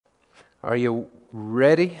Are you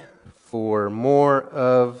ready for more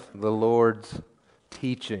of the Lord's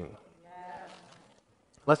teaching?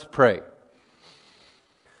 Let's pray.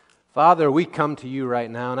 Father, we come to you right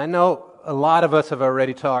now, and I know a lot of us have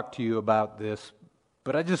already talked to you about this,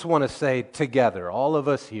 but I just want to say together, all of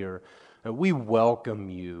us here, that we welcome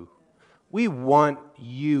you. We want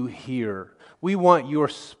you here. We want your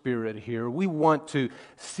Spirit here. We want to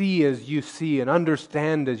see as you see and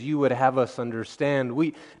understand as you would have us understand.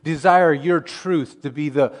 We desire your truth to be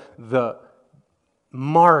the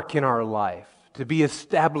mark in our life, to be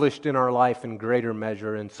established in our life in greater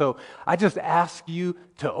measure. And so I just ask you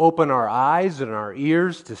to open our eyes and our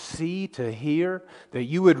ears to see, to hear, that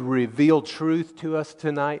you would reveal truth to us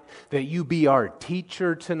tonight, that you be our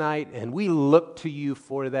teacher tonight, and we look to you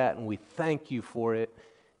for that, and we thank you for it.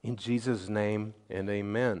 In Jesus' name, and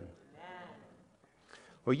amen.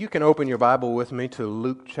 Well, you can open your Bible with me to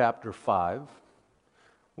Luke chapter 5.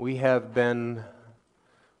 We have been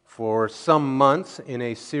for some months in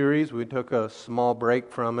a series. We took a small break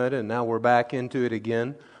from it, and now we're back into it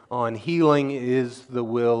again on healing is the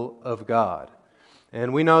will of God.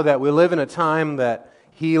 And we know that we live in a time that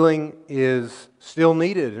healing is still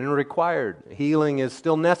needed and required. Healing is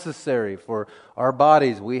still necessary for our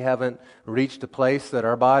bodies. We haven't reached a place that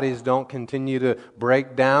our bodies don't continue to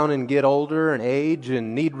break down and get older and age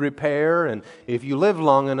and need repair. And if you live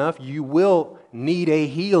long enough, you will need a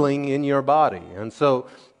healing in your body. And so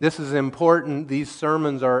this is important. These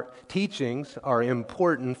teachings are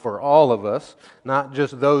important for all of us, not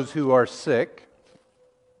just those who are sick,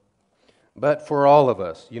 but for all of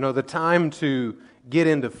us. You know, the time to get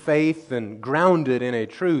into faith and ground it in a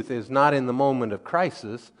truth is not in the moment of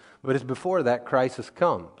crisis, but it's before that crisis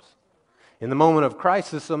comes. In the moment of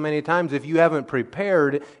crisis, so many times, if you haven't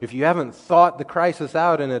prepared, if you haven't thought the crisis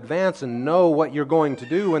out in advance and know what you're going to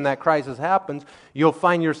do when that crisis happens, you'll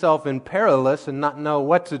find yourself in perilous and not know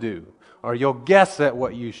what to do, or you'll guess at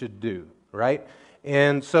what you should do, right?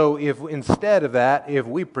 And so if instead of that, if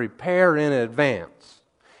we prepare in advance,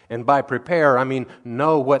 and by prepare, I mean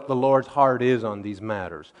know what the Lord's heart is on these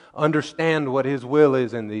matters. Understand what His will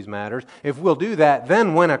is in these matters. If we'll do that,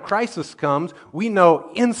 then when a crisis comes, we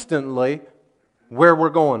know instantly where we're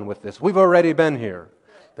going with this. We've already been here.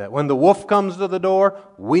 That when the wolf comes to the door,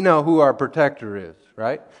 we know who our protector is,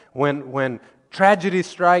 right? When tragedy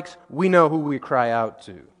strikes, we know who we cry out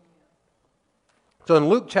to. So in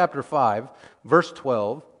Luke chapter 5, verse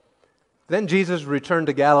 12, then Jesus returned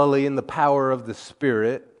to Galilee in the power of the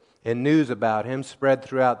Spirit, and news about Him spread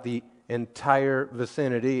throughout the entire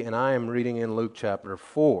vicinity, and I am reading in Luke chapter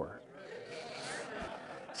 4.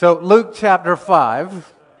 So Luke chapter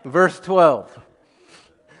 5, verse 12.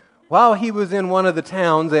 While he was in one of the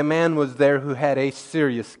towns, a man was there who had a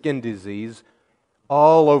serious skin disease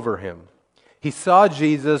all over him. He saw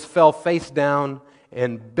Jesus, fell face down,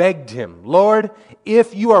 and begged Him, "Lord,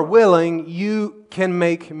 if you are willing, you can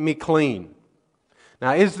make me clean."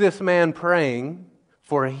 Now, is this man praying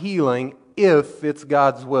for healing if it's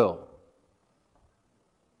God's will?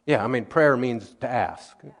 Yeah, I mean, prayer means to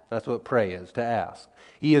ask. That's what pray is, to ask.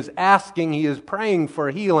 He is asking, he is praying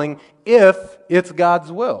for healing if it's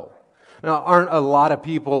God's will. Now, aren't a lot of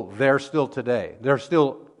people there still today? They're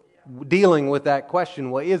still dealing with that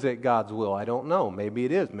question, well, is it God's will? I don't know. Maybe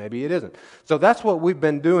it is, maybe it isn't. So that's what we've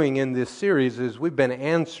been doing in this series, is we've been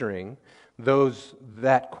answering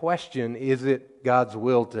that question, is it God's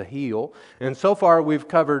will to heal? And so far we've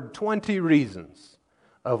covered 20 reasons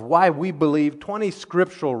of why we believe, 20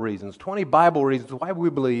 scriptural reasons, 20 Bible reasons why we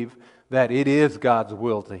believe that it is God's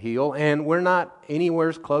will to heal, and we're not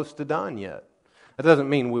anywhere close to done yet. That doesn't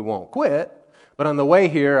mean we won't quit, but on the way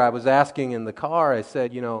here I was asking in the car, I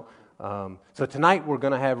said, so tonight we're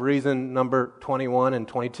going to have reason number 21 and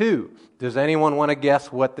 22. Does anyone want to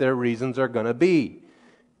guess what their reasons are going to be?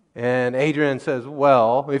 And Adrian says,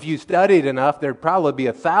 well, if you studied enough, there'd probably be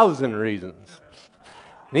 1,000 reasons.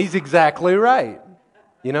 And he's exactly right.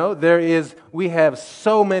 You know, we have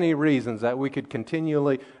so many reasons that we could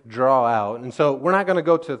continually draw out. And so we're not going to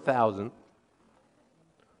go to 1,000.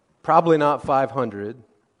 Probably not 500.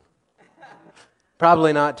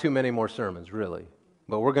 Probably not too many more sermons, really.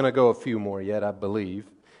 But we're going to go a few more yet, I believe.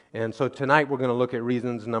 And so tonight we're going to look at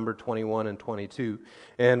reasons number 21 and 22.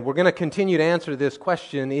 And we're going to continue to answer this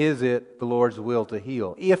question, is it the Lord's will to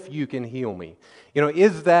heal? If you can heal me. You know,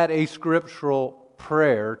 is that a scriptural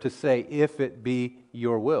prayer to say, if it be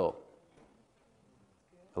your will?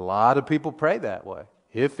 A lot of people pray that way.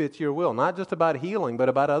 If it's your will. Not just about healing, but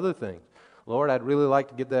about other things. Lord, I'd really like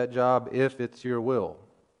to get that job if it's your will.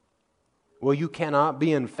 Well, you cannot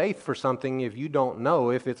be in faith for something if you don't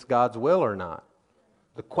know if it's God's will or not.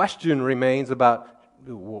 The question remains about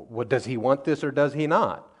does he want this or does he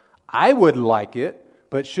not? I would like it,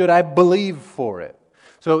 but should I believe for it?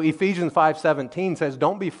 So Ephesians 5:17 says,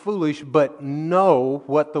 don't be foolish, but know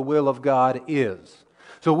what the will of God is.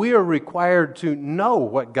 So we are required to know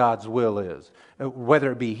what God's will is,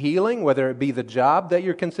 whether it be healing, whether it be the job that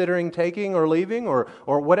you're considering taking or leaving, or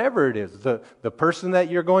whatever it is, the person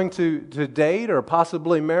that you're going to date or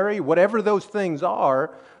possibly marry, whatever those things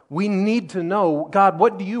are, we need to know, God,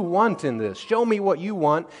 what do you want in this? Show me what you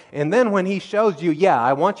want. And then when He shows you, yeah,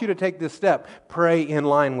 I want you to take this step, pray in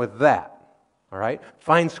line with that. All right?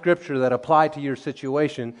 Find scripture that apply to your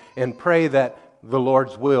situation and pray that the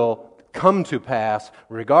Lord's will come to pass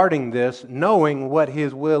regarding this, knowing what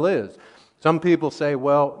His will is. Some people say,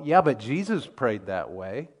 well, yeah, but Jesus prayed that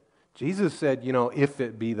way. Jesus said, if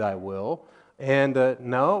it be thy will. And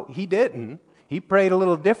no, He didn't. He prayed a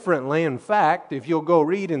little differently. In fact, if you'll go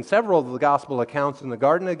read in several of the gospel accounts in the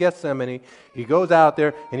Garden of Gethsemane, He goes out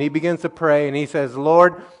there and He begins to pray and He says,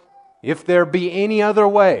 Lord, if there be any other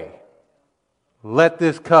way, let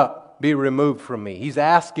this cup be removed from me. He's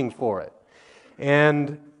asking for it.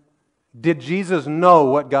 And did Jesus know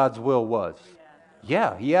what God's will was?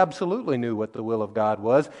 Yeah, He absolutely knew what the will of God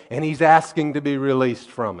was, and He's asking to be released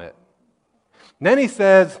from it. And then He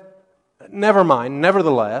says, never mind,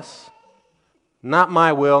 nevertheless, not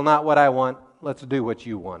my will, not what I want. Let's do what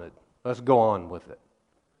you wanted. Let's go on with it.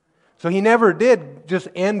 So He never did just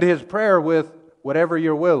end His prayer with, whatever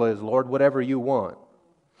your will is, Lord, whatever you want.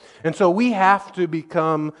 And so we have to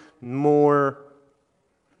become more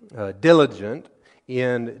diligent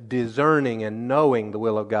in discerning and knowing the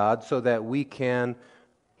will of God so that we can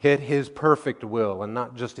hit His perfect will and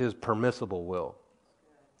not just His permissible will.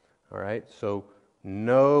 All right? So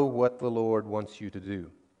know what the Lord wants you to do.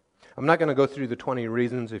 I'm not going to go through the 20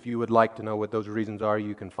 reasons. If you would like to know what those reasons are,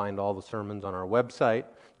 you can find all the sermons on our website.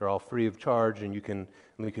 They're all free of charge, and you can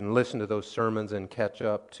listen to those sermons and catch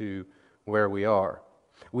up to where we are.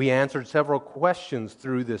 We answered several questions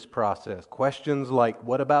through this process. Questions like,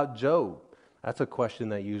 what about Job? That's a question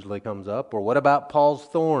that usually comes up. Or what about Paul's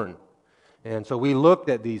thorn? And so we looked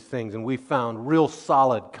at these things and we found real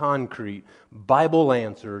solid, concrete Bible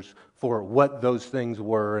answers for what those things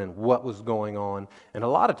were and what was going on. And a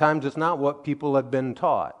lot of times it's not what people have been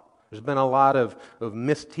taught. There's been a lot of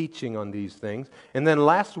misteaching on these things. And then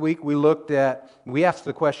last week we asked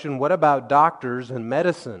the question, what about doctors and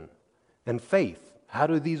medicine and faith? How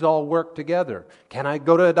do these all work together? Can I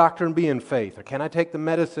go to a doctor and be in faith? Or can I take the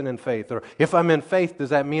medicine in faith? Or if I'm in faith,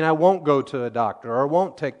 does that mean I won't go to a doctor or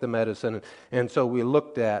won't take the medicine? And so we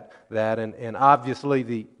looked at that, and obviously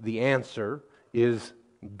the answer is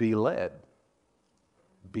be led.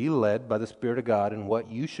 Be led by the Spirit of God in what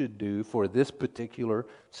you should do for this particular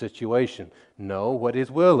situation. Know what His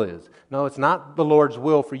will is. No, it's not the Lord's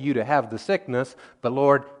will for you to have the sickness, but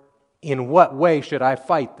Lord, in what way should I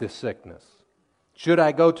fight this sickness? Should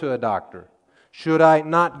I go to a doctor? Should I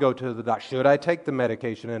not go to the doctor? Should I take the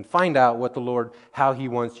medication? And find out what the Lord, how He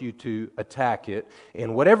wants you to attack it.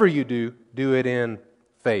 And whatever you do, do it in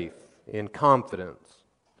faith, in confidence.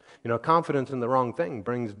 Confidence in the wrong thing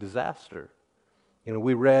brings disaster.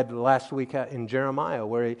 We read last week in Jeremiah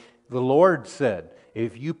where the Lord said,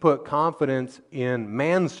 if you put confidence in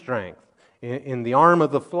man's strength, in the arm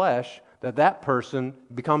of the flesh, that person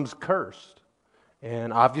becomes cursed.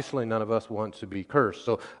 And obviously none of us want to be cursed.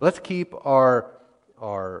 So let's keep our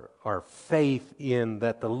faith in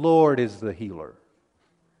that the Lord is the healer.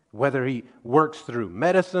 Whether He works through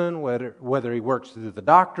medicine, whether He works through the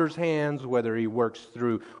doctor's hands, whether He works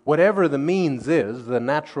through whatever the means is, the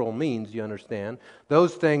natural means, you understand,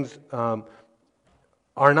 those things are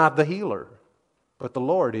not the healer, but the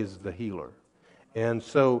Lord is the healer. And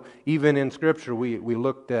so even in Scripture, we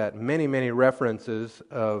looked at many, many references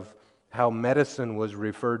of how medicine was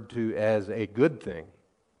referred to as a good thing.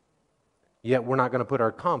 Yet we're not going to put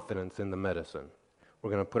our confidence in the medicine. We're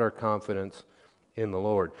going to put our confidence in the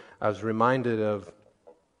Lord. I was reminded of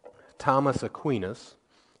Thomas Aquinas.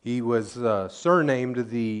 He was surnamed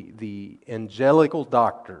the Angelical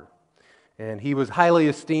Doctor. And he was highly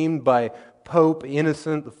esteemed by Pope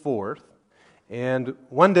Innocent IV. And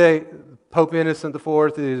one day, Pope Innocent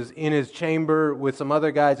IV is in his chamber with some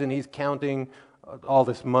other guys, and he's counting all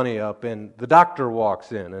this money up, and the doctor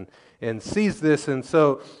walks in and sees this, and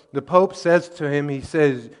so the Pope says to him, he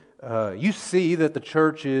says, you see that the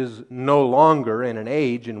church is no longer in an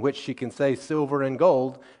age in which she can say, silver and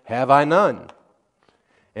gold have I none.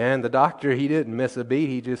 And the doctor, he didn't miss a beat,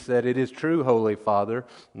 he just said, it is true, Holy Father,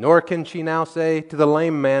 nor can she now say to the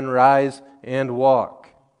lame man, rise and walk.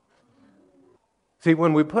 See,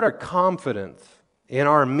 when we put our confidence in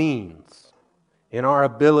our means, in our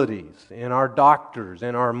abilities, in our doctors,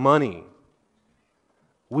 in our money,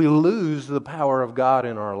 we lose the power of God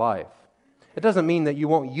in our life. It doesn't mean that you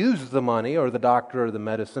won't use the money or the doctor or the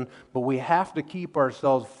medicine, but we have to keep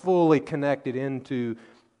ourselves fully connected into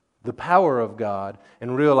the power of God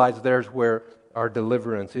and realize there's where our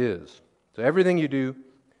deliverance is. So everything you do,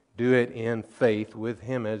 do it in faith with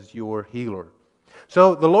Him as your healer.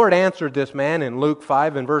 So the Lord answered this man in Luke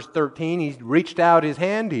 5 and verse 13. He reached out His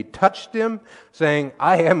hand, He touched him, saying,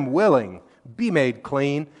 I am willing, be made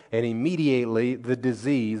clean. And immediately the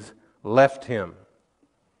disease left him.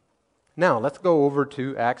 Now, let's go over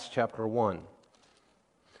to Acts chapter 1.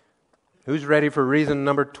 Who's ready for reason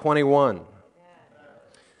number 21?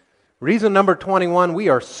 Reason number 21, we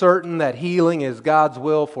are certain that healing is God's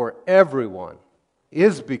will for everyone,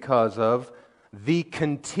 is because of the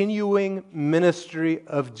continuing ministry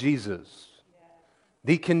of Jesus.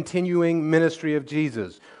 The continuing ministry of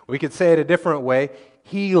Jesus. We could say it a different way,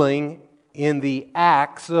 healing in the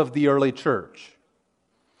acts of the early church.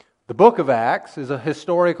 The book of Acts is a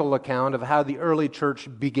historical account of how the early church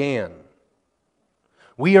began.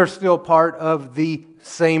 We are still part of the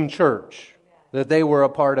same church that they were a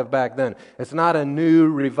part of back then. It's not a new,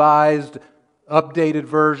 revised, updated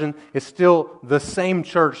version. It's still the same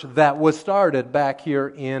church that was started back here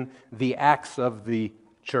in the Acts of the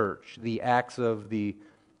church, the Acts of the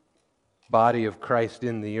body of Christ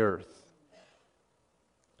in the earth.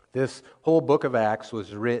 This whole book of Acts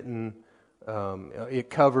was written, it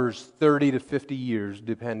covers 30 to 50 years,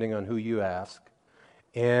 depending on who you ask.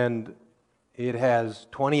 And it has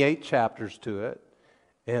 28 chapters to it.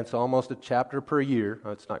 And it's almost a chapter per year.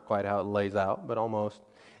 It's not quite how it lays out, but almost.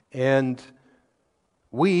 And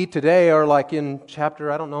we today are like in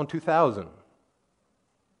chapter, 2000.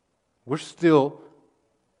 We're still,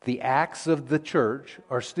 the acts of the church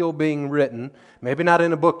are still being written. Maybe not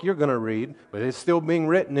in a book you're going to read, but it's still being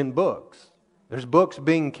written in books. There's books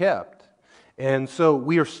being kept. And so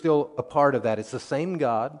we are still a part of that. It's the same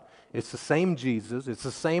God. It's the same Jesus. It's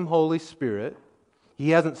the same Holy Spirit.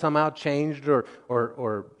 He hasn't somehow changed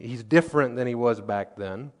or He's different than He was back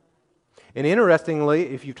then. And interestingly,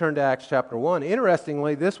 if you turn to Acts chapter 1,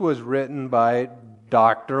 interestingly, this was written by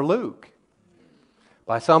Dr. Luke.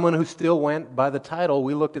 By someone who still went by the title,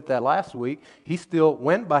 we looked at that last week, he still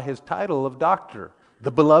went by his title of doctor,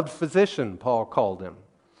 the beloved physician, Paul called him.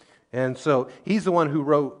 And so he's the one who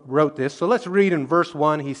wrote this. So let's read in verse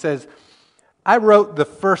 1. He says, I wrote the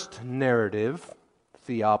first narrative,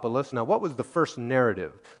 Theophilus. Now what was the first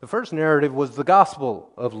narrative? The first narrative was the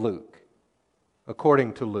Gospel of Luke,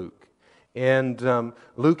 according to Luke. And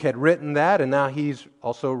Luke had written that, and now he's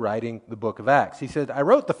also writing the book of Acts. He said, I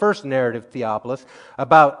wrote the first narrative, Theophilus,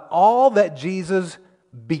 about all that Jesus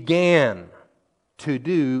began to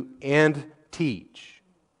do and teach.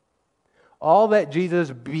 All that Jesus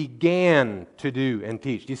began to do and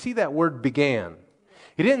teach. Do you see that word began?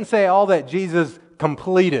 He didn't say all that Jesus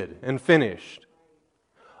completed and finished.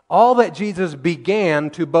 All that Jesus began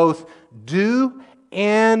to both do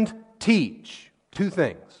and teach. Two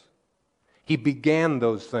things. He began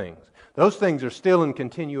those things. Those things are still in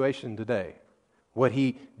continuation today. What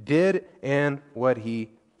He did and what He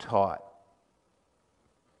taught.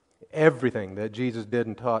 Everything that Jesus did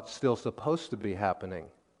and taught is still supposed to be happening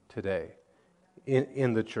today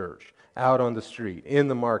in the church, out on the street, in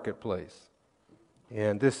the marketplace.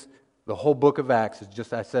 And the whole book of Acts is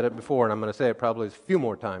just, I said it before, and I'm going to say it probably a few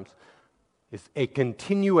more times, it's a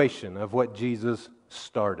continuation of what Jesus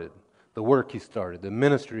started, the work He started, the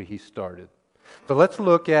ministry He started. So let's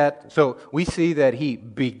look at, so we see that He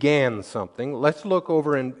began something. Let's look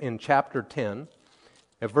over in chapter 10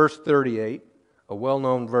 at verse 38, a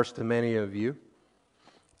well-known verse to many of you.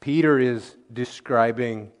 Peter is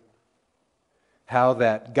describing how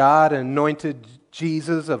that God anointed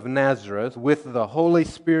Jesus of Nazareth with the Holy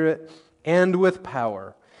Spirit and with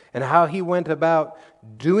power, and how He went about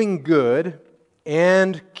doing good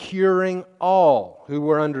and curing all who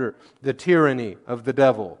were under the tyranny of the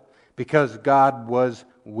devil, because God was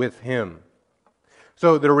with Him.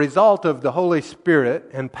 So the result of the Holy Spirit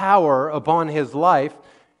and power upon His life,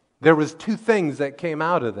 there was two things that came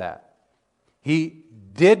out of that. He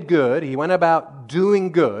did good. He went about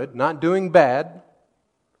doing good, not doing bad,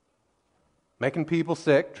 making people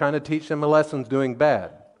sick, trying to teach them a lesson doing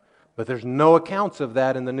bad. But there's no accounts of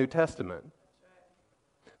that in the New Testament.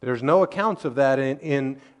 There's no accounts of that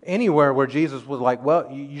in anywhere where Jesus was like,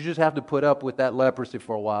 well, you just have to put up with that leprosy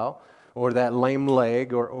for a while, or that lame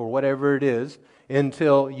leg, or whatever it is,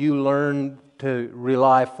 until you learn to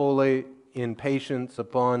rely fully in patience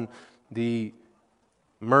upon the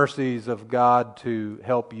mercies of God to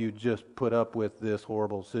help you just put up with this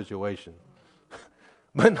horrible situation.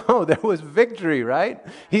 But no, there was victory, right?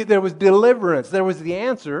 There was deliverance. There was the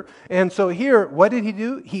answer. And so here, what did he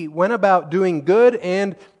do? He went about doing good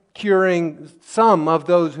and curing some of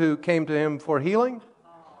those who came to him for healing.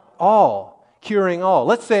 All. Curing all.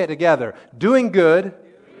 Let's say it together. Doing good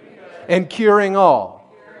and curing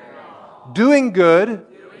all. Doing good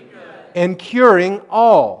and curing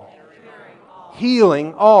all.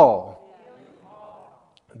 Healing all.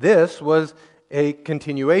 This was a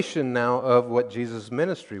continuation now of what Jesus'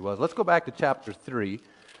 ministry was. Let's go back to chapter 3.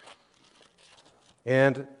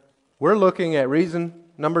 And we're looking at reason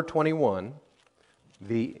number 21,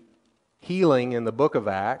 the healing in the book of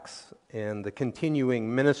Acts and the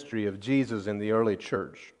continuing ministry of Jesus in the early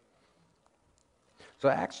church. So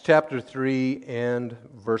Acts chapter 3 and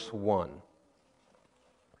verse 1.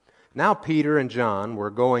 Now Peter and John were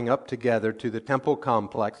going up together to the temple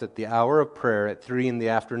complex at the hour of prayer at 3 in the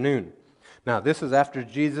afternoon. Now, this is after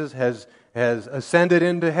Jesus has ascended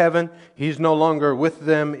into heaven. He's no longer with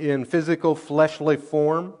them in physical, fleshly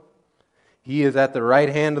form. He is at the right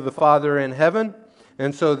hand of the Father in heaven.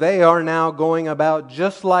 And so they are now going about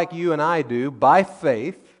just like you and I do, by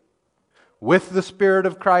faith, with the Spirit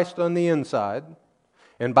of Christ on the inside,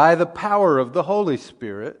 and by the power of the Holy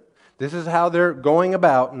Spirit. This is how they're going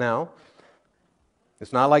about now.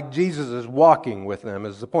 It's not like Jesus is walking with them,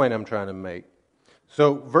 is the point I'm trying to make.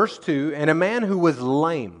 So, verse 2, and a man who was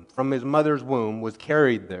lame from his mother's womb was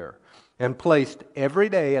carried there and placed every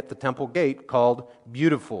day at the temple gate called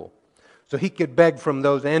Beautiful, so he could beg from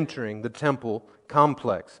those entering the temple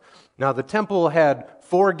complex. Now, the temple had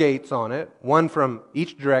 4 gates on it, one from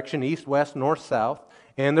each direction, east, west, north, south,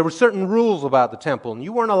 and there were certain rules about the temple, and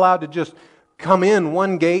you weren't allowed to just come in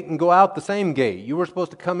one gate and go out the same gate. You were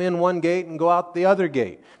supposed to come in one gate and go out the other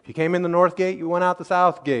gate. If you came in the north gate, you went out the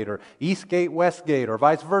south gate, or east gate, west gate, or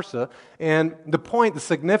vice versa. And the point, the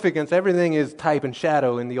significance, everything is type and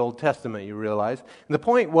shadow in the Old Testament, you realize. And the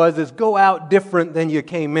point is go out different than you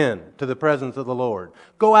came in to the presence of the Lord.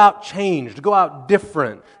 Go out changed. Go out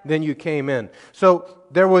different than you came in. So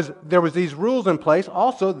there was these rules in place.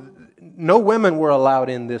 Also, no women were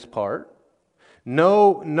allowed in this part.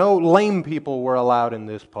 No lame people were allowed in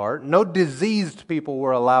this part. No diseased people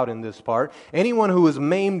were allowed in this part. Anyone who was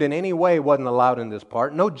maimed in any way wasn't allowed in this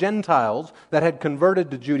part. No Gentiles that had converted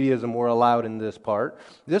to Judaism were allowed in this part.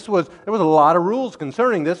 There was a lot of rules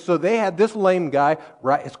concerning this, so they had this lame guy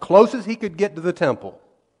right as close as he could get to the temple.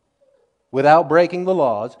 Without breaking the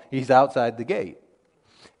laws, he's outside the gate.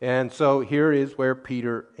 And so here is where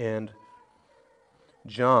Peter and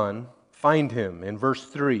John find him in verse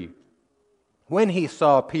 3. When he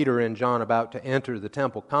saw Peter and John about to enter the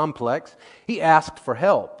temple complex, he asked for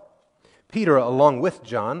help. Peter, along with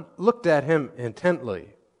John, looked at him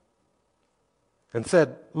intently and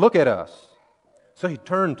said, "Look at us." So he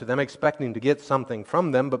turned to them, expecting to get something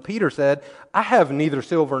from them. But Peter said, "I have neither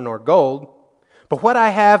silver nor gold, but what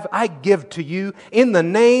I have I give to you. In the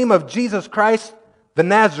name of Jesus Christ the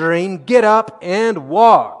Nazarene, get up and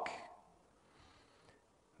walk."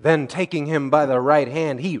 Then taking him by the right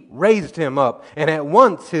hand, he raised him up, and at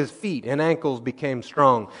once his feet and ankles became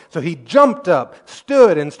strong. So he jumped up,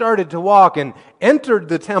 stood, and started to walk, and entered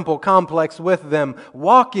the temple complex with them,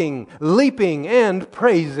 walking, leaping, and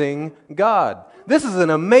praising God. This is an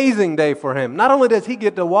amazing day for him. Not only does he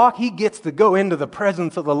get to walk, he gets to go into the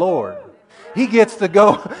presence of the Lord. He gets to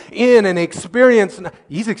go in and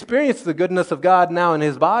he's experienced the goodness of God now in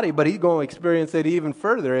his body, but he's going to experience it even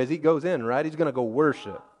further as he goes in, right? He's going to go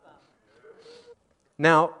worship.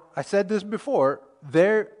 Now, I said this before,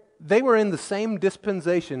 they were in the same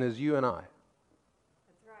dispensation as you and I.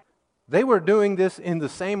 They were doing this in the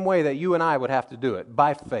same way that you and I would have to do it,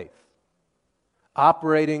 by faith,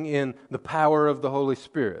 operating in the power of the Holy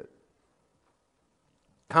Spirit.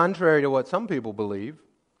 Contrary to what some people believe,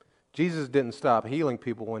 Jesus didn't stop healing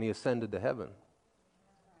people when he ascended to heaven.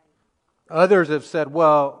 Others have said,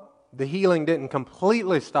 well, the healing didn't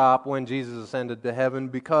completely stop when Jesus ascended to heaven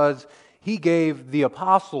because he gave the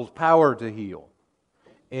apostles power to heal.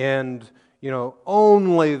 And,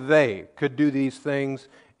 only they could do these things,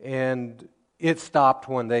 and it stopped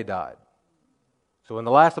when they died. So when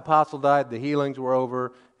the last apostle died, the healings were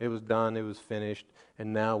over, it was done, it was finished,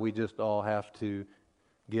 and now we just all have to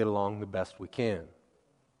get along the best we can.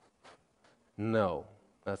 No,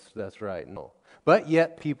 that's right, no. But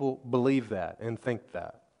yet people believe that and think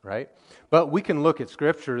that, right? But we can look at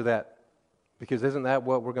Scripture because isn't that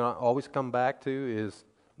what we're going to always come back to is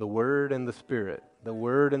the Word and the Spirit. The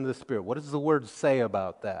Word and the Spirit. What does the Word say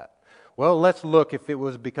about that? Well, let's look if it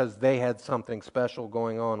was because they had something special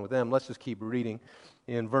going on with them. Let's just keep reading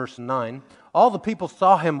in verse 9. All the people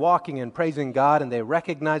saw him walking and praising God, and they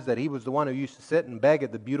recognized that he was the one who used to sit and beg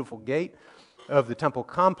at the beautiful gate of the temple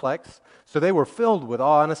complex. So they were filled with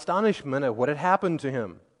awe and astonishment at what had happened to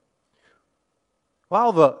him.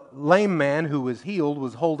 While the lame man who was healed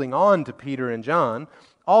was holding on to Peter and John,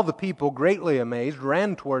 all the people, greatly amazed,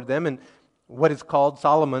 ran toward them in what is called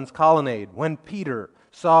Solomon's colonnade. When Peter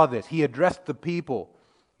saw this, he addressed the people,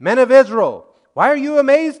 "Men of Israel, why are you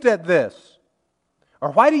amazed at this?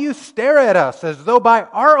 Or why do you stare at us as though by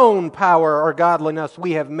our own power or godliness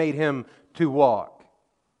we have made him to walk?"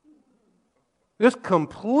 This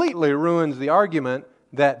completely ruins the argument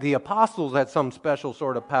that the apostles had some special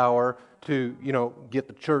sort of power to, get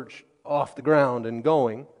the church off the ground and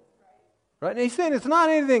going. Right? And he's saying it's not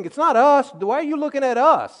anything, it's not us. Why are you looking at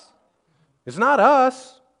us? It's not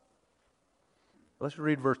us. Let's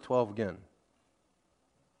read verse 12 again.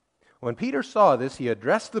 When Peter saw this, he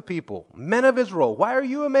addressed the people, "Men of Israel, why are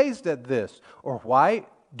you amazed at this? Or why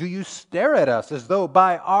do you stare at us as though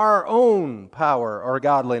by our own power or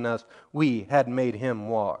godliness we had made him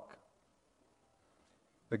walk?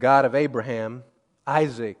 The God of Abraham,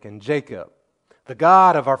 Isaac, and Jacob, the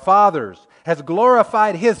God of our fathers, has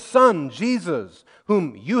glorified his Son, Jesus,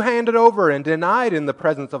 whom you handed over and denied in the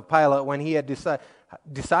presence of Pilate when he had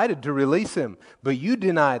decided to release him. But you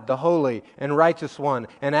denied the holy and righteous one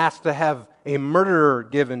and asked to have a murderer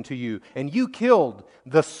given to you. And you killed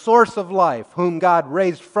the source of life, whom God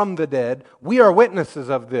raised from the dead. We are witnesses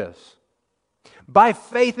of this. By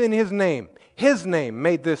faith in his name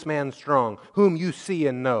made this man strong, whom you see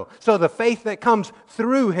and know. So the faith that comes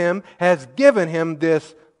through him has given him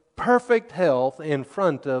this perfect health in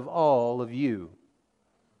front of all of you."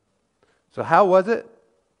 So how was it?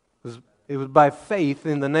 It was by faith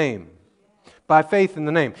in the name. By faith in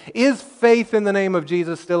the name. Is faith in the name of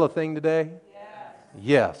Jesus still a thing today?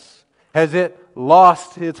 Yes. Has it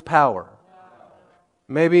lost its power?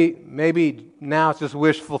 Maybe now it's just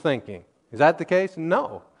wishful thinking. Is that the case?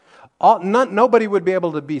 No. Nobody would be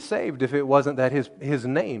able to be saved if it wasn't that his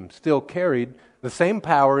name still carried the same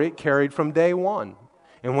power it carried from day one.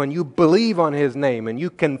 And when you believe on his name and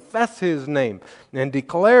you confess his name and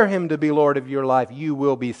declare him to be Lord of your life, you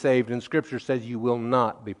will be saved. And Scripture says you will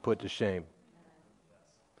not be put to shame.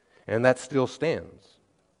 And that still stands.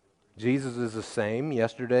 Jesus is the same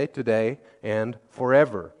yesterday, today, and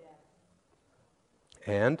forever.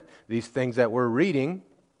 And these things that we're reading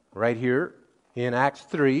right here in Acts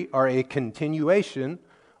 3 are a continuation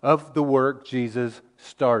of the work Jesus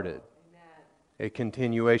started. A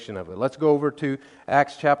continuation of it. Let's go over to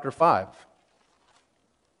Acts chapter 5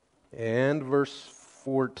 and verse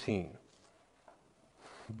 14.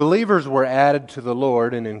 Believers were added to the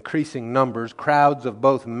Lord in increasing numbers, crowds of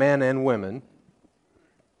both men and women.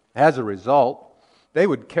 As a result, they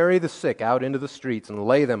would carry the sick out into the streets and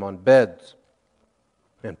lay them on beds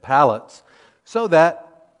and pallets so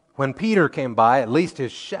that when Peter came by, at least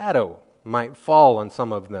his shadow might fall on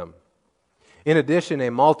some of them. In addition, a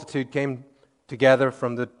multitude came together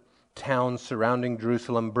from the towns surrounding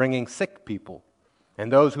Jerusalem, bringing sick people and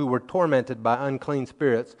those who were tormented by unclean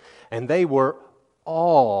spirits, and they were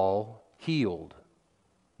all healed.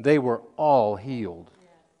 They were all healed.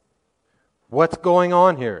 What's going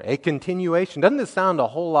on here? A continuation. Doesn't this sound a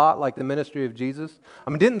whole lot like the ministry of Jesus? I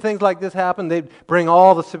mean, didn't things like this happen? They'd bring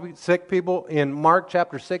all the sick people. In Mark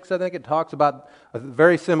chapter 6, I think it talks about a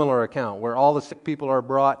very similar account where all the sick people are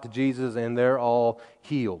brought to Jesus and they're all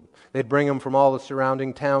healed. They'd bring them from all the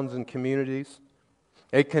surrounding towns and communities.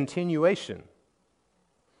 A continuation.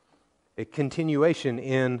 A continuation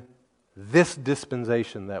in this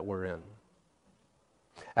dispensation that we're in.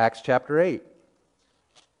 Acts chapter 8.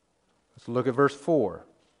 Let's look at verse 4.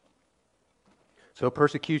 So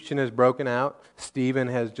persecution has broken out. Stephen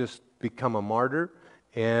has just become a martyr.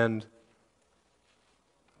 And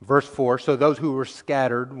verse 4, so those who were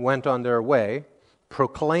scattered went on their way,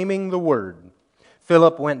 proclaiming the word.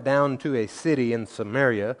 Philip went down to a city in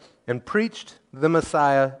Samaria and preached the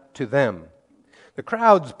Messiah to them. The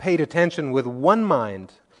crowds paid attention with one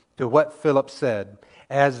mind to what Philip said,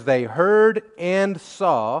 as they heard and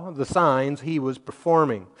saw the signs he was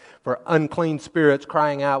performing. For unclean spirits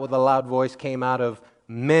crying out with a loud voice came out of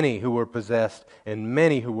many who were possessed, and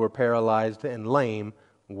many who were paralyzed and lame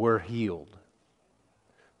were healed.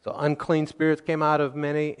 So unclean spirits came out of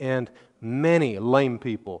many, and many lame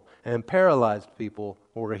people and paralyzed people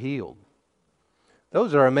were healed.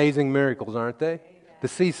 Those are amazing miracles, aren't they? Amen. To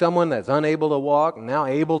see someone that's unable to walk, now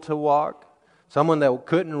able to walk. Someone that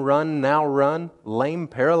couldn't run, now run. Lame,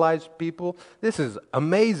 paralyzed people. This is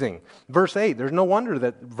amazing. Verse 8, there's no wonder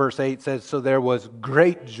that verse 8 says, so there was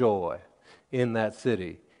great joy in that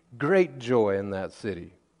city great joy in that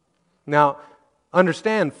city. Now,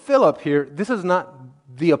 understand, Philip here, this is not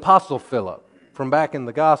the Apostle Philip from back in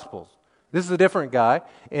the Gospels. This is a different guy,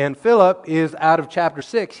 and Philip is out of chapter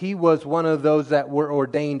 6. He was one of those that were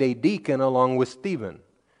ordained a deacon along with Stephen.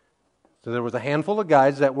 So there was a handful of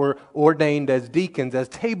guys that were ordained as deacons, as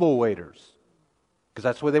table waiters, because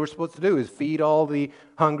that's what they were supposed to do, is feed all the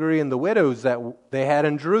hungry and the widows that they had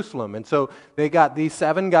in Jerusalem. And so they got these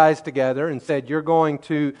 7 guys together and said, you're going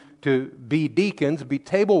to be deacons, be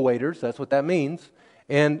table waiters, that's what that means,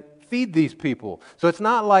 and feed these people. So it's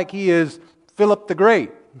not like he is Philip the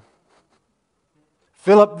Great,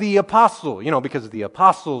 Philip the Apostle, because the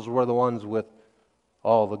apostles were the ones with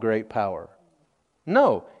all the great power.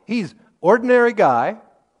 No, he's ordinary guy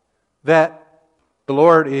that the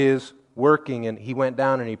Lord is working, and he went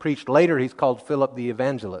down and he preached. Later he's called Philip the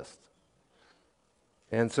Evangelist.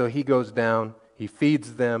 And so he goes down, he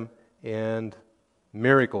feeds them, and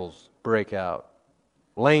miracles break out.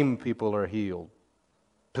 Lame people are healed.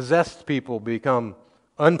 Possessed people become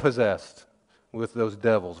unpossessed with those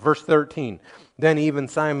devils. Verse 13, then even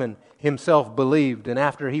Simon himself believed, and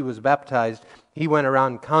after he was baptized, he went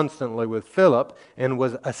around constantly with Philip and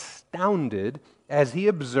was astounded as he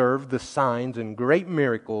observed the signs and great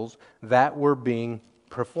miracles that were being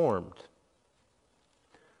performed.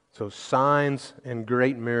 So signs and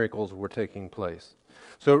great miracles were taking place.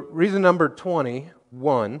 So reason number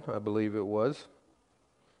 21, I believe it was,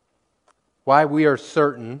 why we are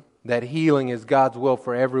certain that healing is God's will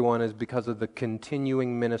for everyone is because of the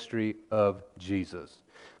continuing ministry of Jesus.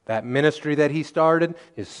 That ministry that he started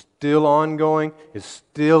is still ongoing, is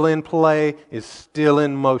still in play, is still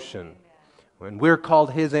in motion. And we're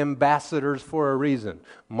called his ambassadors for a reason.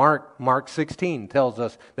 Mark 16 tells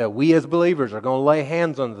us that we as believers are going to lay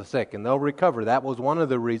hands on the sick and they'll recover. That was one of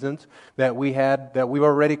the reasons that we've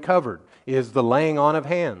already covered, is the laying on of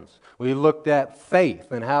hands. We looked at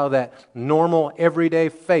faith and how that normal, everyday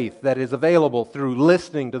faith that is available through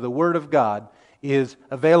listening to the Word of God is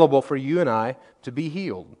available for you and I to be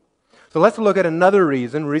healed. So let's look at another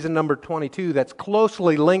reason number 22, that's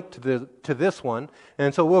closely linked to this one.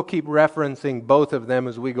 And so we'll keep referencing both of them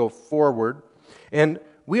as we go forward. And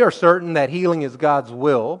we are certain that healing is God's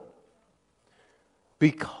will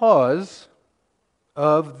because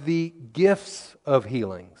of the gifts of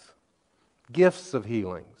healings. Gifts of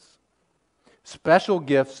healings. Special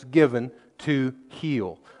gifts given to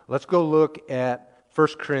heal. Let's go look at 1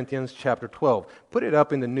 Corinthians chapter 12. Put it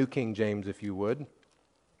up in the New King James if you would.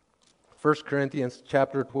 1 Corinthians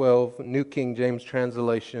chapter 12, New King James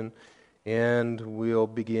translation, and we'll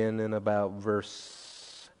begin in about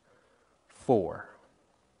verse 4.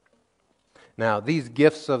 Now, these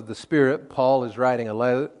gifts of the Spirit, Paul is writing a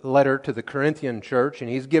letter to the Corinthian church, and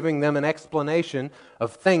he's giving them an explanation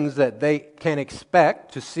of things that they can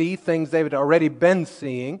expect to see, things they've already been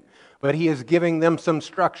seeing, but he is giving them some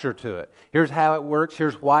structure to it. Here's how it works,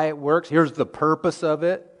 here's why it works, here's the purpose of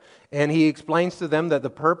it. And he explains to them that the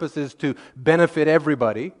purpose is to benefit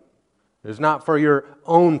everybody. It's not for your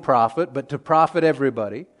own profit, but to profit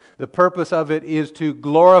everybody. The purpose of it is to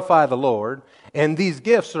glorify the Lord. And these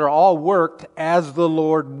gifts are all worked as the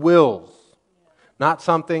Lord wills. Not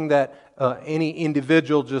something that any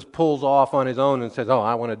individual just pulls off on his own and says, oh,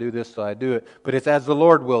 I want to do this, so I do it. But it's as the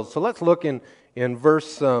Lord wills. So let's look in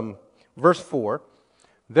verse 4.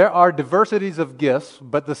 There are diversities of gifts,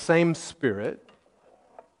 but the same Spirit.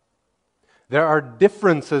 There are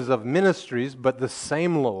differences of ministries, but the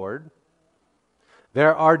same Lord.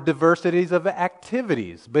 There are diversities of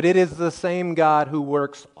activities, but it is the same God who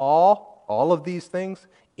works all of these things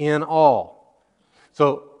in all.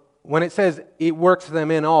 So when it says it works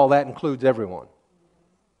them in all, that includes everyone.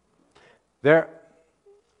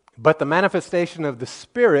 But the manifestation of the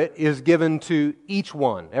Spirit is given to each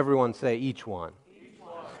one. Everyone say each one.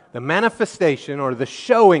 The manifestation or the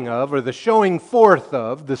showing of or the showing forth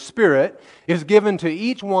of the Spirit is given to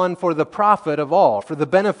each one for the profit of all, for the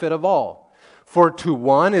benefit of all. For to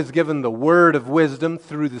one is given the word of wisdom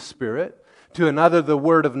through the Spirit, to another the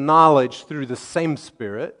word of knowledge through the same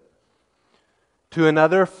Spirit, to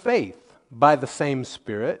another faith by the same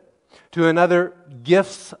Spirit, to another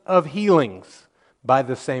gifts of healings by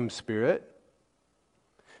the same Spirit,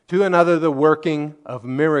 to another the working of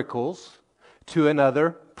miracles, to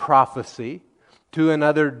another prophecy, to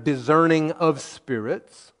another discerning of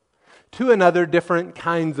spirits, to another different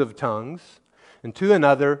kinds of tongues, and to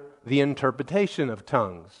another the interpretation of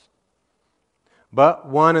tongues. But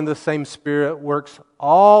one and the same Spirit works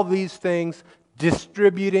all these things,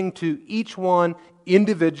 distributing to each one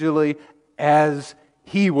individually as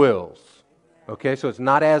He wills. Okay, so it's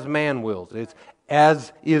not as man wills, it's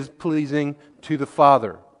as is pleasing to the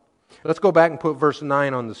Father. Let's go back and put verse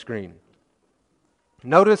 9 on the screen.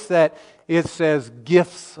 Notice that it says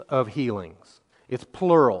gifts of healings. It's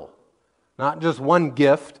plural. Not just one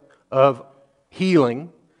gift of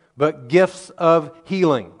healing, but gifts of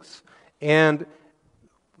healings. And,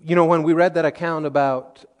 you know, when we read that account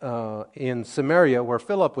about in Samaria where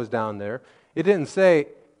Philip was down there, it didn't say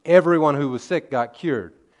everyone who was sick got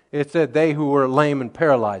cured. It said they who were lame and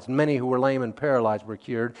paralyzed. Many who were lame and paralyzed were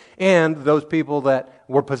cured. And those people that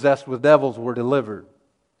were possessed with devils were delivered.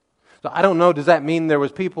 So I don't know, does that mean there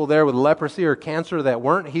was people there with leprosy or cancer that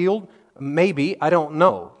weren't healed? Maybe, I don't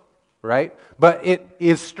know, right? But it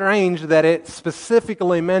is strange that it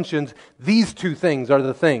specifically mentions these two things are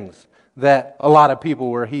the things that a lot of people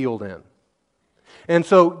were healed in. And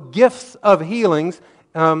so gifts of healings,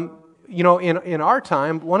 you know, in our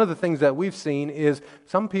time, one of the things that we've seen is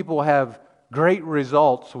some people have great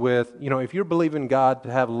results with, you know, if you're believing God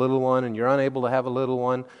to have a little one and you're unable to have a little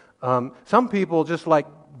one, some people just like,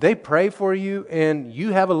 they pray for you and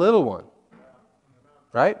you have a little one,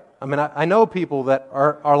 right? I mean, I know people that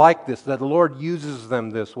are like this, that the Lord uses them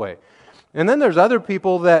this way. And then there's other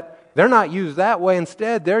people that they're not used that way.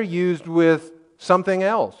 Instead, they're used with something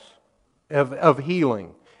else of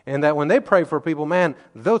healing. And that when they pray for people, man,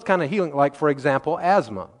 those kind of healing, like for example,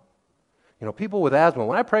 asthma. You know, people with asthma,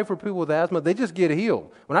 when I pray for people with asthma, they just get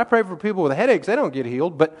healed. When I pray for people with headaches, they don't get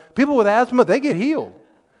healed. But people with asthma, they get healed.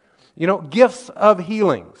 You know, gifts of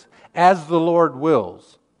healings, as the Lord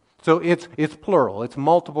wills. So it's plural. It's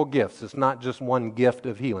multiple gifts. It's not just one gift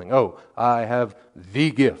of healing. Oh, I have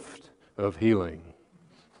the gift of healing.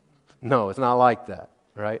 No, it's not like that,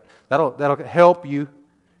 right? That'll help you,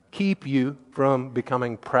 keep you from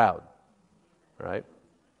becoming proud, right?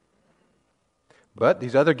 But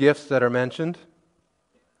these other gifts that are mentioned,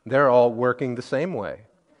 they're all working the same way,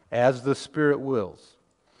 as the Spirit wills.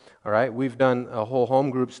 All right, we've done a whole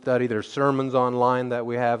home group study. There's sermons online that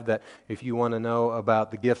we have that if you want to know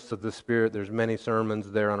about the gifts of the Spirit, there's many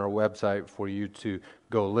sermons there on our website for you to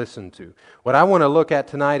go listen to. What I want to look at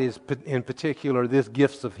tonight is in particular this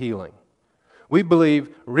gifts of healing. We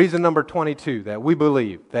believe, reason number 22, that we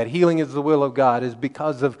believe that healing is the will of God is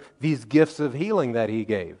because of these gifts of healing that He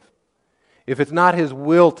gave. If it's not His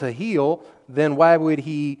will to heal, then why would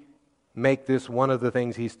He make this one of the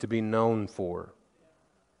things He's to be known for?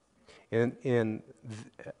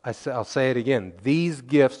 I'll say it again. These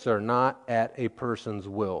gifts are not at a person's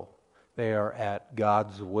will. They are at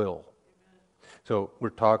God's will. So we're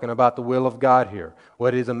talking about the will of God here.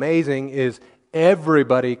 What is amazing is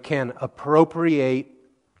everybody can appropriate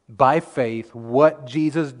by faith what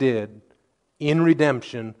Jesus did in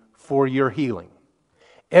redemption for your healing.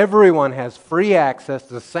 Everyone has free access,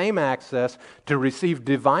 the same access, to receive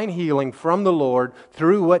divine healing from the Lord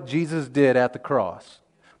through what Jesus did at the cross.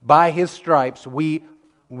 By His stripes, we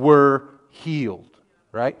were healed,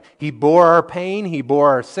 right? He bore our pain, He bore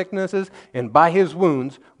our sicknesses, and by His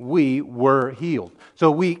wounds, we were healed. So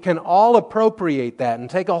we can all appropriate that and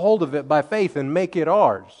take a hold of it by faith and make it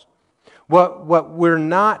ours. What we're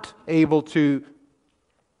not able to,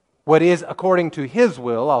 what is according to His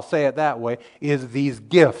will, I'll say it that way, is these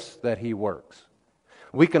gifts that He works.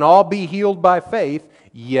 We can all be healed by faith,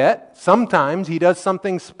 yet sometimes He does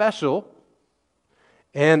something special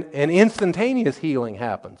and an instantaneous healing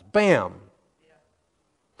happens. Bam!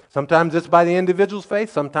 Sometimes it's by the individual's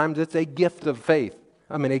faith. Sometimes it's a gift of faith.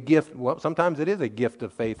 Sometimes it is a gift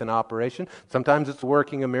of faith in operation. Sometimes it's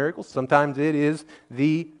working of miracles. Sometimes it is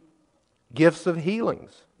the gifts of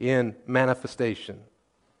healings in manifestation.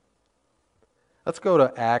 Let's go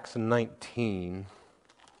to Acts 19.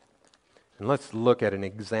 And let's look at an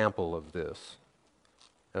example of this,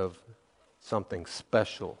 of something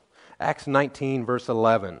special. Acts 19, verse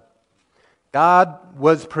 11. God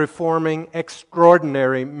was performing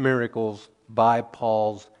extraordinary miracles by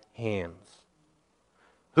Paul's hands.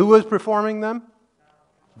 Who was performing them?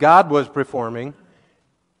 God was performing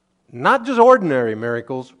not just ordinary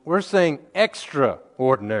miracles, we're saying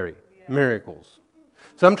extraordinary miracles.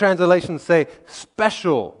 Some translations say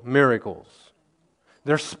special miracles.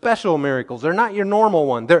 They're special miracles. They're not your normal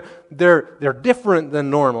one. They're different than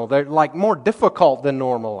normal. They're like more difficult than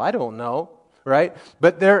normal. I don't know, right?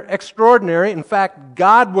 But they're extraordinary. In fact,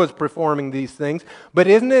 God was performing these things. But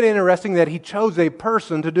isn't it interesting that He chose a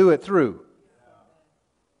person to do it through?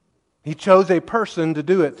 He chose a person to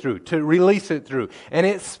do it through, to release it through. And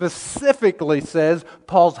it specifically says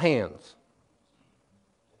Paul's hands.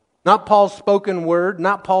 Not Paul's spoken word,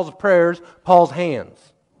 not Paul's prayers, Paul's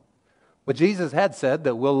hands. But Jesus had said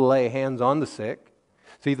that we'll lay hands on the sick.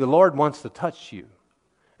 See, the Lord wants to touch you.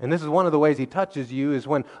 And this is one of the ways He touches you is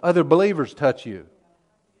when other believers touch you.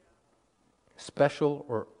 Special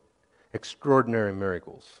or extraordinary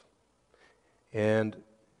miracles. And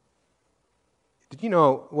did you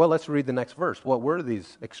know, well, let's read the next verse. What were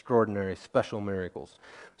these extraordinary, special miracles?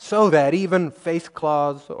 So that even face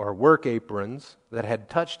cloths or work aprons that had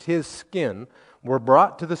touched his skin were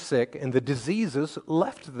brought to the sick, and the diseases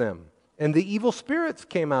left them, and the evil spirits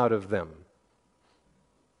came out of them.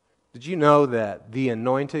 Did you know that the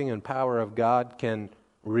anointing and power of God can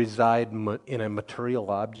reside in a material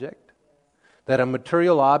object? That a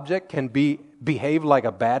material object can behave like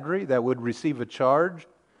a battery that would receive a charge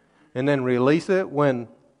and then release it when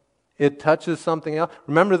it touches something else?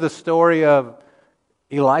 Remember the story of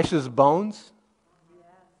Elisha's bones?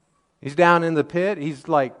 He's down in the pit. He's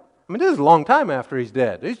like, this is a long time after he's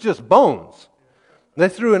dead. It's just bones. They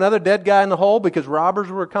threw another dead guy in the hole because robbers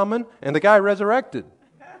were coming, and the guy resurrected.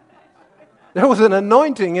 There was an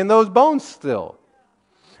anointing in those bones still.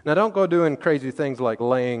 Now, don't go doing crazy things like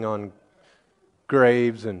laying on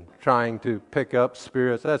graves and trying to pick up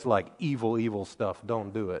spirits. That's like evil, evil stuff.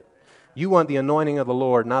 Don't do it. You want the anointing of the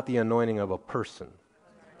Lord, not the anointing of a person.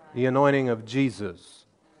 The anointing of Jesus.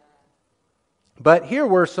 But here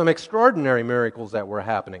were some extraordinary miracles that were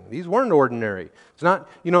happening. These weren't ordinary. It's not,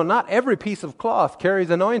 not every piece of cloth carries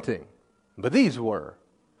anointing. But these were.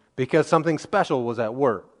 Because something special was at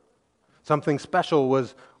work. Something special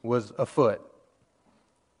was afoot.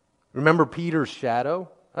 Remember Peter's shadow?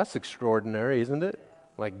 That's extraordinary, isn't it?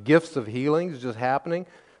 Like gifts of healings just happening.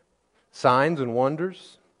 Signs and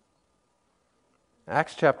wonders.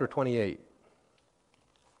 Acts chapter 28.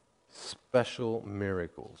 Special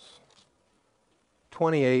miracles.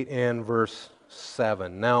 28 and verse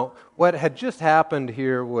 7. Now, what had just happened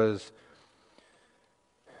here was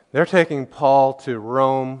they're taking Paul to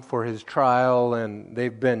Rome for his trial, and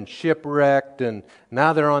they've been shipwrecked, and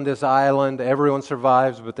now they're on this island. Everyone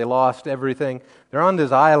survives, but they lost everything. They're on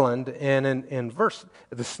this island, and in verse,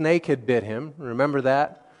 the snake had bit him. Remember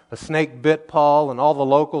that? A snake bit Paul, and all the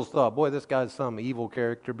locals thought, boy, this guy's some evil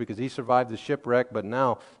character because he survived the shipwreck, but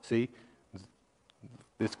now, see,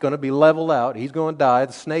 it's going to be leveled out. He's going to die.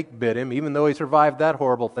 The snake bit him, even though he survived that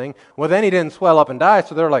horrible thing. Well, then he didn't swell up and die,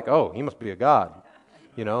 so they're like, oh, he must be a god.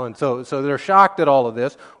 And so they're shocked at all of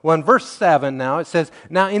this. Well, in verse 7 now, it says,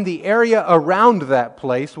 now in the area around that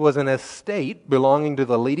place was an estate belonging to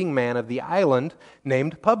the leading man of the island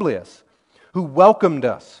named Publius, who welcomed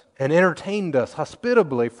us and entertained us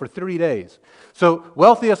hospitably for 3 days. So,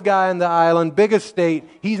 wealthiest guy in the island, big estate,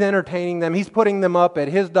 he's entertaining them. He's putting them up at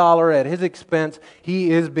his dollar, at his expense.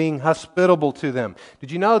 He is being hospitable to them.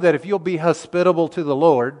 Did you know that if you'll be hospitable to the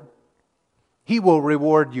Lord, He will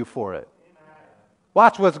reward you for it?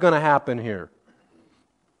 Watch what's going to happen here.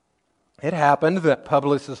 It happened that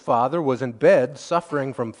Publius' father was in bed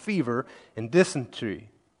suffering from fever and dysentery.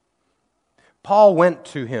 Paul went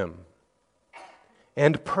to him,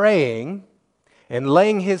 and praying and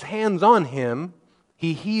laying his hands on him,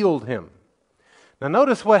 he healed him. Now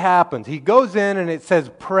notice what happens. He goes in and it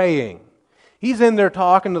says praying. He's in there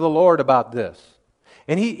talking to the Lord about this.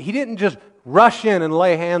 And he didn't just rush in and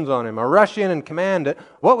lay hands on him or rush in and command it.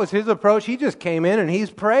 What was his approach? He just came in and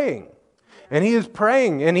he's praying. And he is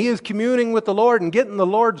praying and he is communing with the Lord and getting the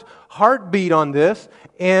Lord's heartbeat on this.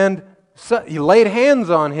 And so he laid hands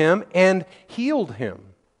on him and healed him.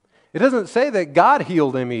 It doesn't say that God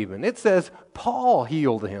healed him even. It says Paul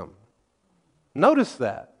healed him. Notice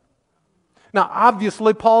that. Now,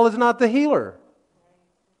 obviously, Paul is not the healer.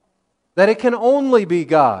 That it can only be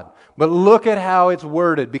God. But look at how it's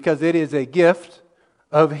worded, because it is a gift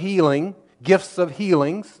of healing, gifts of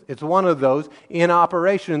healings. It's one of those in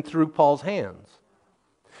operation through Paul's hands.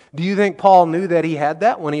 Do you think Paul knew that he had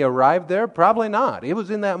that when he arrived there? Probably not. It was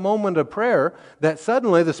in that moment of prayer that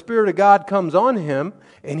suddenly the Spirit of God comes on him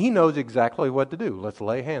and he knows exactly what to do. Let's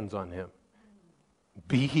lay hands on him.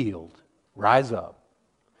 Be healed. Rise up.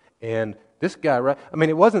 And this guy,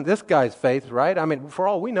 it wasn't this guy's faith, right? For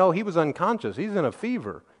all we know, he was unconscious. He's in a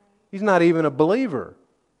fever. He's not even a believer.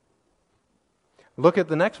 Look at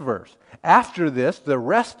the next verse. After this, the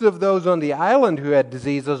rest of those on the island who had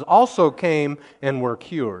diseases also came and were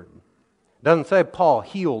cured. It doesn't say Paul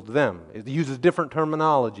healed them. It uses different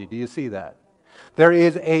terminology. Do you see that? There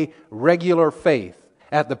is a regular faith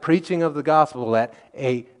at the preaching of the gospel, at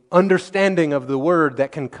a understanding of the word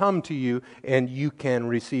that can come to you and you can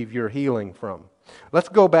receive your healing from. Let's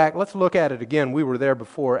go back. Let's look at it again. We were there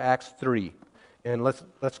before, Acts 3. And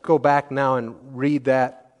let's go back now and read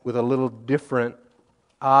that with a little different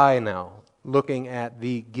eye now, looking at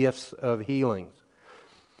the gifts of healings.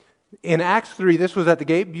 In Acts 3, this was at the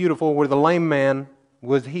Gate Beautiful where the lame man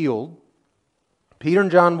was healed. Peter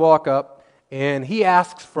and John walk up and he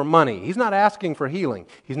asks for money. He's not asking for healing.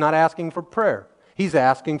 He's not asking for prayer. He's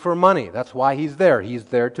asking for money. That's why he's there. He's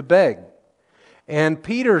there to beg. And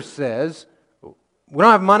Peter says, we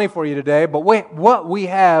don't have money for you today, but wait, what we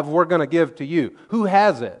have, we're going to give to you. Who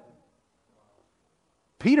has it?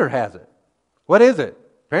 Peter has it. What is it?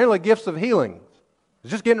 Apparently gifts of healing.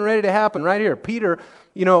 It's just getting ready to happen right here. Peter,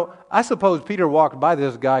 I suppose Peter walked by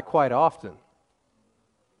this guy quite often.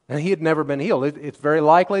 And he had never been healed. It's very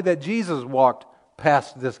likely that Jesus walked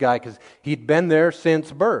past this guy because he'd been there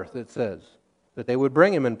since birth, it says. That they would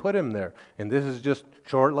bring him and put him there. And this is just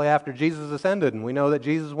shortly after Jesus ascended. And we know that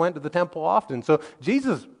Jesus went to the temple often. So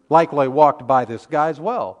Jesus likely walked by this guy as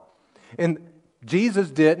well. And Jesus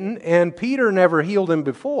didn't, and Peter never healed him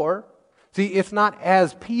before. See, it's not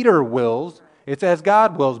as Peter wills, it's as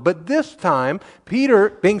God wills. But this time, Peter,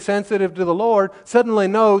 being sensitive to the Lord, suddenly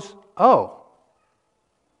knows,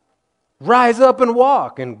 rise up and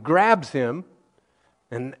walk, and grabs him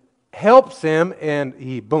and helps him, and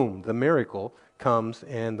the miracle comes,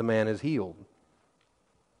 and the man is healed.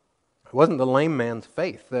 It wasn't the lame man's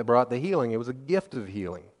faith that brought the healing. It was a gift of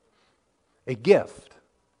healing. A gift.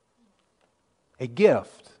 A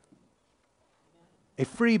gift. A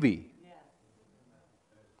freebie.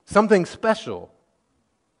 Something special.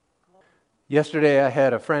 Yesterday I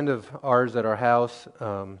had a friend of ours at our house,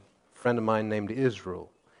 a friend of mine named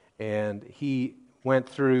Israel, and he went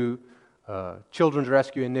through Children's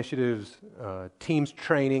Rescue Initiative's teams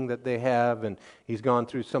training that they have, and he's gone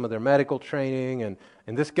through some of their medical training, and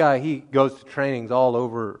this guy, he goes to trainings all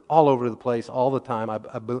over the place, all the time.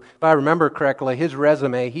 If I remember correctly, his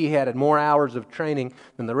resume, he had more hours of training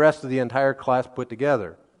than the rest of the entire class put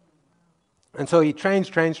together. And so he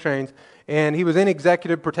trains, and he was in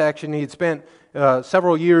executive protection. He'd spent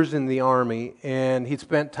several years in the Army, and he'd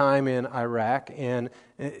spent time in Iraq, and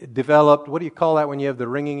developed, what do you call that when you have the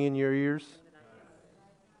ringing in your ears?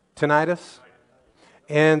 Tinnitus?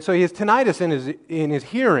 And so he has tinnitus in his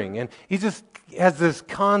hearing, and he just has this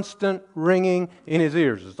constant ringing in his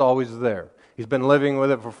ears. It's always there. He's been living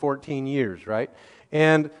with it for 14 years, right?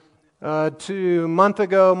 And month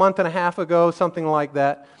and a half ago, something like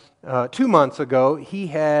that, 2 months ago, he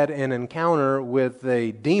had an encounter with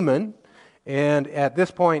a demon. And at this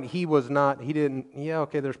point,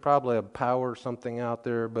 there's probably a power or something out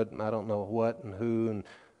there, but I don't know what and who. And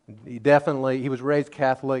he was raised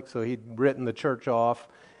Catholic, so he'd written the church off.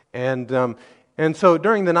 And so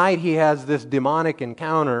during the night, he has this demonic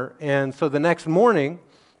encounter. And so the next morning,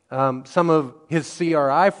 some of his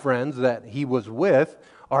CRI friends that he was with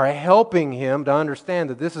are helping him to understand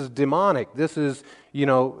that this is demonic. This is,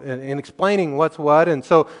 in explaining what's what. And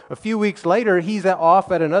so a few weeks later, he's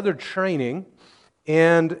off at another training.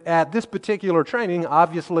 And at this particular training,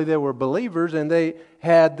 obviously they were believers, and they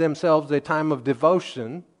had themselves a time of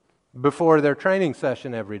devotion before their training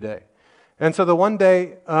session every day. And so the one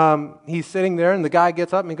day, he's sitting there, and the guy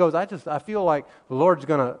gets up and he goes, I feel like the Lord's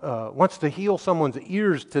wants to heal someone's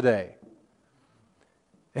ears today.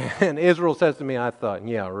 And Israel says to me, I thought,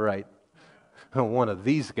 yeah, right. One of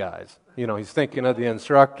these guys. He's thinking of the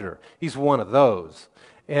instructor. He's one of those.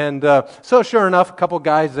 And so sure enough, a couple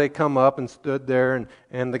guys, they come up and stood there,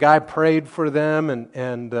 and the guy prayed for them,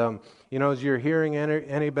 and is your hearing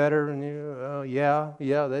any better? And yeah,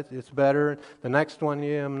 it's better. The next one,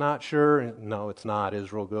 I'm not sure. And, no, it's not,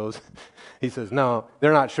 Israel goes. He says, no,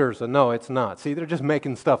 they're not sure, so no, it's not. See, they're just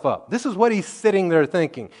making stuff up. This is what he's sitting there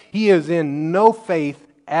thinking. He is in no faith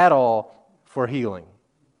at all for healing.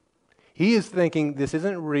 He is thinking this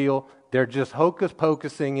isn't real. They're just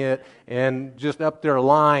hocus-pocusing it and just up there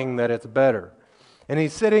lying that it's better. And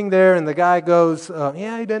he's sitting there, and the guy goes, he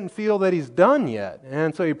didn't feel that he's done yet.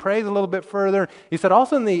 And so he prays a little bit further. He said, all of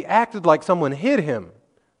a sudden he acted like someone hit him,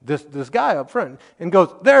 this guy up front, and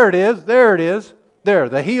goes, there it is, there,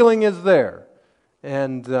 the healing is there.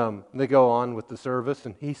 And they go on with the service,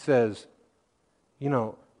 and he says,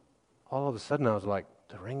 all of a sudden I was like,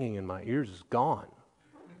 the ringing in my ears is gone.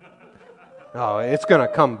 Oh, it's going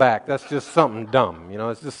to come back. That's just something dumb.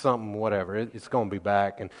 It's just something whatever. It's going to be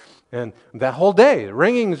back. And that whole day, the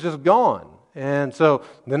ringing is just gone. And so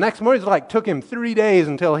the next morning, it took him 3 days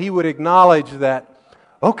until he would acknowledge that,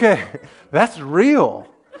 okay, that's real.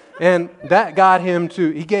 And that got him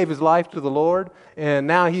he gave his life to the Lord. And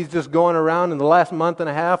now he's just going around in the last month and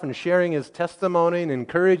a half and sharing his testimony and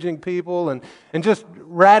encouraging people and just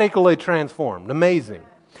radically transformed. Amazing.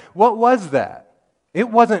 What was that? It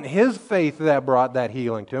wasn't his faith that brought that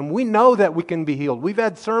healing to him. We know that we can be healed. We've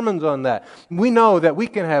had sermons on that. We know that we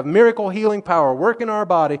can have miracle healing power work in our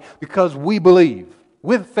body because we believe.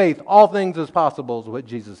 With faith, all things is possible is what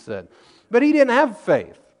Jesus said. But he didn't have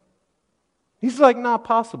faith. He's like, not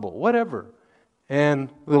possible, whatever. And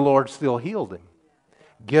the Lord still healed him.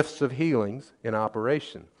 gifts of healings in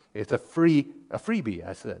operation. It's a freebie,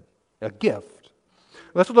 I said, a gift.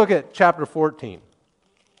 Let's look at chapter 14.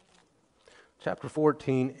 Chapter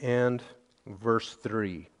 14 and verse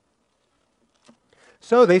 3.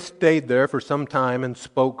 So they stayed there for some time and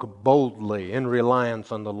spoke boldly in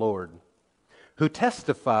reliance on the Lord, who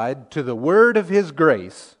testified to the word of His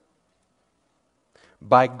grace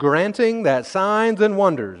by granting that signs and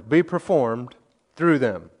wonders be performed through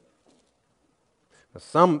them.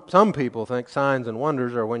 Some people think signs and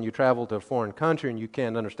wonders are when you travel to a foreign country and you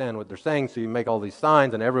can't understand what they're saying, so you make all these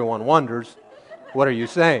signs and everyone wonders, what are you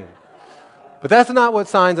saying? But that's not what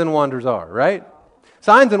signs and wonders are, right?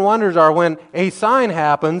 Signs and wonders are when a sign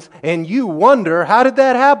happens and you wonder, how did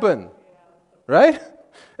that happen? Right?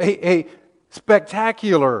 A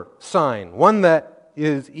spectacular sign, one that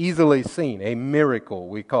is easily seen, a miracle,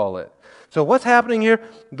 we call it. So what's happening here?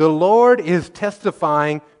 The Lord is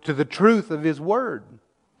testifying to the truth of His Word.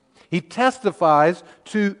 He testifies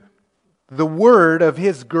to the word of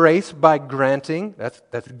His grace by granting,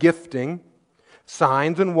 that's gifting,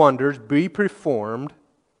 signs and wonders be performed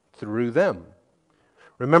through them.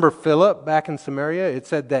 Remember Philip back in Samaria? It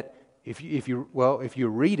said that if you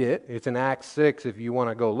read it, it's in Acts 6 if you want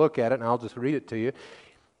to go look at it, and I'll just read it to you.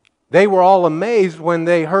 They were all amazed when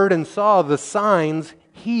they heard and saw the signs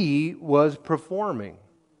He was performing.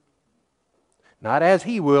 Not as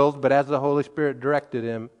He willed, but as the Holy Spirit directed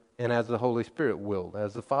Him, and as the Holy Spirit willed,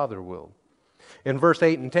 as the Father willed. In verse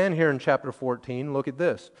 8 and 10 here in chapter 14, look at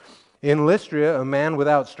this. In Lystra, a man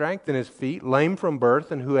without strength in his feet, lame from birth,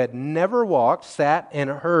 and who had never walked, sat and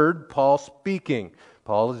heard Paul speaking.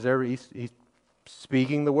 Paul is there, he's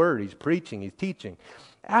speaking the word, he's preaching, he's teaching.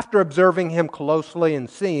 After observing him closely and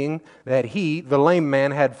seeing that he, the lame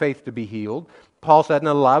man, had faith to be healed, Paul said in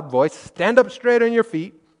a loud voice, "Stand up straight on your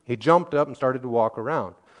feet." He jumped up and started to walk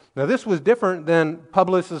around. Now this was different than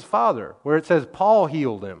Publius' father, where it says Paul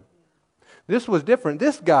healed him. This was different.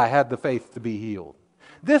 This guy had the faith to be healed.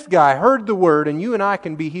 This guy heard the word, and you and I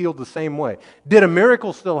can be healed the same way. Did a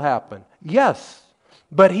miracle still happen? Yes.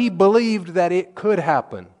 But he believed that it could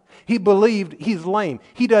happen. He believed he's lame.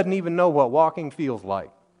 He doesn't even know what walking feels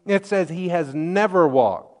like. It says he has never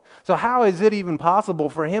walked. So how is it even possible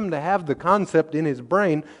for him to have the concept in his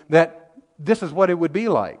brain that this is what it would be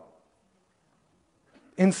like?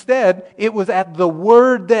 Instead, it was at the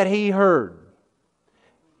word that he heard.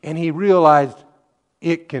 And he realized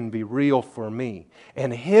it can be real for me.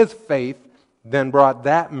 And his faith then brought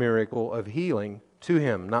that miracle of healing to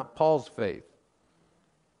him, not Paul's faith.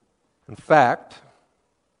 In fact,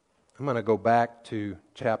 I'm going to go back to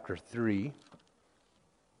chapter 3,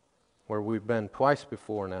 where we've been twice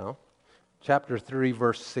before now. Chapter 3,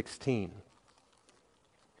 verse 16.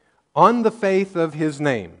 On the faith of His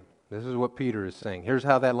name, this is what Peter is saying. Here's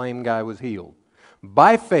how that lame guy was healed.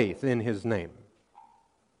 By faith in His name.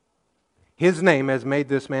 His name has made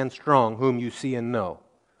this man strong, whom you see and know.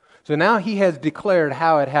 So now he has declared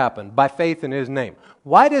how it happened, by faith in His name.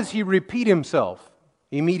 Why does he repeat himself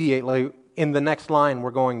immediately in the next line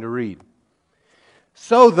we're going to read?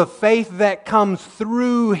 So the faith that comes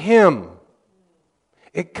through Him,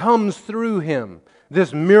 it comes through Him.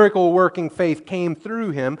 This miracle-working faith came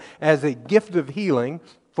through Him as a gift of healing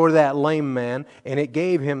for that lame man, and it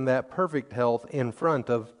gave him that perfect health in front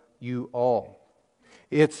of you all.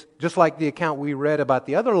 It's just like the account we read about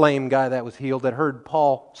the other lame guy that was healed that heard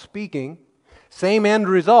Paul speaking. Same end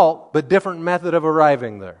result, but different method of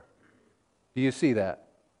arriving there. Do you see that?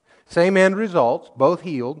 Same end results, both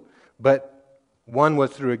healed, but one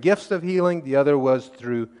was through a gift of healing, the other was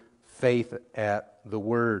through faith at the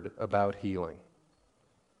word about healing.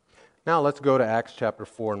 Now let's go to Acts chapter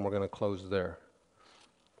 4, and we're going to close there.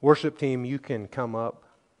 Worship team, you can come up.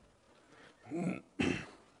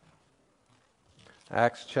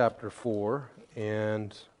 Acts chapter 4,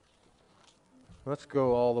 and let's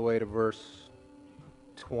go all the way to verse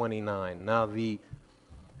 29. Now the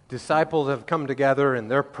disciples have come together and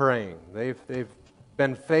they're praying. They've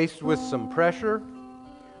been faced with some pressure.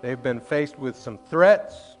 They've been faced with some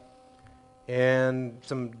threats and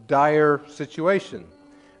some dire situation.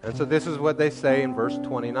 And so this is what they say in verse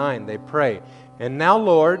 29. They pray, "And now,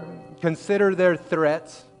 Lord, consider their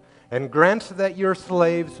threats, and grant that your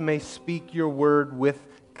slaves may speak your word with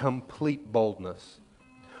complete boldness.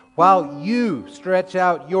 While you stretch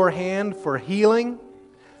out your hand for healing,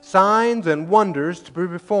 signs and wonders to be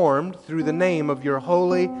performed through the name of your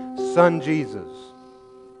holy Son Jesus."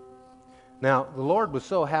 Now, the Lord was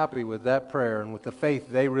so happy with that prayer and with the faith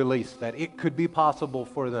they released that it could be possible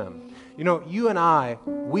for them. You know, you and I,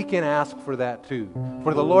 we can ask for that too.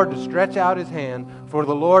 For the Lord to stretch out His hand, for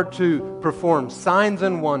the Lord to perform signs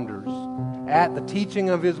and wonders. at the teaching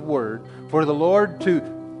of His Word, for the Lord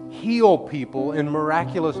to heal people in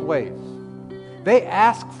miraculous ways. They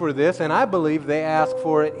ask for this, and I believe they ask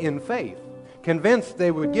for it in faith, convinced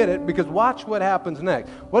they would get it, because watch what happens next.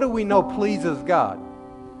 What do we know pleases God?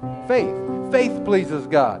 Faith. Faith pleases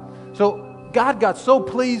God. So God got so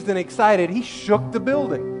pleased and excited, He shook the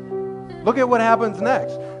building. Look at what happens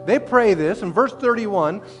next. They pray this in verse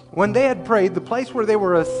 31. When they had prayed, the place where they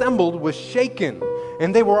were assembled was shaken,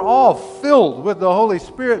 and they were all filled with the Holy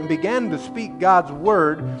Spirit and began to speak God's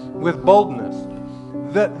word with boldness.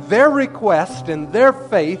 That their request and their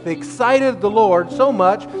faith excited the Lord so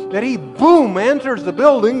much that He, boom, enters the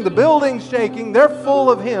building's shaking, they're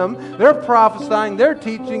full of Him, they're prophesying, they're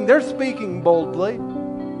teaching, they're speaking boldly.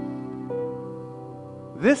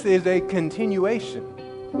 This is a continuation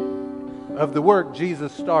of the work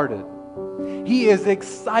Jesus started. He is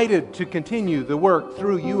excited to continue the work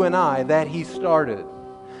through you and I that He started.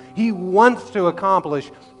 He wants to accomplish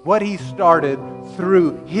what He started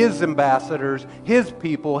through His ambassadors, His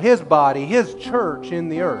people, His body, His church in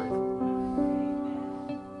the earth.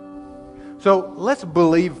 So let's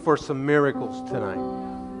believe for some miracles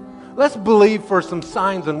tonight. Let's believe for some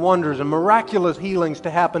signs and wonders and miraculous healings to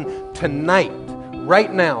happen tonight,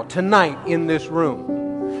 right now, tonight in this room.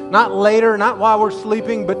 Not later, not while we're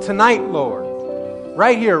sleeping, but tonight, Lord.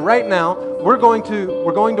 Right here, right now, we're going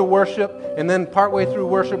to worship, and then partway through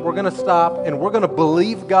worship, we're going to stop, and we're going to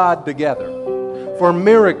believe God together for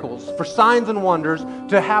miracles, for signs and wonders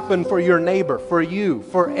to happen for your neighbor, for you,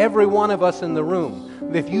 for every one of us in the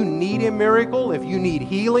room. If you need a miracle, if you need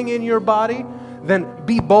healing in your body, then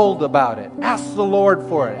be bold about it. Ask the Lord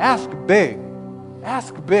for it. Ask big.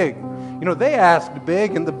 Ask big. You know, they asked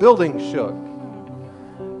big, and the building shook.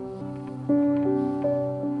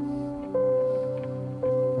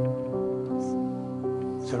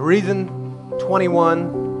 So reason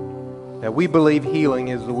 21 that we believe healing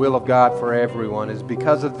is the will of God for everyone is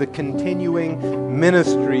because of the continuing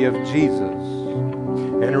ministry of Jesus.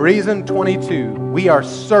 And reason 22, we are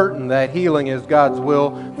certain that healing is God's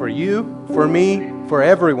will for you, for me, for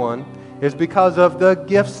everyone, is because of the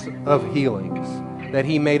gifts of healings that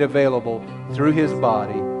He made available through His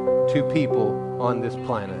body to people on this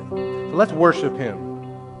planet. So let's worship Him.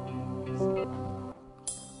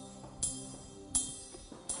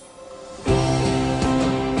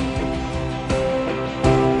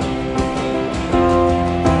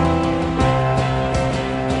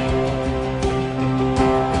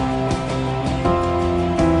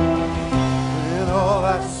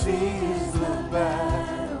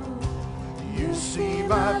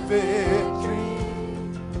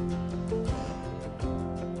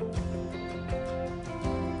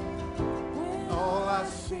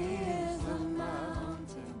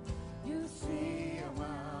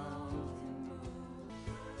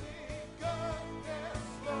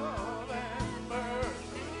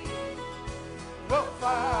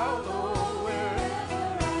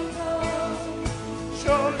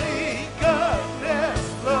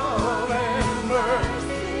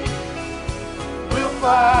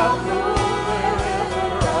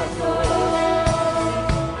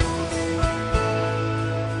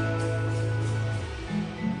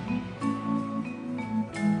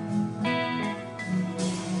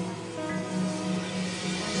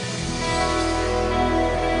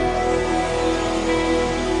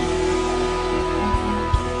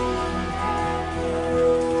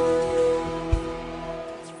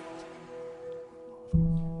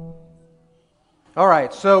 All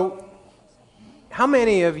right, so how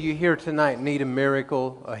many of you here tonight need a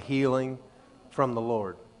miracle, a healing from the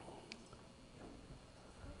Lord?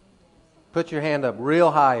 Put your hand up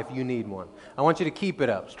real high if you need one. I want you to keep it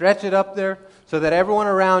up. Stretch it up there so that everyone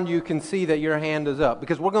around you can see that your hand is up,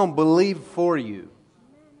 because we're going to believe for you.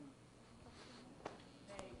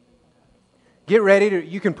 Get ready to,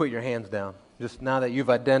 you can put your hands down. Just now that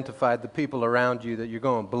you've identified the people around you that you're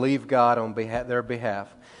going to believe God on their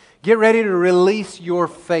behalf. Get ready to release your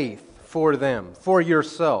faith for them, for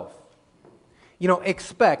yourself. You know,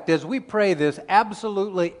 expect, as we pray this,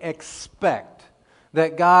 absolutely expect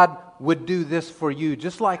that God would do this for you,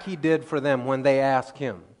 just like He did for them when they asked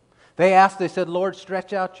Him. They said, Lord,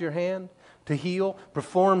 stretch out your hand to heal,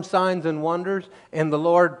 perform signs and wonders. And the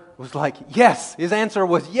Lord was like, yes. His answer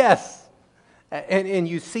was yes. And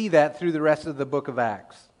you see that through the rest of the book of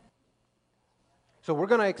Acts. So we're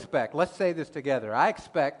going to expect. Let's say this together. I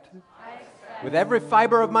expect with every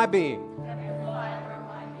fiber of my being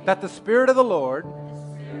that the Spirit of the Lord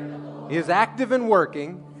is active and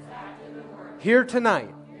working here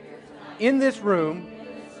tonight, in this room,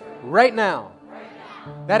 right now.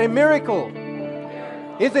 That a miracle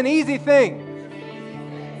is an easy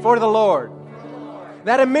thing for the Lord.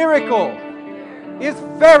 That a miracle is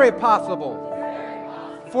very possible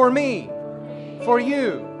for me, for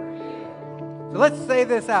you. So let's say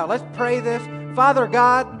this out. Let's pray this. Father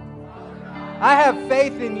God, I have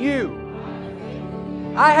faith in you.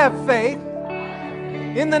 I have faith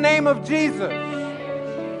in the name of Jesus.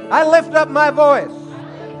 I lift up my voice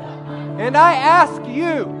and I ask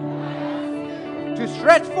you to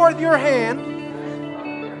stretch forth your hand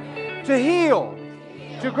to heal,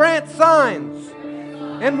 to grant signs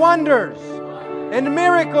and wonders and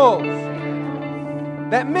miracles.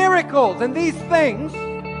 That miracles and these things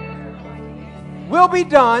will be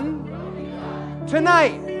done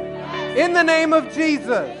tonight in the name of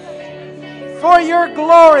Jesus. For your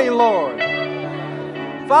glory, Lord.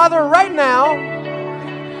 Father, right now,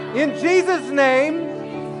 in Jesus'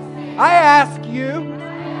 name, I ask you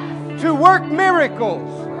to work miracles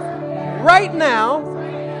right now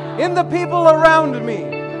in the people around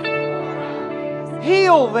me.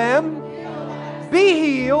 Heal them. Be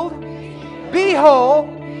healed. Be whole.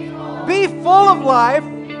 Be full of life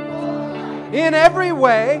in every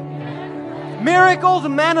way. Miracles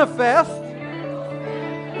manifest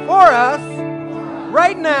for us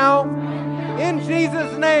right now in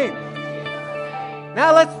Jesus' name.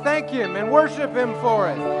 Now let's thank Him and worship Him for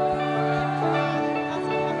it.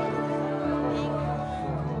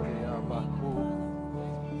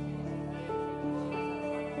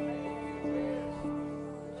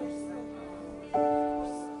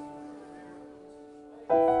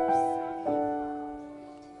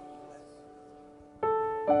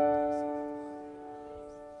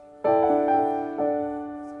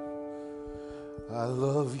 I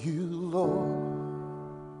love you, Lord.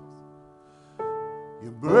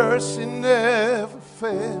 Your mercy never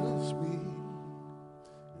fails me.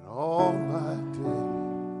 In all my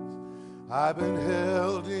days, I've been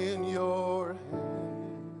held in your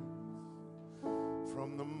hands.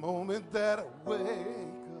 From the moment that I wake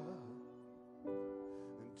up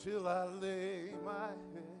until I lay my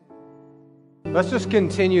head. Let's just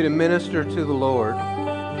continue to minister to the Lord.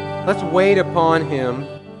 Let's wait upon Him.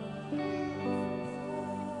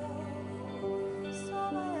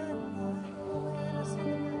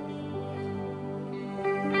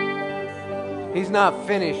 He's not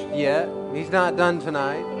finished yet. He's not done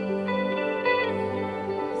tonight.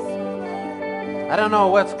 I don't know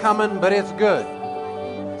what's coming, but it's good.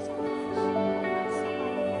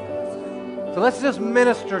 So let's just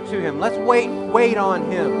minister to Him. Let's wait on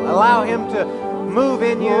Him. Allow Him to move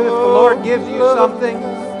in you. If the Lord gives you something,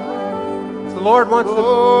 if the Lord wants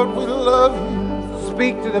to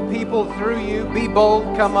speak to the people through you, be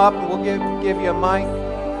bold, come up, and we'll give you a mic.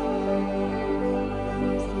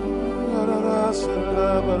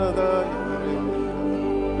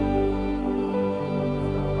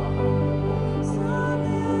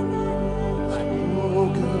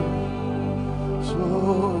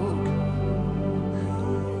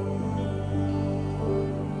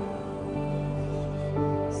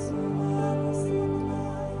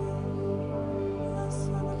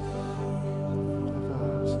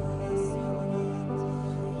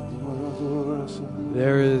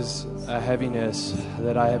 There is a heaviness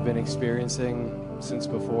that I have been experiencing since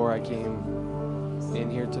before I came in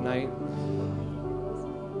here tonight,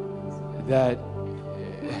 that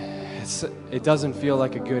it doesn't feel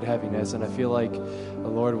like a good heaviness, and I feel like the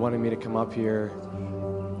Lord wanted me to come up here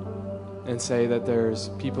and say that there's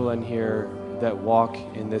people in here that walk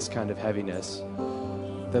in this kind of heaviness,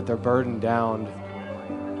 that they're burdened down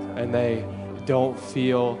and they don't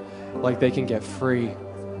feel like they can get free.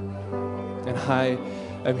 And I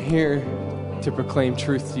am here to proclaim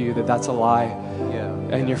truth to you that that's a lie. Yeah.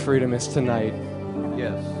 And your freedom is tonight.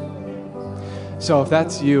 Yes. So if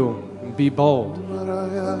that's you, be bold.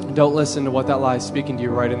 Don't listen to what that lie is speaking to you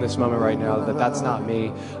right in this moment right now, that that's not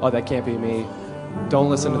me. Oh, that can't be me. Don't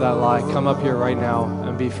listen to that lie. Come up here right now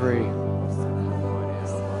and be free.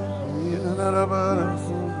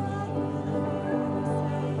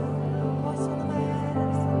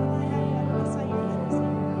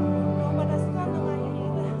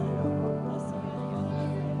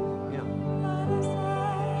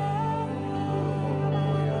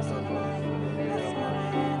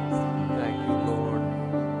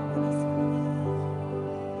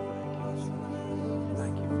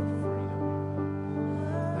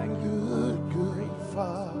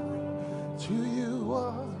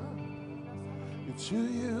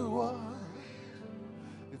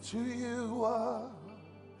 It's who you are,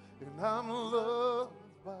 and I'm loved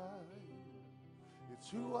by you. It's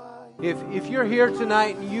who I am. If you're here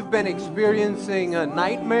tonight and you've been experiencing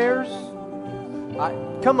nightmares,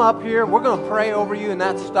 come up here. We're going to pray over you, and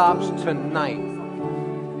that stops tonight.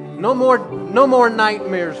 No more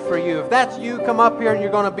nightmares for you. If that's you, come up here and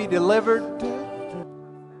you're going to be delivered.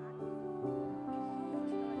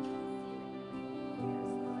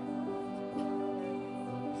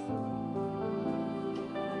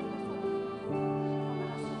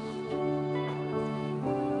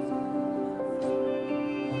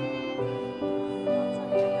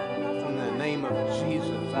 In the name of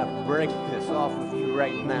Jesus, I break this off of you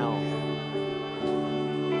right now.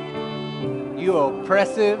 You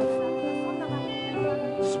oppressive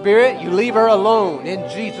spirit, you leave her alone in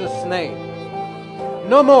Jesus' name.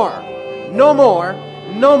 No more, no more,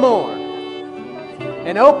 no more.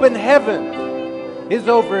 An open heaven is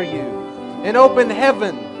over you. An open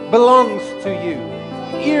heaven belongs to you.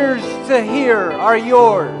 Ears to hear are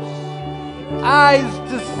yours. Eyes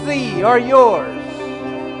to see are yours.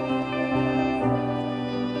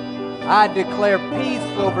 I declare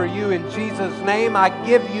peace over you in Jesus' name. I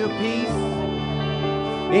give you peace.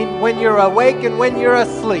 When you're awake and when you're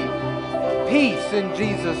asleep. Peace in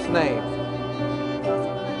Jesus' name.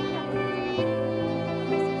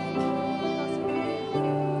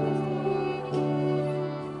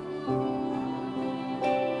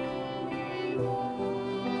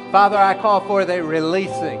 Father, I call for the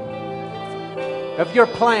releasing of your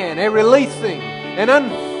plan, a releasing, an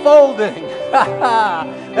unfolding.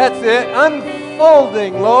 That's it,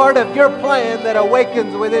 unfolding, Lord, of your plan that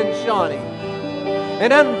awakens within Shawnee.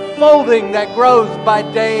 An unfolding that grows by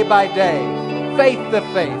day, faith to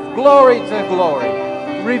faith, glory to glory.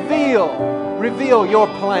 Reveal your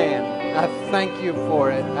plan. I thank you for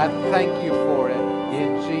it. I thank you for it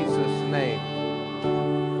in Jesus' name.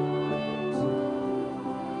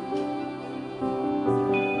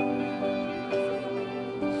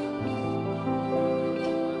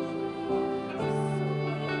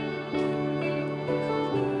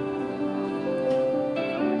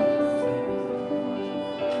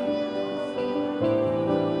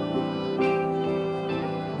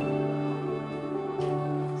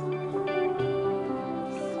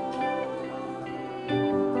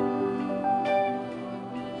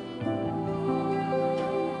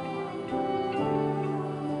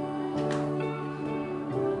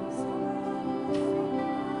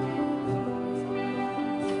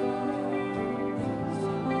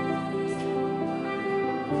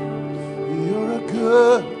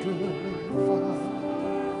 Good Father.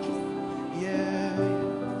 Yeah.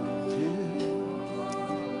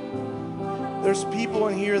 There's people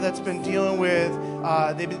in here that's been dealing with,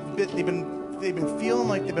 they've been feeling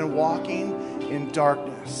like they've been walking in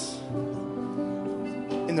darkness.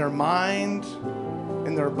 In their mind,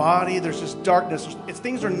 in their body, there's just darkness.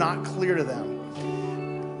 Things are not clear to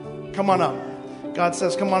them. Come on up. God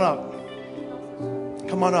says, come on up.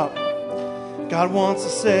 Come on up. God wants to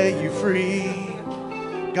set you free.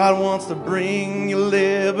 God wants to bring you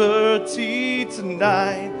liberty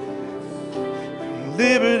tonight.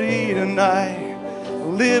 Liberty tonight.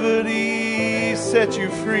 Liberty set you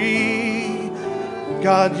free.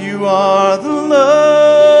 God, you are the love.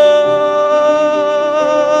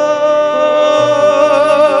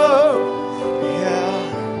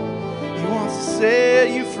 Yeah. He wants to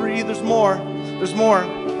set you free. There's more. There's more.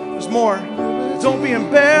 There's more. Don't be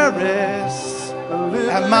embarrassed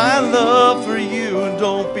at my love for you.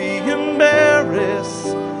 Don't be embarrassed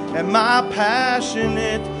at my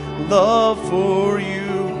passionate love for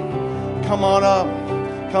you. Come on up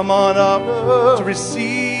to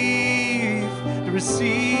receive His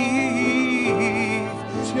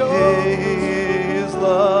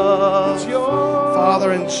love.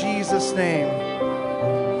 Father, in Jesus' name,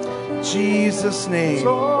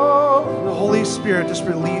 Holy Spirit, just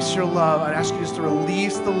release your love. I ask you just to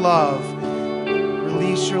release the love.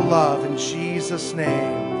 Release your love in Jesus'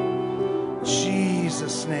 name.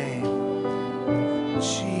 Jesus' name.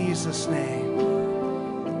 Jesus' name.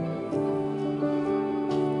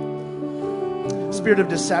 Spirit of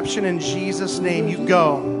deception, in Jesus' name, you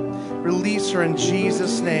go. Release her in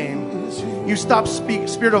Jesus' name. You stop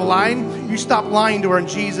spirit of lying, you stop lying to her in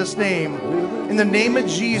Jesus' name. In the name of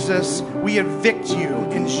Jesus, we evict you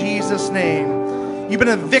in Jesus' name. You've been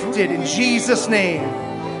evicted in Jesus' name.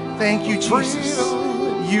 Thank you, Jesus.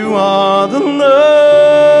 You are the love.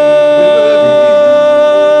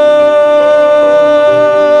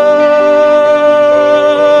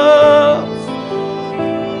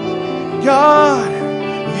 God,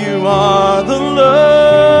 you are the love.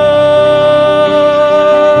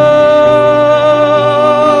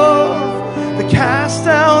 To cast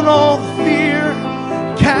down all the fear,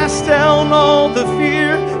 cast down all the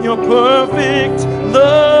fear, your perfect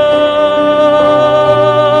love.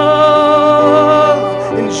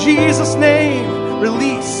 In Jesus' name,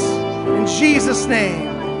 release. In Jesus' name,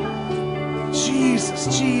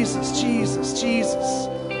 Jesus, Jesus, Jesus, Jesus.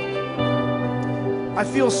 I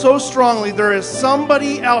feel so strongly there is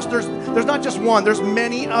somebody else. There's not just one. There's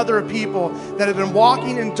many other people that have been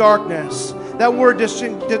walking in darkness. That word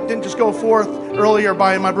didn't just go forth earlier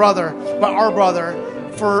by our brother,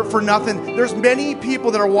 for nothing. There's many people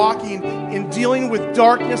that are walking in dealing with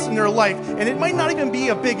darkness in their life, and it might not even be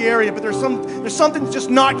a big area, but there's something that's just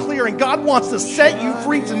not clear, and God wants to set you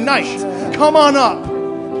free tonight. Come on up.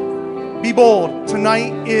 Be bold.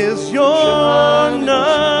 Tonight is your night,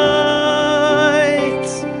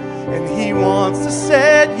 and He wants to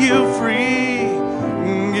set you free,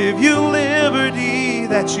 give you liberty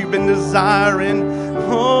that you've been desiring.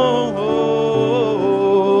 Oh,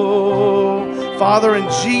 Father, in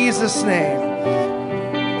Jesus' name,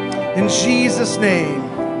 in Jesus' name,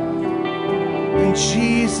 in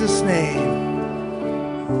Jesus' name.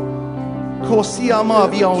 Kosiama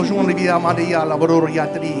via ojone via madia labororo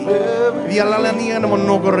yatri via la lania no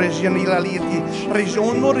monogo regioni la liti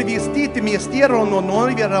regiono rivestiti mi stiero no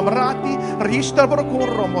noi via lavorati rista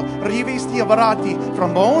procurromo rivesti avrati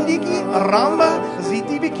frambondi ki ramba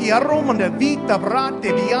ziti viki aroma de vita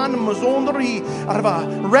vrate vian mozondri arva.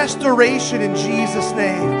 Restoration in Jesus'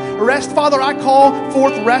 name. Rest, Father, I call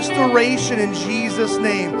forth restoration in Jesus'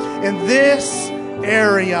 name in this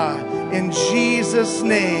area, in Jesus'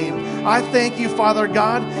 name. I thank you, Father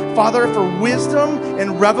God, Father, for wisdom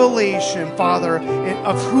and revelation, Father,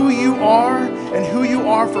 of who you are and who you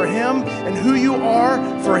are for Him and who you are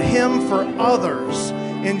for Him for others.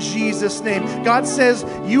 In Jesus' name. God says,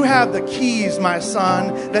 you have the keys, my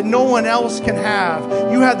son, that no one else can have.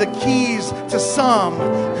 You have the keys to some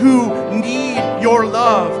who need your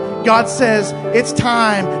love. God says, it's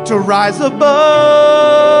time to rise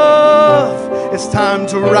above. It's time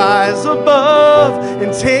to rise above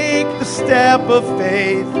and take the step of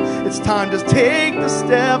faith. It's time to take the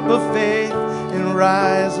step of faith and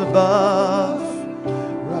rise above.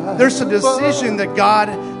 There's a decision that God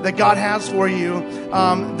has for you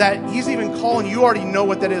that He's even calling. You already know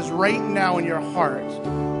what that is right now in your heart.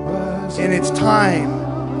 And it's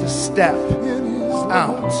time to step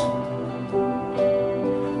out.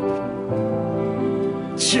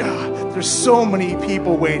 Yeah, there's so many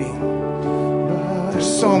people waiting.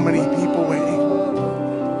 There's so many people waiting.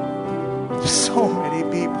 There's so many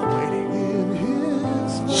people waiting.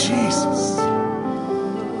 Jesus.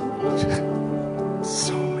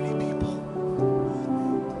 So many people.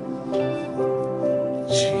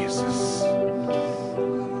 Jesus.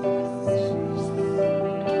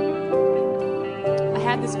 I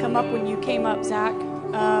had this come up when you came up, Zach.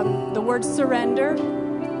 The word surrender.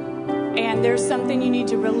 And there's something you need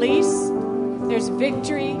to release. There's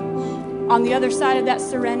victory on the other side of that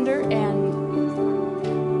surrender,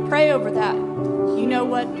 and pray over that. You know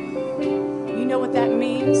what that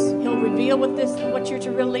means. He'll reveal what you're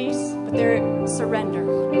to release, but surrender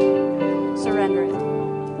it.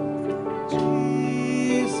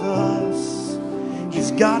 Jesus,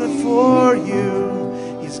 He's got it for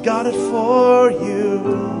you. He's got it for you.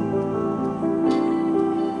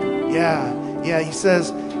 Yeah, He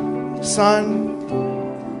says, son,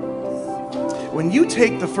 when you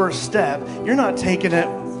take the first step, you're not taking it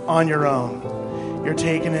on your own. You're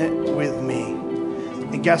taking it with me.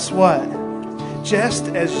 And guess what? Just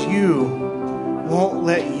as you won't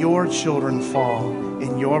let your children fall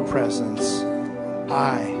in your presence,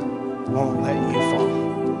 I won't let you fall.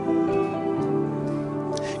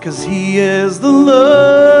 Because He is the love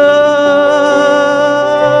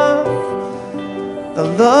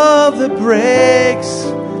that breaks,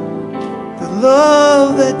 the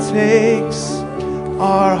love that takes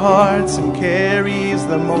our hearts and carries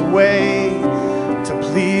them away to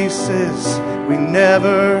places we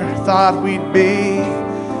never thought we'd be.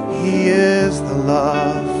 He is the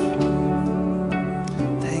love.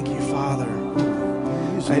 Thank you, Father.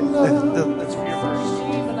 That's for your verse.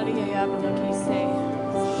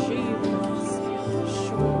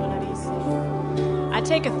 I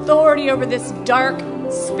take authority over this dark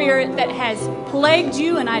spirit that has plagued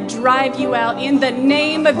you, and I drive you out. In the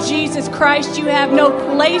name of Jesus Christ, you have no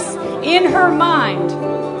place in her mind.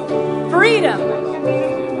 Freedom,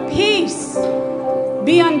 peace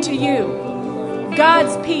be unto you.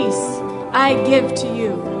 God's peace I give to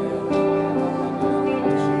you.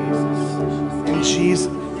 In Jesus'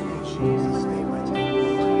 name.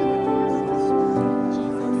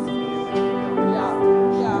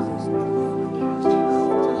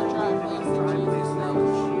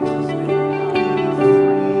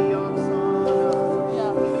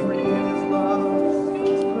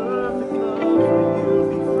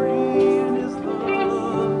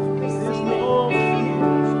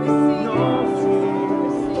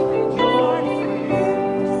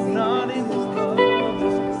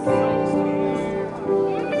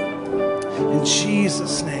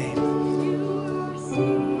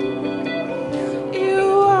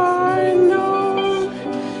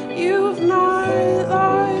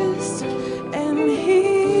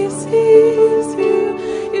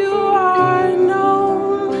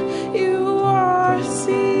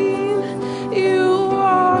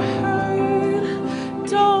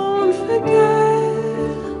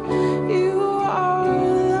 again. You are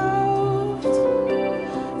loved.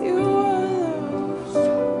 You are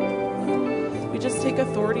loved. We just take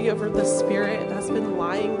authority over the spirit that's been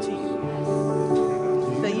lying to you.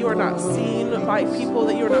 That you are not seen by people,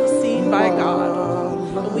 that you are not seen by God.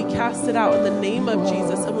 And we cast it out in the name of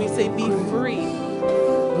Jesus and we say, be free.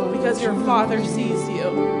 Because your Father sees you.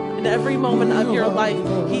 In every moment of your life,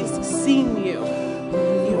 He's seen you.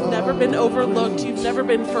 You've never been overlooked. You've never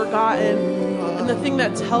been forgotten. And the thing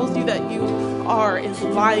that tells you that you are is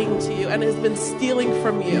lying to you and has been stealing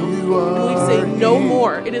from you. And we say no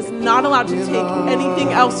more. It is not allowed to take anything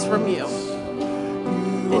else from you.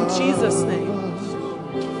 In Jesus' name.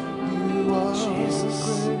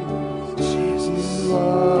 Jesus. Jesus. You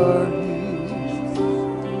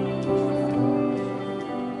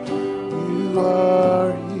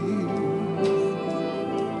are here.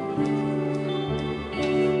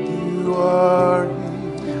 You are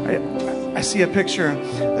here. I see a picture.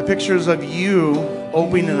 The pictures of you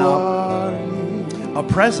opening up a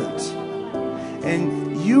present.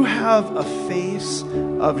 And you have a face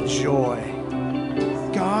of joy.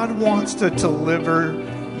 God wants to deliver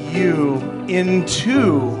you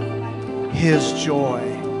into His joy.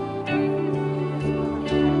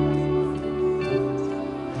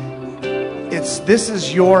 This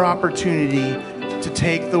is your opportunity to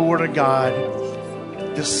take the Word of God,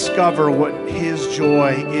 discover what His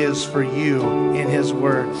joy is for you in His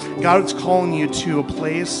Word. God is calling you to a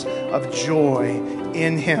place of joy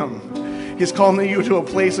in Him. He's calling you to a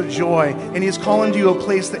place of joy, and He's calling you to a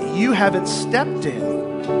place that you haven't stepped in.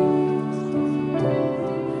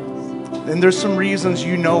 And there's some reasons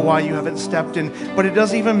you know why you haven't stepped in, but it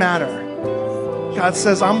doesn't even matter. God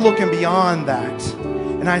says, I'm looking beyond that.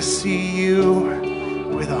 And I see you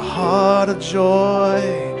with a heart of joy,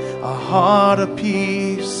 a heart of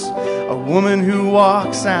peace, a woman who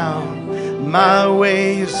walks out my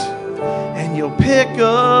ways. And you'll pick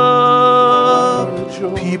up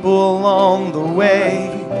people along the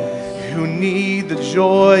way who need the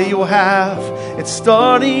joy you'll have. It's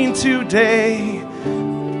starting today.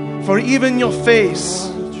 For even your face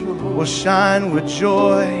will shine with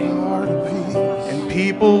joy.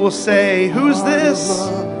 People will say, who's this?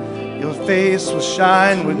 Your face will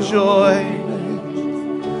shine with joy.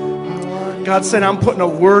 God said, I'm putting a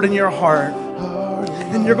word in your heart.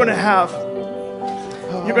 And you're going to have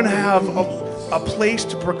a place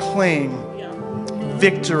to proclaim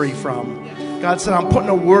victory from. God said, I'm putting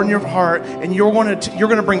a word in your heart, and you're going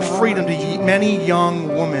to bring freedom to many young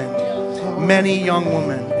women. Many young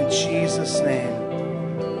women. In Jesus' name.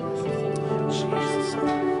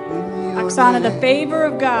 Oksana, the favor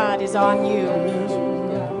of God is on you.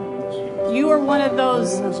 You are one of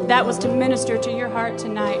those that was to minister to your heart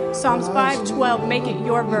tonight. Psalms 5:12, make it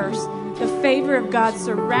your verse. The favor of God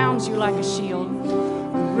surrounds you like a shield.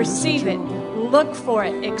 Receive it. Look for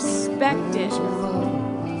it. Expect it.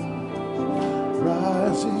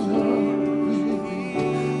 Rising up,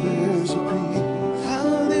 there's a peace.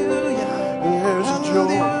 Hallelujah. There's a joy.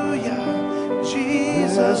 Hallelujah.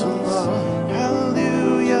 Jesus. There's a love. Hallelujah.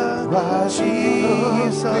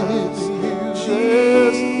 Jesus.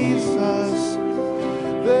 Jesus.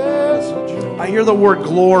 There's a joy. I hear the word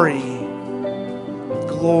glory.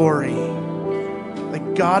 Glory.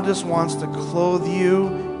 Like God just wants to clothe you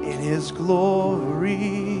in His glory.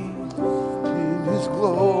 In His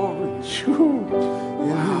glory.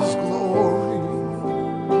 In His glory.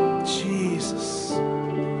 Jesus.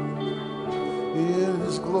 In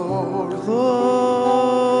His glory.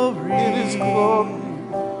 Glory. In His glory.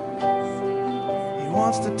 He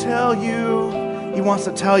wants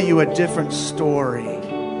to tell you a different story.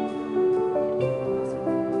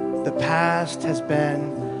 The past has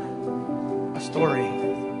been a story.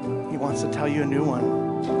 He wants to tell you a new one.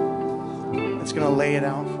 It's going to lay it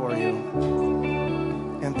out for you.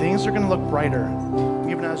 And things are going to look brighter,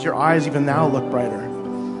 even as your eyes even now look brighter.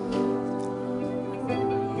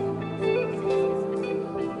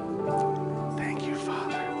 Thank you,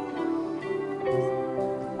 Father.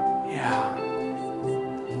 Yeah.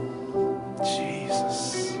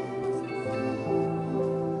 Jesus.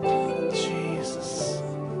 Jesus.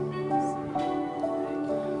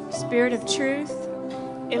 Spirit of truth,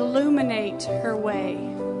 illuminate her way.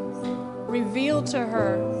 Reveal to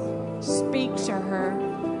her, speak to her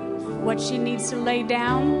what she needs to lay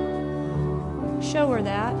down. Show her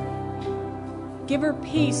that. Give her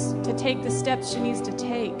peace to take the steps she needs to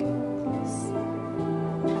take.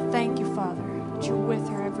 I thank you, Father, that you're with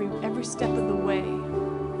her every step of the way.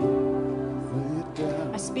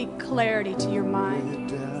 I speak clarity to your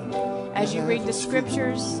mind. As you read the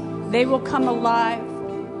scriptures, they will come alive.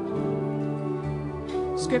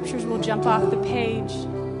 scriptures will jump off the page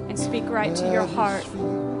and speak right to your heart.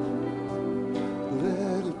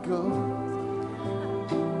 Let it go.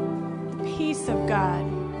 The peace of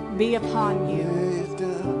God be upon you. Lay it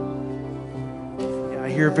down. Yeah, I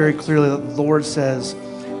hear very clearly that the Lord says,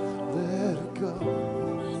 Let it go.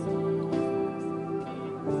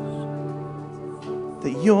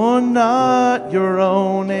 that you're not your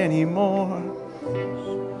own anymore.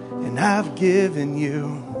 And I've given you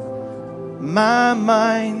my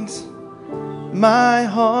mind, my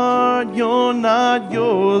heart. You're not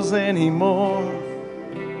yours anymore.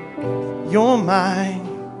 You're mine.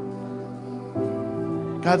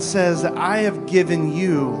 God says that I have given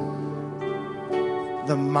you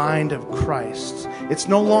the mind of Christ. It's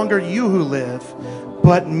no longer you who live,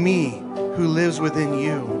 but me who lives within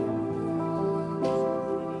you.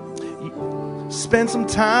 Spend some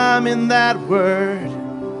time in that word.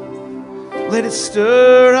 Let it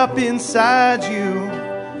stir up inside you,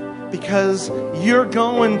 because you're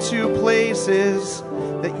going to places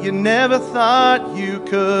that you never thought you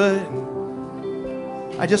could.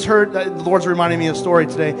 I just heard, the Lord's reminding me of a story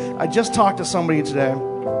today. I just talked to somebody today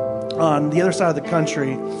on the other side of the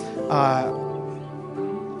country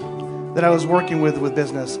that I was working with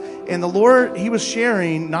business. And the Lord, he was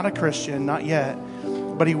sharing, not a Christian, not yet,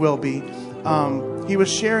 but he will be. He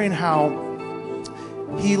was sharing how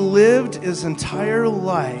he lived his entire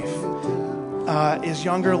life, his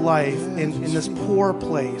younger life, in this poor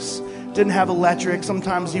place. Didn't have electric.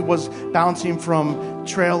 Sometimes he was bouncing from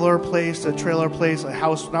trailer place to trailer place, a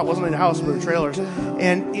house, wasn't a house, but a trailers.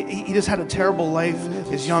 And he just had a terrible life,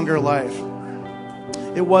 his younger life.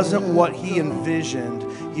 It wasn't what he envisioned.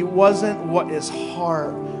 It wasn't what his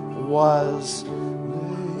heart was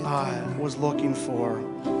looking for.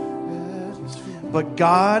 But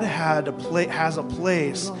God has a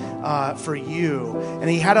place for you. And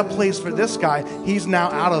he had a place for this guy. He's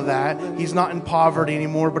now out of that. He's not in poverty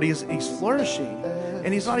anymore, but he's flourishing.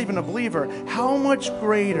 And he's not even a believer. How much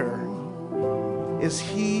greater is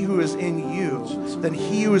he who is in you than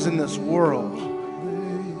he who is in this world?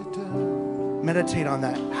 Meditate on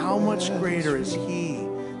that. How much greater is he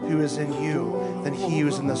who is in you than he who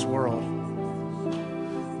is in this world?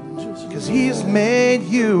 Because he's made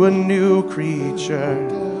you a new creature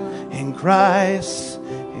in Christ,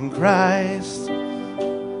 in Christ,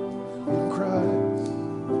 in Christ.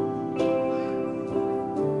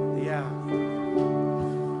 Yeah.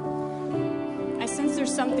 I sense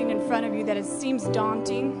there's something in front of you that it seems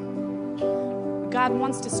daunting. God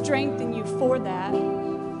wants to strengthen you for that.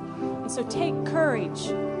 And so take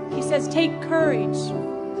courage. He says, take courage.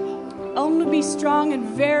 Only be strong and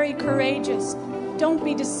very courageous. Don't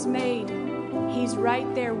be dismayed. He's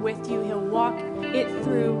right there with you. He'll walk it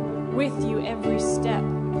through with you every step.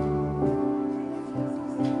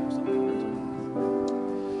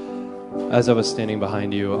 As I was standing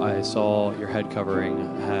behind you, I saw your head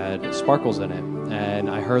covering had sparkles in it.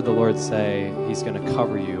 And I heard the Lord say he's going to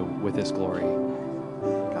cover you with his glory.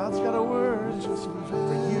 God's got a word just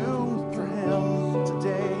for you, for him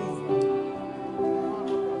today.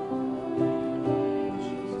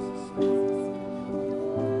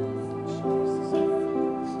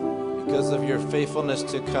 Because of your faithfulness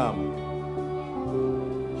to come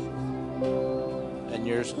and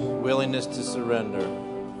your willingness to surrender,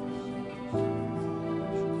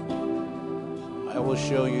 I will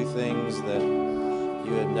show you things that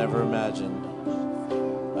you had never imagined.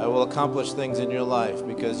 I will accomplish things in your life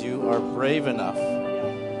because you are brave enough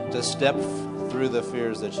to step through the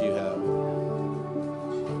fears that you have.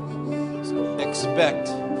 So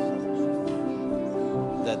expect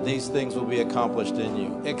that these things will be accomplished in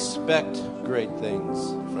you. Expect great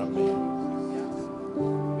things from me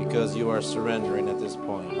because you are surrendering at this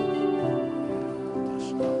point.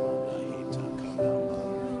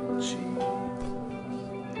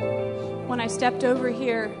 When I stepped over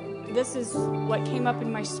here, this is what came up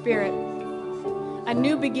in my spirit. A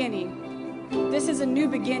new beginning. This is a new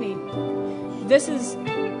beginning. This is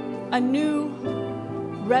a new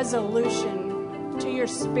resolution to your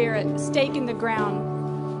spirit, stake in the ground.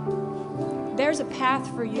 There's a path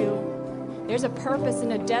for you. There's a purpose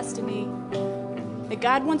and a destiny that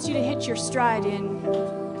God wants you to hit your stride in.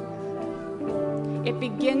 It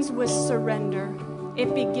begins with surrender.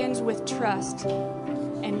 It begins with trust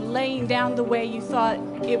and laying down the way you thought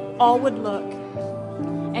it all would look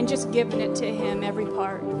and just giving it to him, every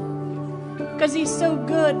part. Because he's so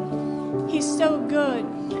good. He's so good.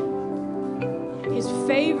 His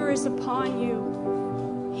favor is upon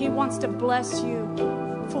you. He wants to bless you,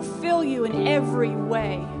 fulfill you in every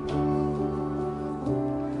way.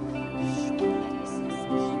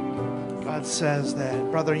 God says that,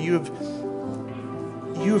 brother, you've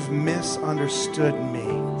you've misunderstood me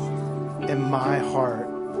and my heart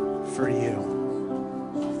for you.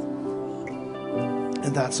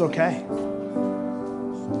 And that's okay.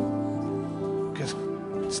 Because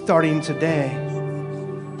starting today,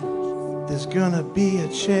 there's gonna be a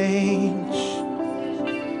change.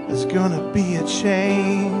 There's gonna be a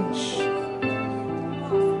change.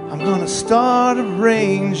 I'm gonna start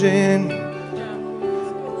arranging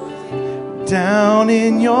down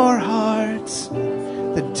in your hearts,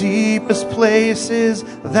 the deepest places,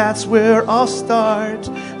 that's where I'll start.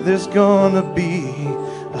 There's gonna be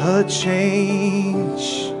a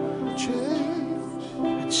change.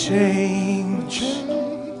 A change.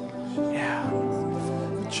 Yeah.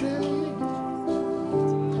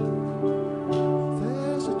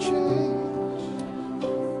 There's a change.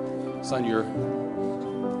 Son, your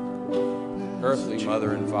earthly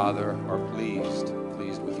mother and father are pleased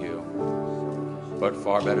with you. But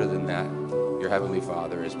far better than that, your heavenly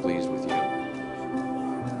Father is pleased with you.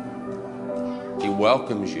 He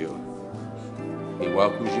welcomes you. He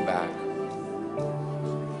welcomes you back.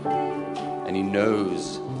 And he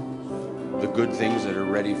knows the good things that are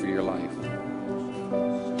ready for your life.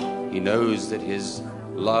 He knows that his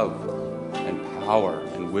love and power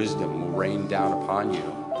and wisdom will rain down upon you.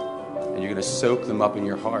 And you're going to soak them up in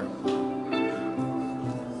your heart.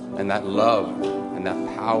 And that love and that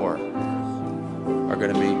power are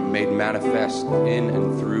going to be made manifest in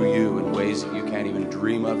and through you in ways that you can't even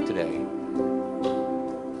dream of today.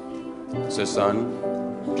 So, son,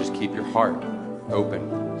 just keep your heart open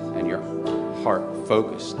and your heart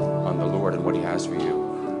focused on the Lord and what he has for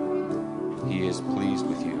you. He is pleased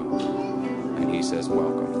with you, and he says,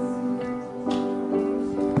 welcome.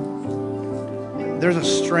 There's a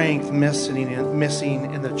strength missing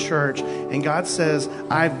in the church, and God says,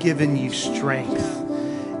 I've given you strength.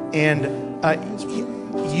 And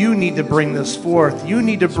you need to bring this forth. You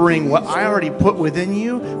need to bring what I already put within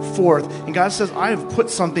you forth. And God says, I have put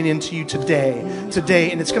something into you today,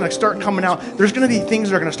 and it's going to start coming out. There's going to be things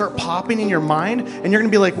that are going to start popping in your mind, and you're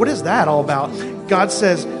going to be like, what is that all about? God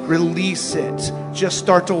says, release it. Just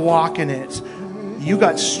start to walk in it. You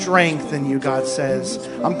got strength in you, God says.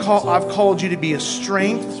 I've called you to be a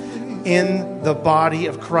strength in the body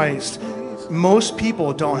of Christ. Most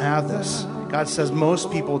people don't have this. God says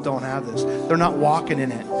most people don't have this. They're not walking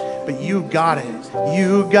in it. But you got it.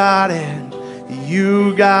 You got it.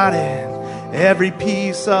 You got it. Every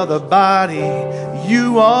piece of the body.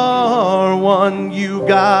 You are one. You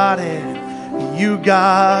got it. You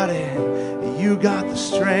got it. You got the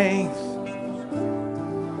strength.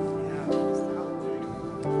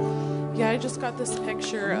 Yeah, I just got this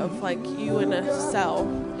picture of like you in a cell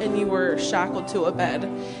and you were shackled to a bed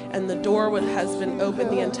and the door has been open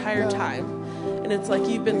the entire time. And it's like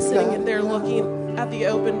you've been sitting in there looking at the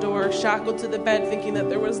open door, shackled to the bed, thinking that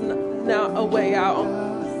there was now a way out.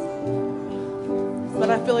 But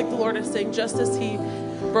I feel like the Lord is saying, just as he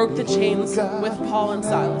broke the chains with Paul and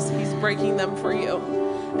Silas, he's breaking them for you.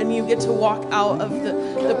 And you get to walk out of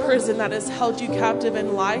the prison that has held you captive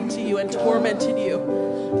and lied to you and tormented you.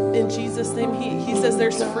 In Jesus' name, he says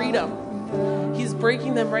there's freedom. He's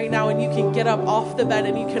breaking them right now, and you can get up off the bed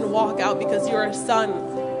and you can walk out because you're a son.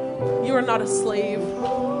 You are not a slave.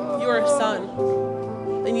 You are a son.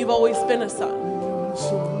 And you've always been a son.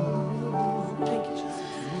 Thank you,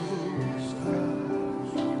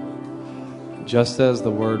 Jesus. Just as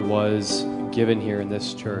the word was given here in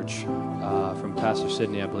this church from Pastor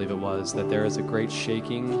Sidney, I believe it was, that there is a great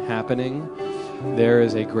shaking happening. There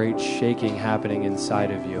is a great shaking happening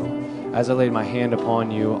inside of you. As I laid my hand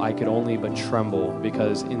upon you, I could only but tremble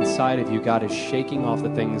because inside of you, God is shaking off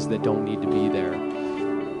the things that don't need to be there.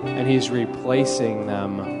 And he's replacing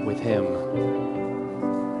them with him.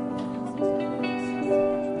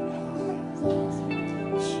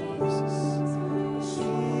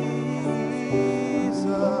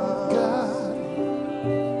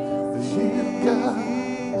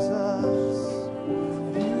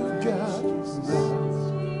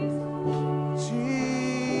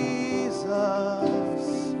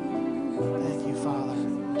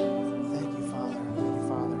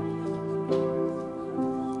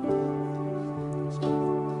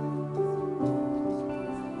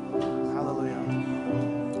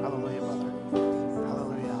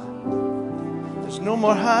 No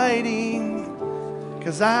more hiding,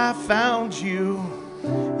 'cause I found you.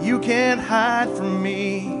 You can't hide from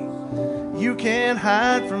me. You can't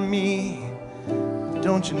hide from me.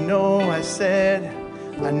 Don't you know I said,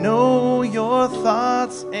 I know your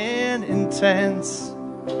thoughts and intents.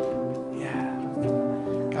 Yeah.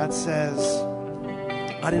 God says,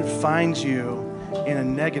 I didn't find you in a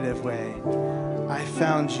negative way. I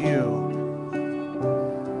found you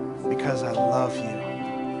because I love you.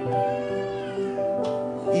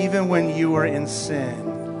 Even when you were in sin,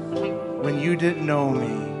 when you didn't know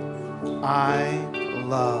me, I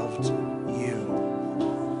loved you.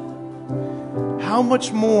 How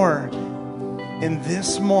much more in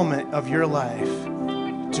this moment of your life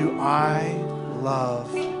do I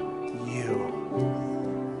love you?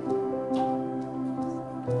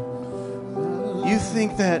 You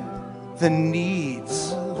think that the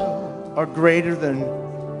needs are greater than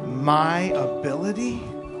my ability?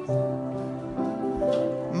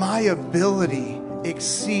 My ability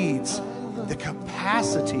exceeds the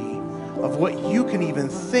capacity of what you can even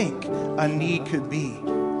think a need could be.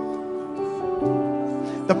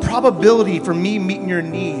 The probability for me meeting your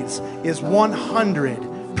needs is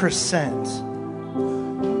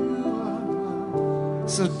 100%.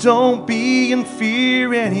 So don't be in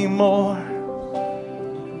fear anymore.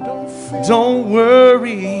 Don't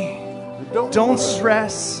worry. Don't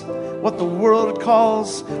stress what the world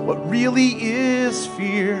calls what really is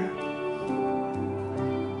fear.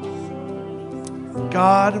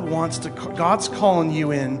 God's calling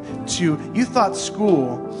you in to, you thought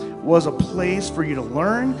school was a place for you to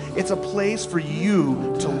learn. It's a place for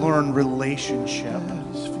you to learn relationship.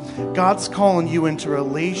 God's calling you into a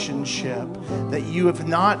relationship that you have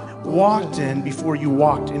not walked in before you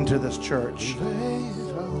walked into this church.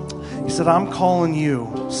 He said, I'm calling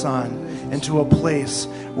you, son, into a place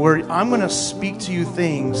where I'm going to speak to you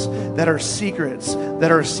things that are secrets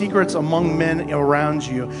among men around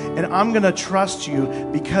you. And I'm going to trust you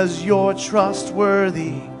because you're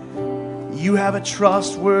trustworthy. You have a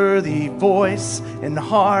trustworthy voice and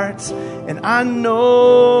heart. And I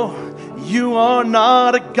know you are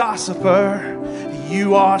not a gossiper.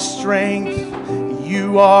 You are strength.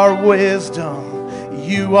 You are wisdom.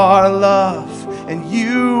 You are love. And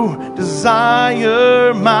you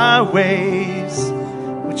desire my ways,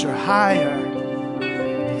 which are higher.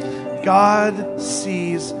 God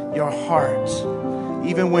sees your heart,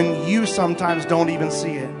 even when you sometimes don't even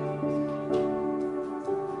see it.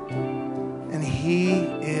 And He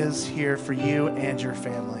is here for you and your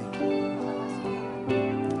family.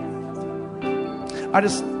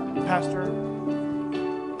 Pastor,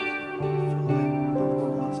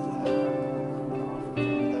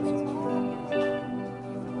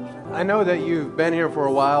 I know that you've been here for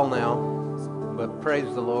a while now, but praise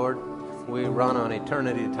the Lord, we run on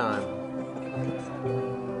eternity time.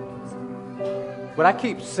 What I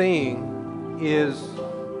keep seeing is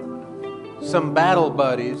some battle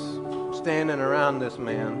buddies standing around this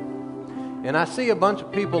man. And I see a bunch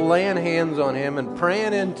of people laying hands on him and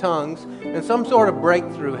praying in tongues and some sort of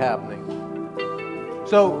breakthrough happening.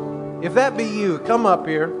 So if that be you, come up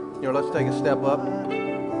here. Here, let's take a step up.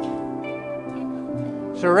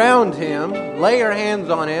 Surround him, lay your hands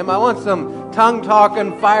on him. I want some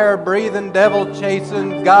tongue-talking, fire-breathing,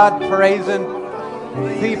 devil-chasing, God-praising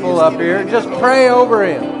people up here. Just pray over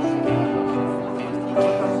him.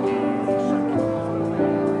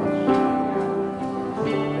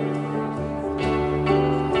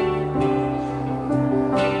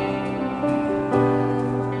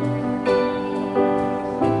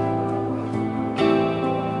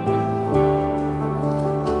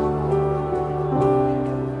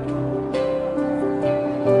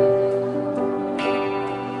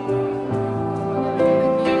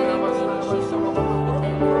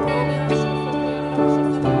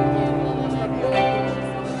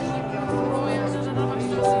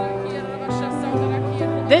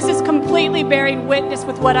 This is completely bearing witness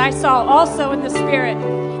with what I saw also in the Spirit,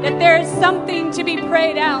 that there is something to be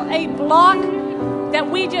prayed out, a block that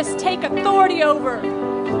we just take authority over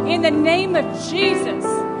in the name of Jesus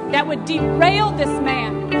that would derail this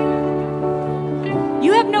man.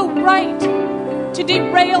 You have no right to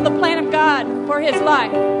derail the plan of God for his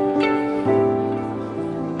life.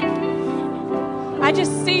 I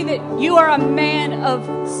just see that you are a man of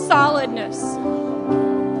solidness.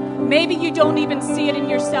 Maybe you don't even see it in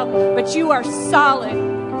yourself, but you are solid.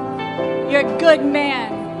 You're a good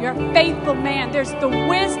man. You're a faithful man. There's the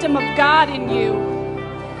wisdom of God in you.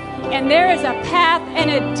 And there is a path and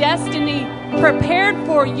a destiny prepared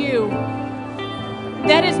for you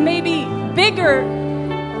that is maybe bigger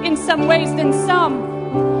in some ways than some.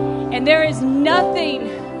 And there is nothing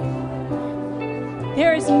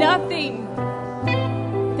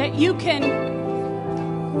that you can,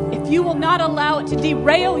 if you will not allow it to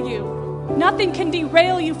derail you, nothing can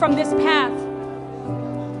derail you from this path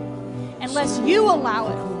unless you allow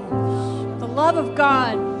it. The love of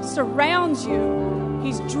God surrounds you.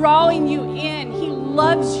 He's drawing you in. He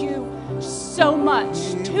loves you so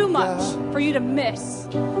much, too much, for you to miss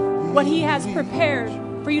what He has prepared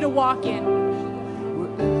for you to walk in.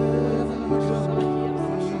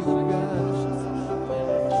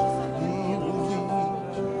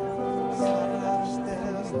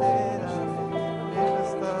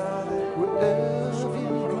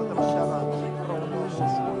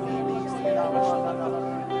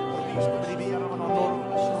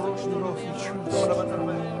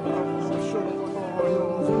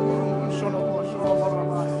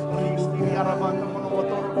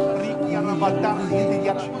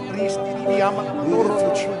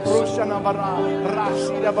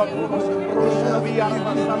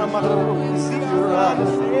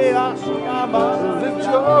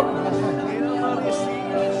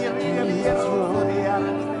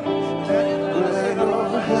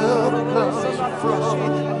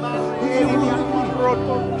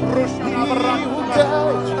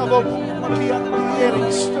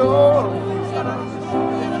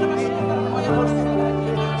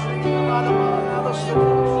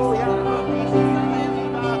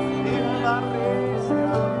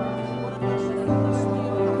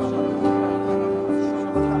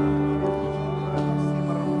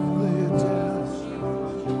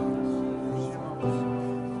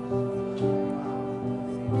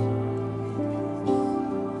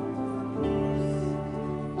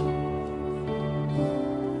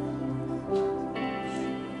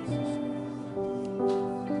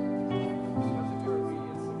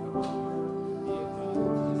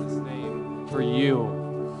 For you.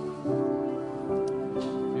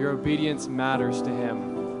 Your obedience matters to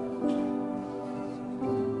Him.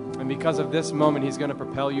 And because of this moment, He's going to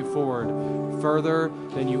propel you forward further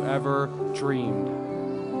than you ever dreamed.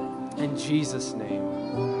 In Jesus' name.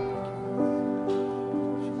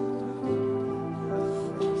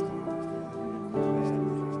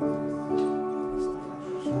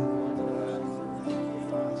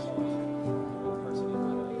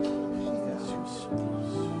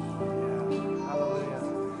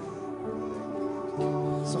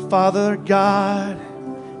 Father God,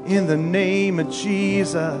 in the name of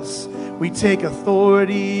Jesus, we take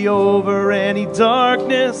authority over any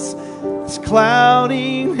darkness that's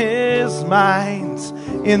clouding His mind.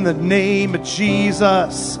 In the name of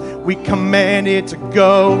Jesus, we command it to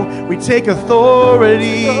go. We take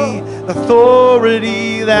authority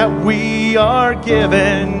that we are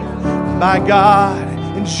given by God.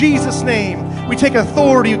 In Jesus' name, we take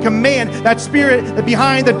authority, we command that spirit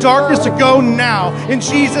behind the darkness to go now. In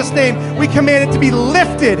Jesus' name, we command it to be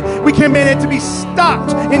lifted. We command it to be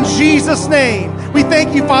stopped. In Jesus' name, we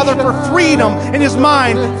thank you, Father, for freedom in his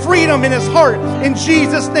mind, freedom in his heart. In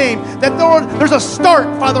Jesus' name, that Lord, there's a start,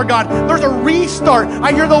 Father God. There's a restart.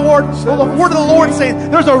 I hear the word of the Lord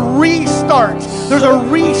saying, there's a restart. There's a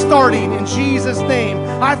restarting in Jesus' name.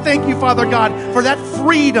 I thank you, Father God, for that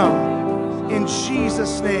freedom in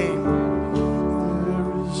Jesus' name.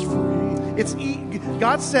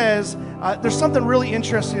 God says there's something really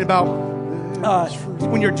interesting about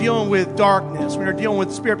when you're dealing with darkness, when you're dealing with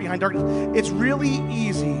the spirit behind darkness. It's really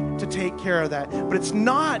easy to take care of that, but it's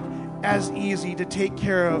not as easy to take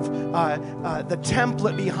care of the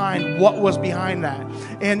template behind what was behind that.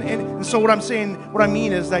 And so what I'm saying, what I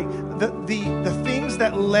mean is like the things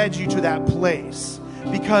that led you to that place,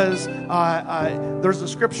 because there's a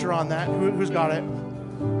scripture on that. Who's got it?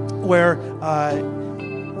 Where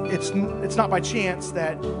it's not by chance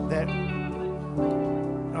that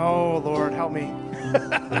oh Lord, help me.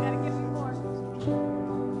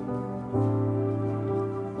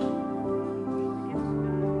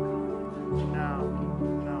 No.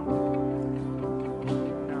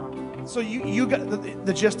 So you got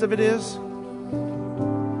the gist of it is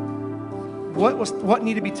what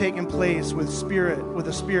need to be taking place with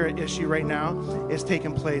the spirit issue right now is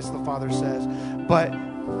taking place, the Father says. But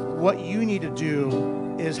what you need to do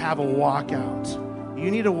is have a walkout.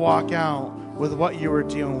 You need to walk out with what you were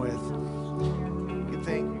dealing with. You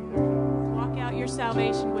think? Walk out your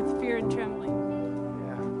salvation with fear and trembling.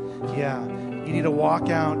 Yeah. You need to walk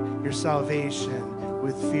out your salvation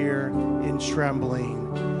with fear and trembling.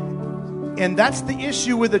 And that's the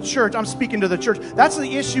issue with the church. I'm speaking to the church. That's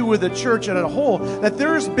the issue with the church as a whole, that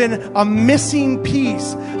there's been a missing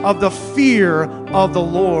piece of the fear of the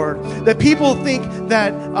Lord. That people think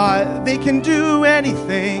that they can do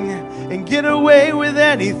anything and get away with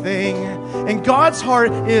anything. And God's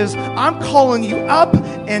heart is, I'm calling you up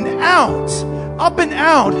and out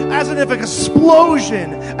as if an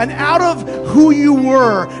explosion, and out of who you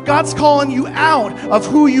were. God's calling you out of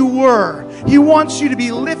who you were. He wants you to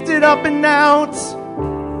be lifted up and out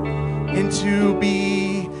and to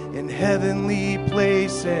be in heavenly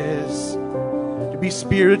places, to be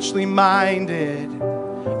spiritually minded,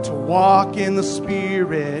 to walk in the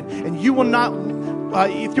Spirit. And you will not,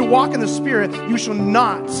 if you walk in the Spirit, you shall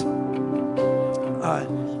not.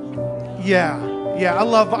 I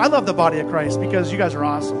love the body of Christ because you guys are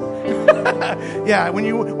awesome. Yeah, when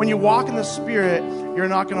you walk in the Spirit, you're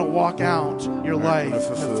not going to walk out your life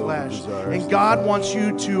in the flesh. And God wants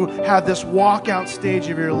you to have this walkout stage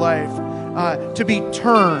of your life to be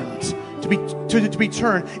turned, to be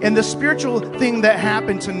turned. And the spiritual thing that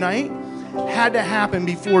happened tonight had to happen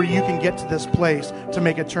before you can get to this place to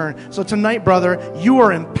make a turn. So tonight, brother, you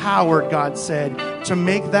are empowered, God said, to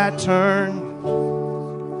make that turn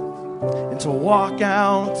and to walk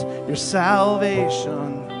out your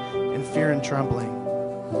salvation in fear and trembling.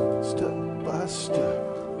 Step by step,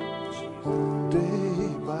 day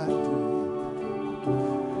by day,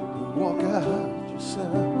 walk out your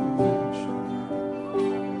salvation.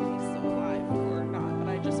 So alive or not, but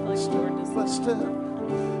I just feel like the Lord just Step by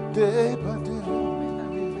step, day by day.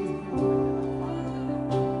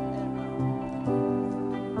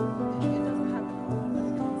 it doesn't happen all, but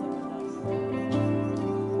it comes up enough. That's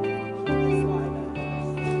why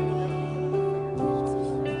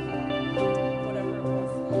whatever it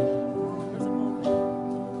was, there's a moment,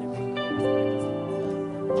 different things, but I just feel like the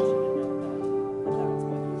Lord wants you to know that that's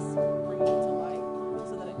what He's bringing to light,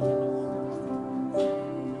 so that it can no longer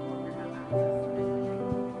be no longer have access to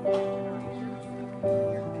anything in our ears, in your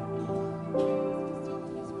family.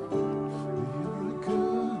 He's bringing You're a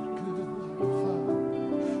good, good Father.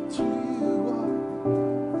 It's who you are.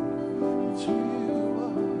 It's who you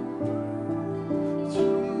are. It's who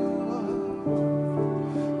you are.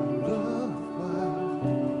 I'm loved by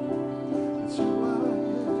you. It's who I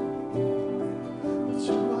am. It's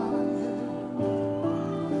who I am.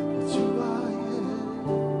 It's who I am.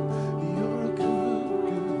 You're a good,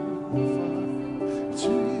 good Father. It's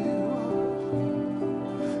who you are.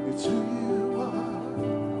 It's who you are.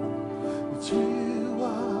 It's who you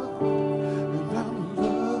are, and I'm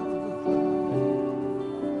loved by you.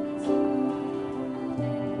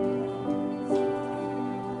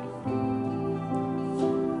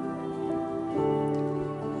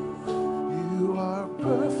 You are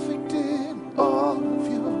perfect in all of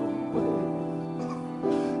your ways.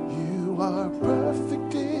 You are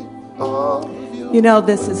perfect in all of your You know,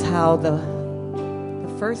 this is how the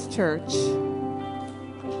first church,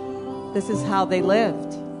 this is how they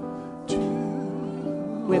lived.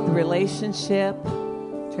 With relationship,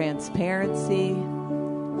 transparency,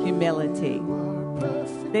 humility.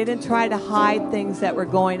 They didn't try to hide things that were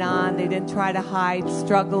going on. They didn't try to hide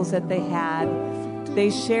struggles that they had. They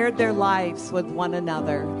shared their lives with one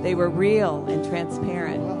another. They were real and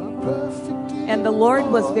transparent. And the Lord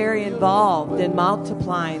was very involved in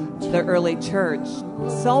multiplying the early church,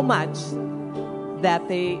 so much that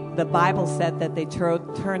the Bible said that they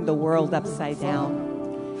turned the world upside down.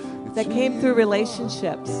 That came through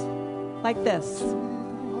relationships like this.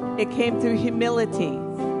 It came through humility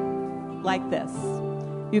like this.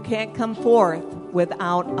 You can't come forth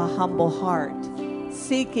without a humble heart,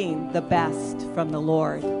 seeking the best from the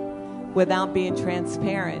Lord, without being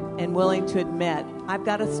transparent and willing to admit, I've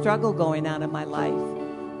got a struggle going on in my life.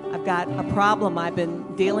 I've got a problem I've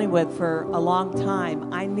been dealing with for a long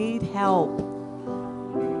time. I need help.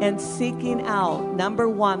 And seeking out, number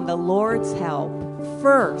one, the Lord's help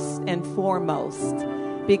first and foremost,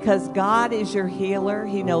 because God is your healer.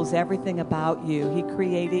 He knows everything about you. He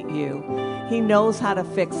created you. He knows how to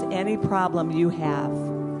fix any problem you have.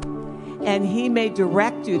 And He may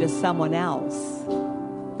direct you to someone else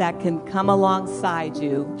that can come alongside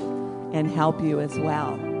you and help you as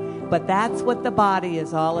well. But that's what the body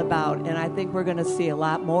is all about, and I think we're going to see a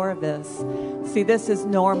lot more of this. See, this is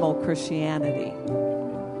normal Christianity.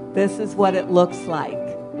 This is what it looks like.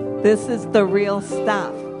 This is the real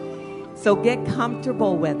stuff. So get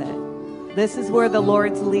comfortable with it. This is where the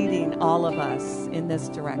Lord's leading all of us in this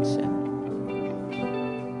direction.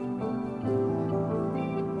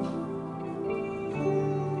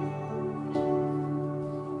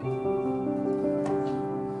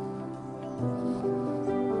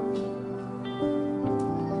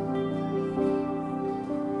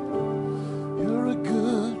 You're a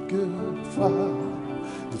good, good Father.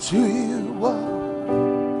 It's who you are.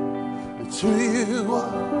 It's who you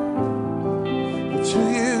are. It's who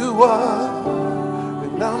you are.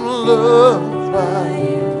 And I'm loved by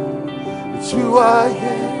you. It's who I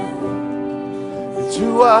am. It's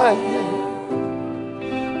who I am.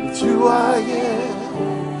 It's who I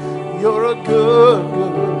am. You're a good,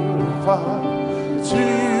 good Father. It's who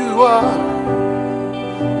you are.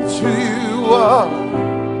 It's who you are.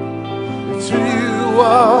 It's who you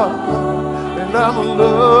are, and I'm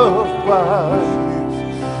loved by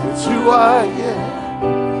you. It's who I am.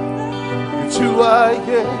 It's who I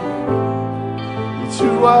am. It's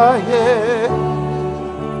who I am.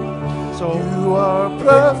 So You are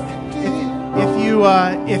perfect.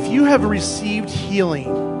 if you have received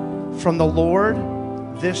healing from the Lord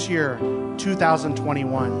this year,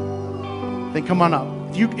 2021, then come on up.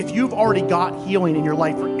 If you've already got healing in your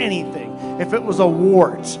life for anything, if it was a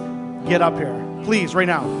wart, get up here. Please, right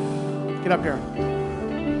now. Get up here.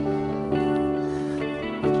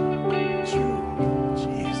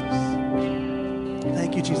 Jesus.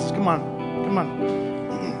 Thank you, Jesus. Come on. Come on.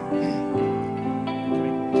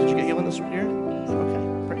 Did you get healing this year?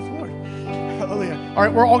 Okay. Praise the Lord. Hallelujah. All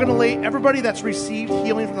right, we're all going to lay, everybody that's received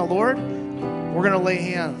healing from the Lord, we're going to lay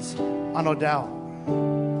hands on Odell.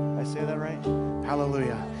 Did I say that right?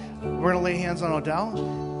 Hallelujah. We're going to lay hands on Odell,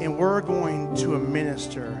 and we're going to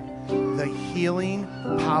administer the healing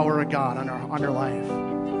power of God on her life.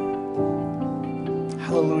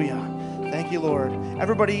 Hallelujah. Thank you, Lord.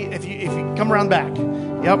 Everybody, if you come around back,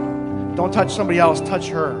 yep, don't touch somebody else, touch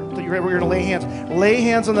her. We're going to lay hands. Lay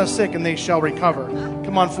hands on the sick, and they shall recover.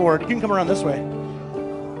 Come on forward. You can come around this way.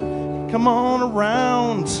 Come on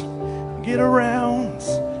around. Get around.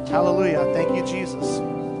 Hallelujah. Thank you, Jesus.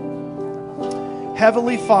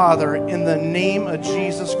 Heavenly Father, in the name of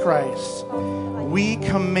Jesus Christ, we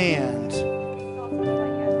command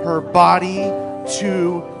her body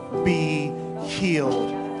to be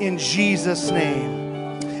healed. In Jesus' name.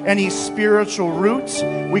 Any spiritual roots,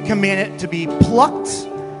 we command it to be plucked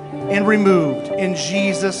and removed. In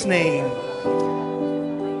Jesus' name.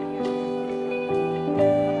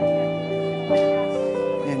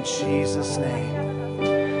 In Jesus' name.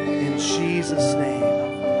 In Jesus' name.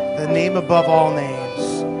 The name above all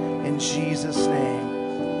names. In Jesus' name.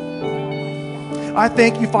 I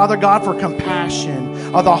thank you, Father God, for compassion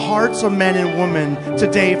of the hearts of men and women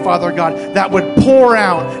today, Father God, that would pour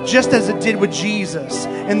out just as it did with Jesus.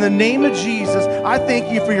 In the name of Jesus, I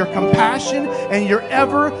thank you for your compassion and your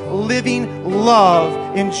ever-living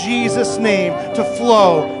love in Jesus' name to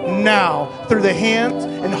flow now through the hands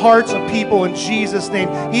and hearts of people in Jesus' name,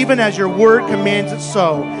 even as your word commands it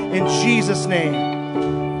so. In Jesus' name.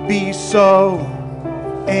 Be so.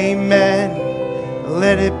 Amen.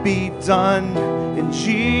 Let it be done in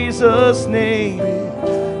Jesus' name.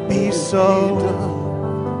 Be so.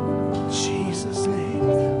 Jesus' name.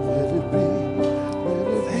 Let it be.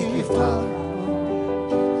 Thank you, Father.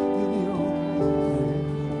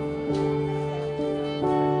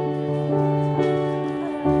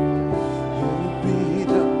 Let it be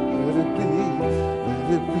done. Let it be.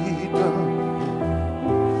 Let it be done.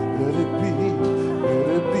 Let it be. Let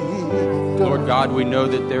it be done. Lord God, we know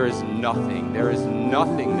that there is nothing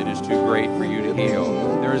that is too great for you to heal.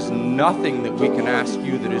 There is nothing that we can ask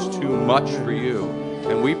you that is too much for you.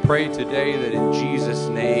 And we pray today that in Jesus'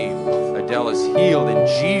 name, Adele is healed in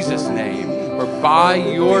Jesus' name. For by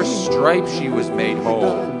your stripes she was made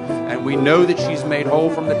whole. And we know that she's made whole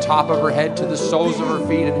from the top of her head to the soles of her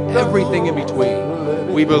feet and everything in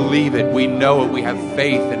between. We believe it. We know it. We have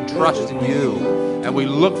faith and trust in you. And we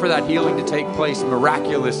look for that healing to take place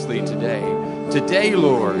miraculously today. Today,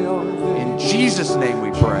 Lord, in Jesus' name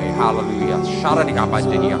we pray. Hallelujah.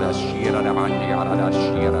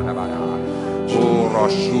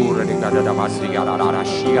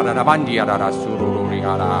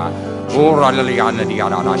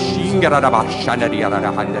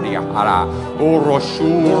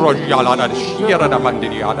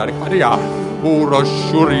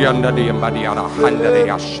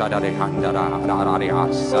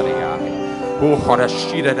 Oh,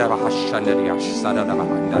 Horashira da Hashandaria Sada da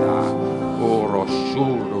Mandara, oh,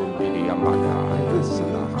 Roshurun di Amada,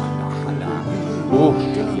 Salahana, oh,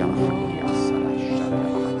 Yamania Salashara,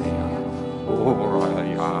 oh,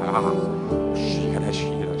 Raya, Shira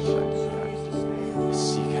Shira Shira,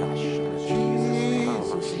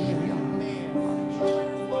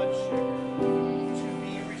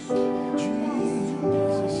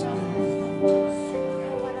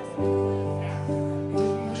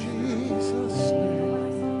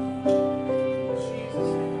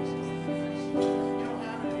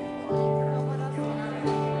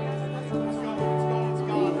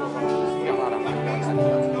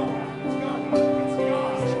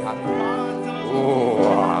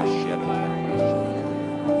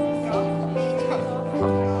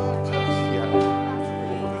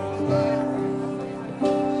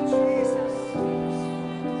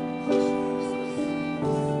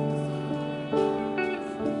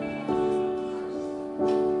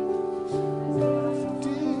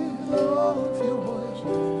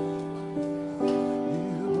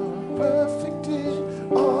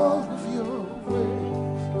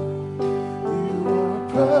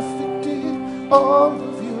 perfect in all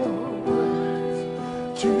of your ways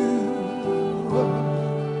to us.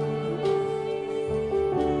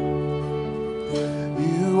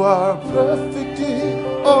 You are perfect in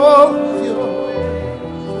all of your ways.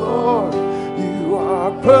 Lord, you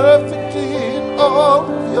are perfect in all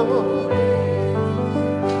of your ways.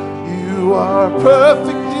 You are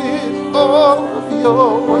perfect in all of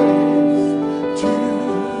your ways.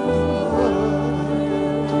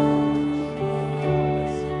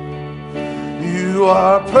 You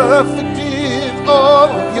are perfect in all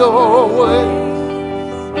of your ways.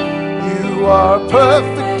 You are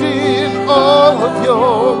perfect in all of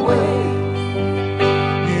your ways.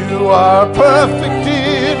 You are perfect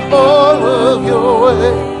in all of your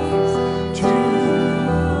ways.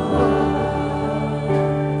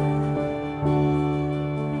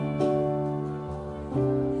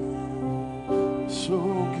 So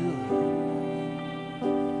good.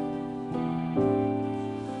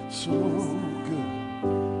 So good.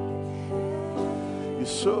 You're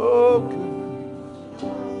so good.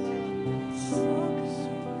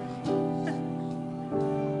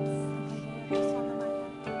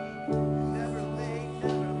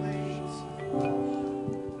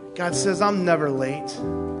 God says, I'm never late.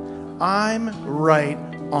 I'm right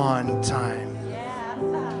on time.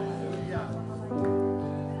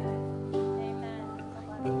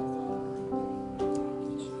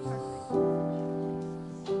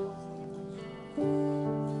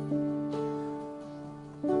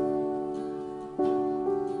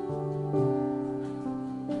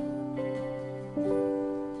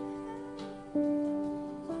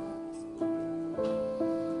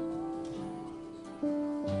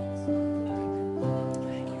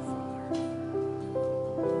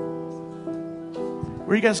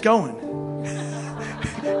 Where are you guys going?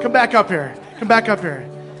 Come back up here. Come back up here.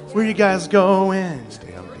 Where are you guys going?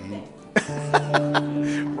 Stay on beat.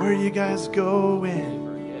 Where are you guys going?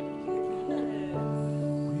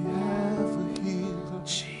 We have a healer.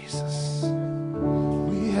 Jesus.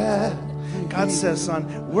 We have. God says, son,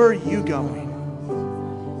 where are you going?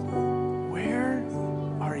 Where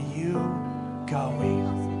are you going?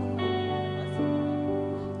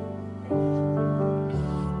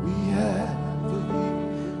 We have a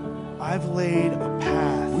healer. I've laid a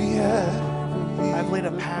path. We have. I've laid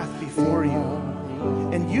a path before you.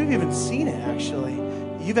 And you've even seen it, actually.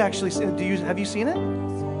 You've actually seen it. Have you seen it?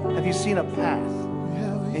 Have you seen a path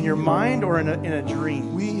in your mind or in a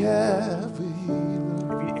dream? We have a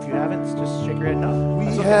healer. If you haven't, just shake your head no. We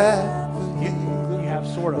That's okay. have a healer. You have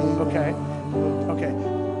sort of. Okay. Okay.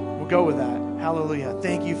 We'll go with that. Hallelujah.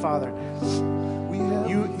 Thank you, Father. We have a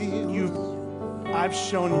healer. I've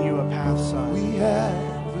shown you a path, son. We have a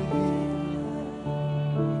healer.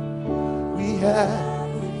 We have a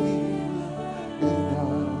healer.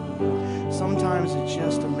 Sometimes it's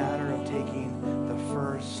just a matter of taking the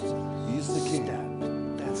first He's the king. step.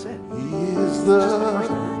 That's it. He is the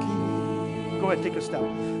king. Go ahead, take a step.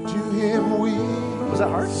 To him we Was that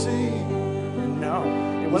hard? sing. No,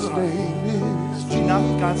 it His wasn't hard. name is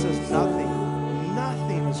God says nothing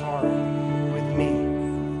is hard with me,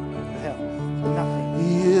 with him. Nothing.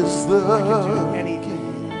 He is the I can do anything.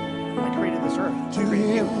 I created this earth. To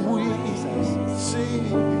him we He says sing.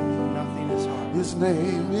 nothing is hard. His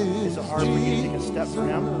name is Is it hard for you to take a step for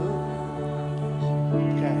him?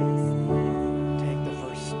 Okay. Take the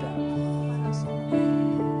first step.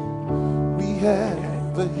 We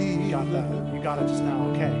have a You got healer. that. You got it just now.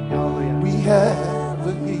 Okay. Hallelujah. We have a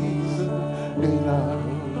healer in our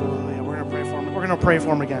Hallelujah. We're gonna pray for him. We're gonna pray for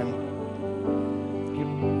him again.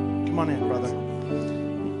 Come on in, brother.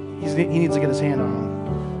 He needs to get his hand on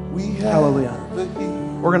him. We have Hallelujah. a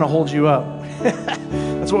healer. We're gonna hold you up.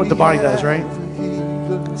 That's what the body does, right?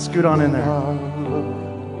 Scoot on in there.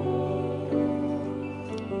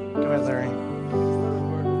 Go ahead, Larry.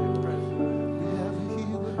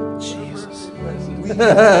 Jesus.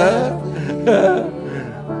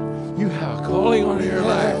 You have a calling on your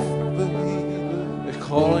life. A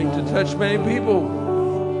calling to touch many people.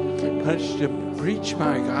 Touch to preach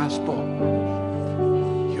my gospel.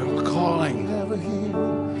 Your calling.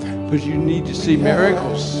 But you need to see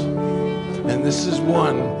miracles. And this is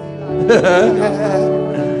one.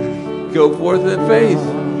 Go forth in faith.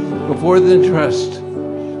 Go forth in trust.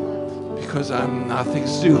 Because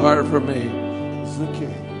nothing's too hard for me.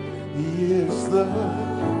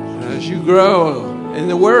 And as you grow in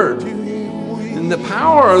the Word, in the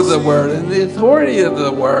power of the Word, in the authority of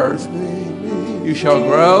the Word, you shall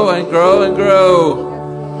grow and grow and grow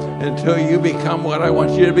until you become what I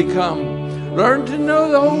want you to become. Learn to know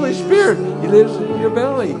the Holy Spirit. He lives in your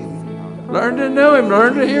belly. Learn to know Him.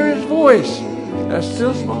 Learn to hear His voice. That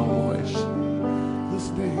still small voice.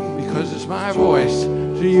 Because it's my voice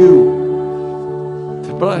to you,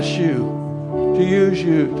 to bless you, to use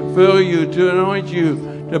you, to fill you, to anoint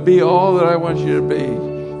you, to be all that I want you to be.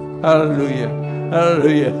 Hallelujah.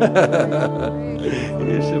 Hallelujah.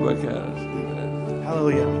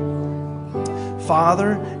 Hallelujah.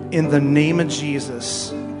 Father, in the name of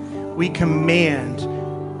Jesus, we command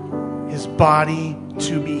his body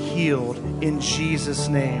to be healed in Jesus'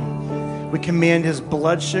 name. We command his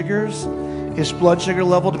blood sugar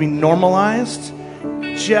level to be normalized,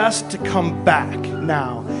 just to come back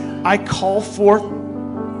now. I call forth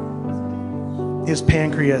his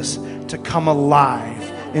pancreas to come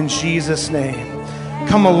alive in Jesus' name.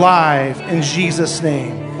 Come alive in Jesus'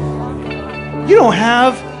 name. You don't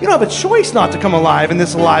have a choice not to come alive in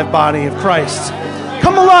this alive body of Christ.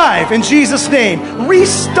 Come alive in Jesus' name.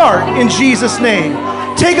 Restart in Jesus' name.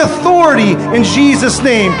 Take authority in Jesus'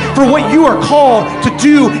 name for what you are called to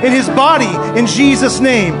do in his body in Jesus'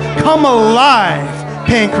 name. Come alive,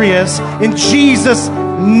 pancreas, in Jesus'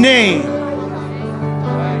 name.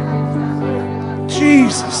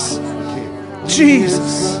 Jesus.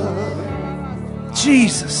 Jesus.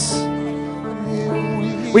 Jesus.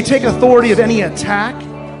 We take authority of any attack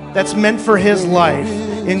that's meant for his life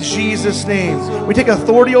in Jesus' name. We take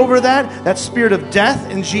authority over that spirit of death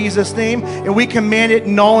in Jesus' name, and we command it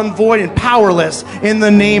null and void and powerless in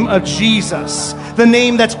the name of Jesus. The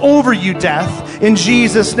name that's over you, death, in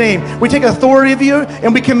Jesus' name. We take authority of you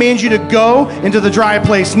and we command you to go into the dry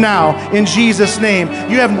place now in Jesus' name.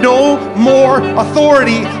 You have no more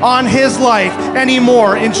authority on his life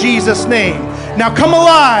anymore in Jesus' name. Now come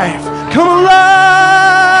alive. Come alive.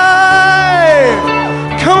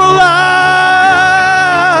 Come alive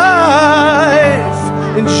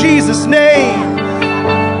in Jesus' name.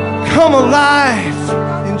 Come alive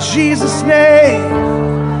in Jesus' name.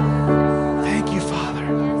 Thank you, Father.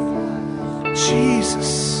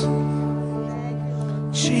 Jesus.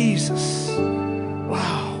 Jesus.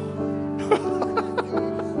 Wow.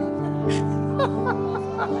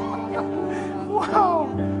 Wow.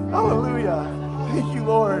 Hallelujah. Thank you,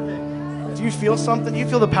 Lord. Do you feel something? Do you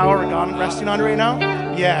feel the power of God resting on you right now?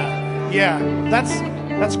 Yeah.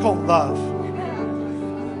 That's called love.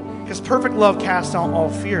 Because perfect love casts out all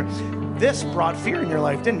fear. This brought fear in your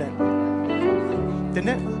life, didn't it? Didn't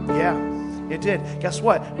it? Yeah, it did. Guess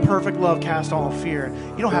what? Perfect love casts all fear.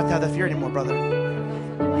 You don't have to have that fear anymore, brother.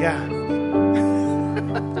 Yeah.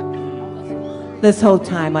 This whole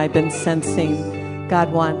time I've been sensing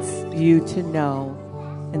God wants you to know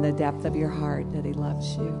in the depth of your heart that he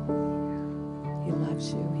loves you. He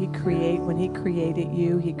loves you. When he created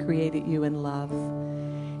you in love.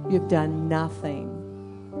 You've done nothing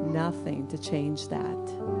to change that.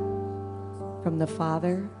 From the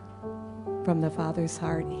Father's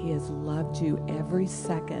heart, he has loved you every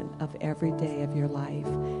second of every day of your life.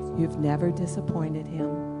 You've never disappointed him.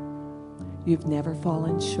 You've never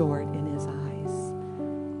fallen short in his eyes.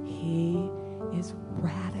 He is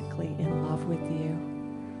radically in love with you.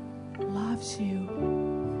 Loves you.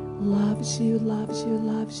 Loves you, loves you,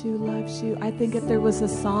 loves you, loves you. I think if there was a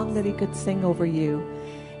song that he could sing over you,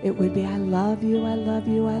 it would be, I love you, I love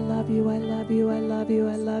you, I love you, I love you, I love you,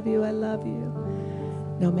 I love you, I love you.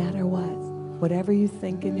 No matter what, whatever you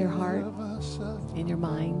think in your heart, in your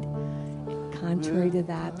mind, contrary to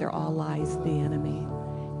that, they're all lies of the enemy.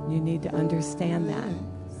 You need to understand that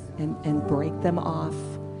and break them off.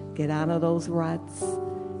 Get out of those ruts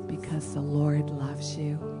because the Lord loves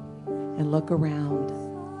you. And look around.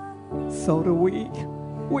 So do we.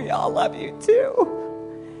 We all love you too.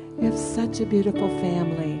 You have such a beautiful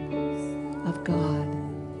family of God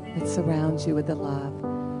that surrounds you with the love.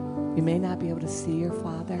 You may not be able to see your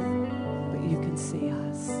Father, but you can see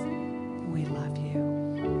us. We love you.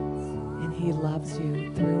 And he loves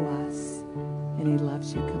you through us. And he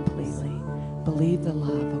loves you completely. Believe the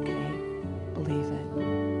love, okay? Believe it.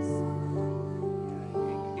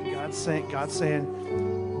 God's saying,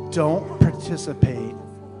 don't participate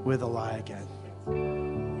with a lie again.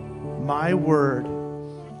 My word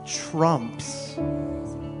trumps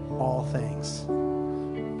all things.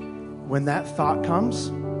 When that thought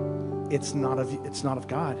comes, it's not of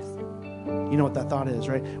God. You know what that thought is,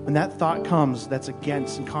 right? When that thought comes that's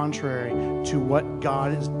against and contrary to what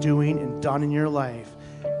God is doing and done in your life,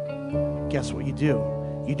 guess what you do?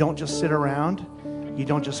 You don't just sit around. You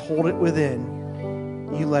don't just hold it within.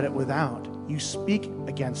 You let it without. You speak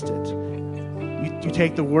against it. You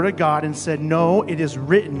take the word of God and said, no, it is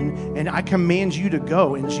written, and I command you to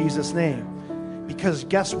go in Jesus' name. Because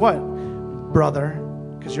guess what, brother?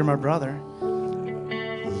 Because you're my brother.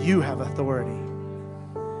 You have authority.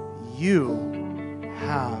 You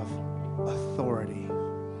have authority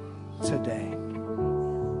today.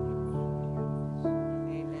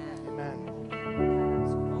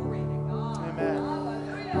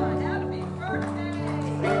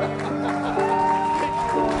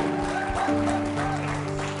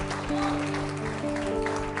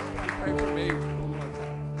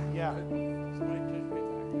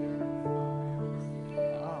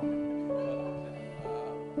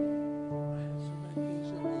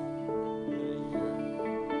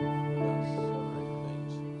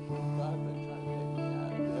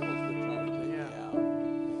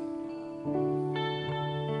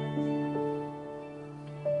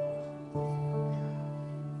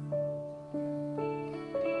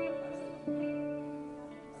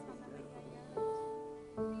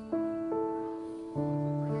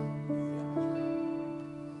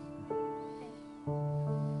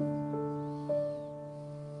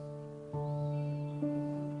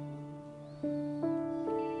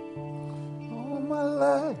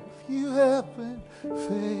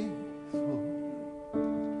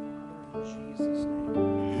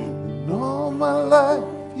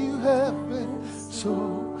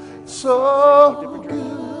 so good.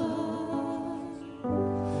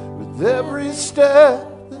 With every step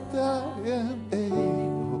that I am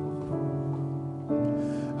able,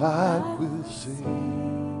 I will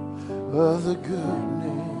sing of the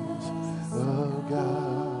goodness of God.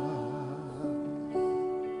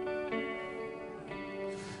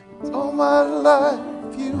 All my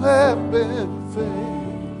life you have been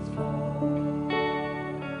faithful.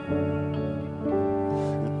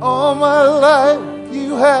 And all my life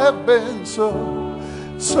you have been so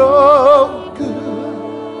good.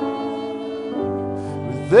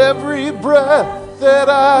 With every breath that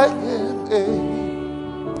I am able,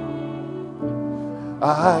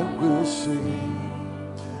 I will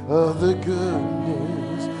sing of the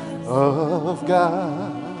goodness of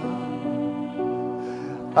God.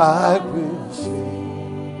 I will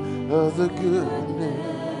sing of the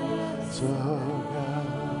goodness of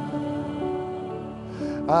God.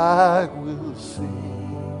 I will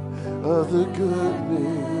sing of the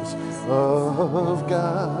goodness of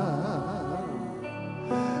God.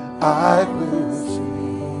 I will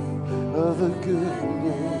sing of the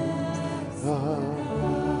goodness of God.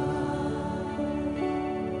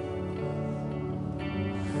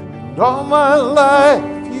 And all my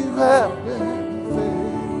life you have been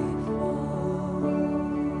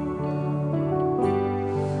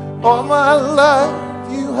all my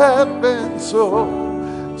life you have been so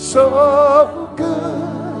good.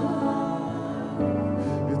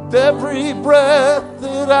 With every breath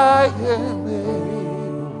that I am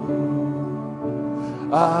able,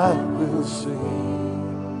 I will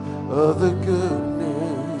sing of the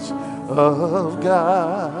goodness of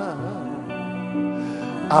God.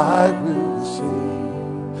 I will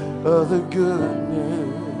sing of the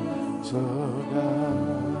goodness of God.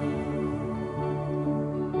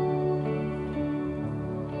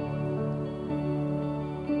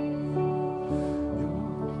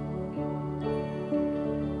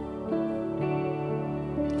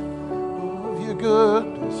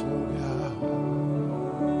 Goodness of God.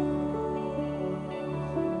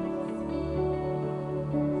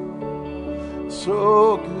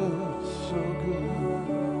 So good, so good.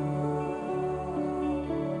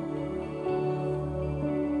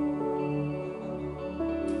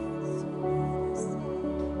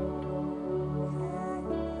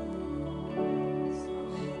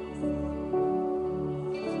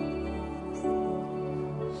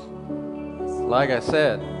 Like I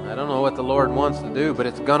said, I don't know what the Lord wants to do, but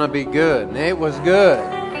it's going to be good. And it was good.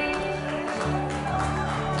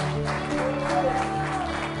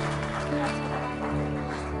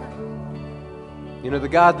 You know, the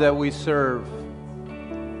God that we serve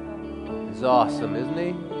is awesome, isn't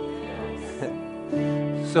He?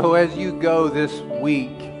 So as you go this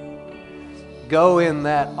week, go in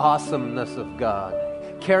that awesomeness of God.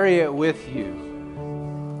 Carry it with you.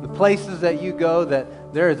 The places that you go,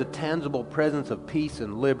 that there is a tangible presence of peace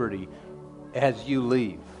and liberty as you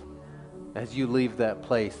leave. As you leave that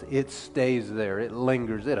place, it stays there. It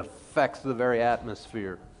lingers. It affects the very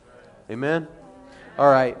atmosphere. Amen?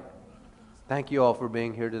 All right. Thank you all for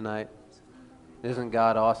being here tonight. Isn't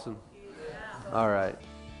God awesome? All right.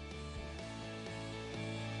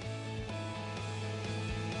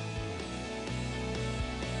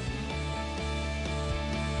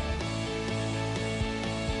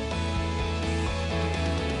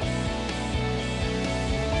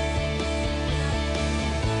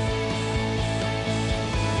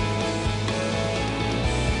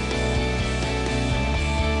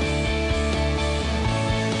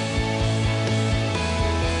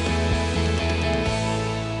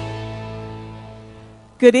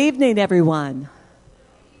 Good evening, everyone.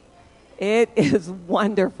 It is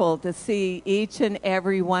wonderful to see each and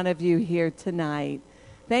every one of you here tonight.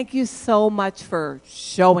 Thank you so much for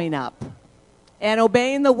showing up and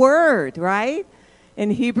obeying the word, right?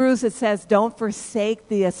 In Hebrews it says, don't forsake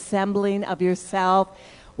the assembling of yourself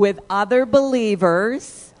with other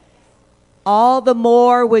believers, all the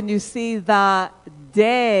more when you see the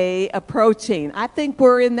day approaching. I think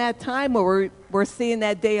we're in that time where we're seeing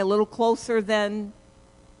that day a little closer than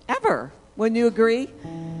ever. Wouldn't you agree?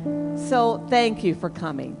 So thank you for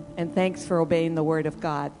coming, and thanks for obeying the word of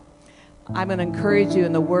God. I'm going to encourage you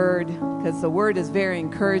in the word, because the word is very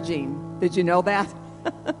encouraging. Did you know that?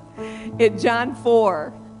 In John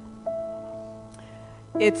 4,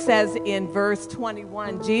 it says in verse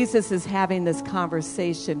 21, Jesus is having this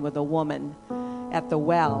conversation with a woman at the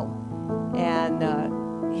well,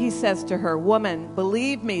 and he says to her, "Woman,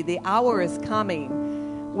 believe me, the hour is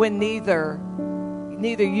coming when neither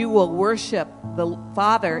you will worship the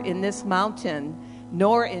Father in this mountain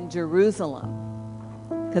nor in Jerusalem,"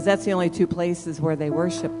 because that's the only two places where they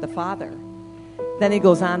worship the Father. Then he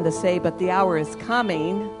goes on to say, but the hour is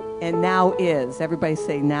coming, and now is. Everybody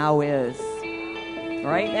say, now is.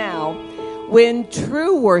 Right now. When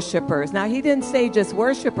true worshipers, now he didn't say just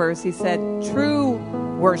worshipers, he said true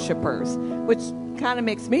worshipers, which kind of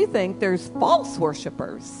makes me think there's false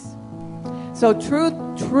worshipers. So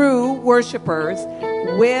true worshipers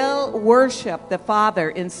will worship the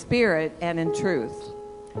Father in spirit and in truth.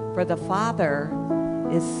 For the Father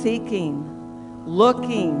is seeking,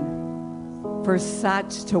 looking for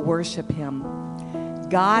such to worship him.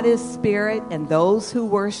 God is spirit, and those who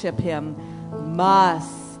worship him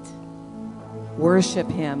must worship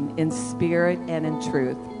him in spirit and in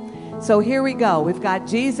truth. So here we go. We've got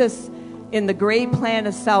Jesus in the great plan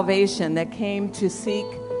of salvation that came to seek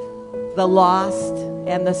the lost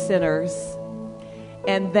and the sinners,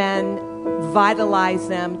 and then vitalize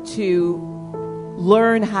them to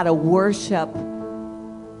learn how to worship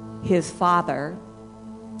his Father,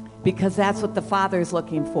 because that's what the Father is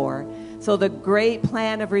looking for. So the great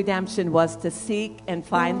plan of redemption was to seek and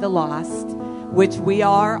find the lost, which we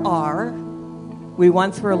are. We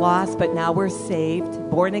once were lost, but now we're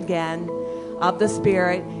saved, born again of the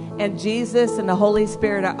Spirit. And Jesus and the Holy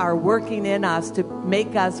Spirit are working in us to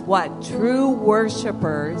make us what? True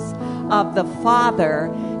worshipers of the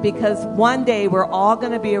Father, because one day we're all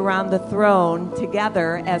going to be around the throne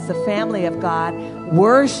together as the family of God,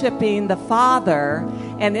 worshiping the Father.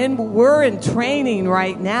 And we're in training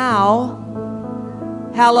right now.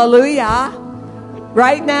 Hallelujah.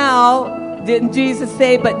 Right now, didn't Jesus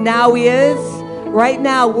say, but now he is? Right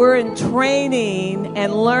now, we're in training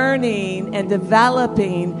and learning and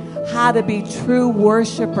developing how to be true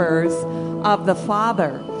worshipers of the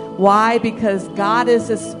Father. Why? Because God is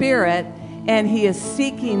a spirit, and he is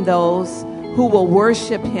seeking those who will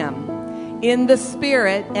worship him. In the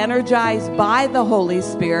Spirit, energized by the Holy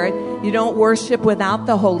Spirit. You don't worship without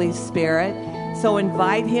the Holy Spirit. So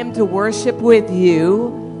invite him to worship with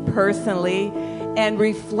you personally, and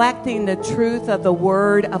reflecting the truth of the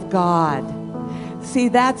Word of God. See,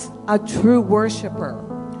 that's a true worshiper.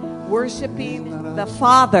 Worshiping the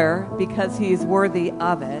Father because he is worthy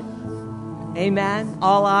of it. Amen.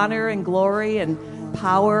 All honor and glory and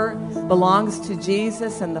power belongs to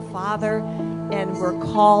Jesus and the Father, and we're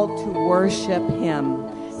called to worship him.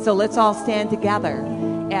 So let's all stand together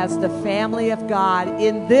as the family of God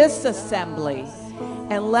in this assembly,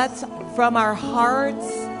 and let's, from our hearts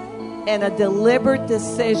and a deliberate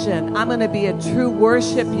decision, I'm going to be a true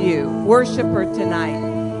worshiper tonight,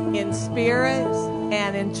 in spirit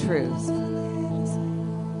and in truth.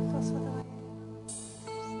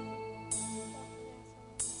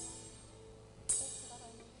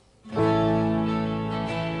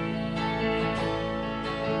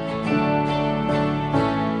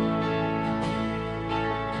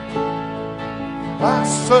 I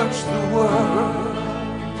searched the world,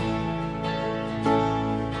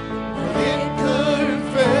 but it couldn't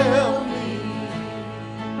fail me.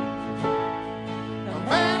 A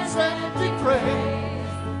man's empty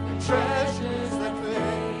grave and treasures that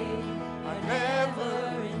fade are never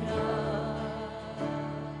enough.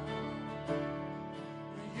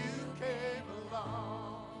 You came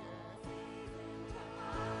along,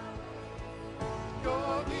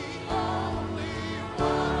 you're the only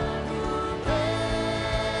one who cares.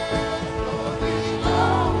 You're the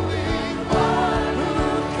only one who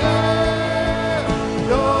cares.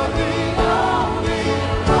 You're the only one who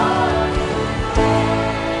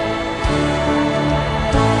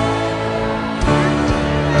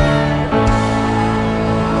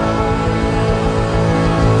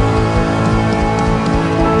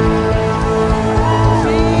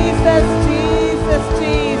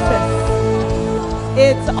Jesus.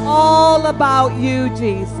 It's all about you,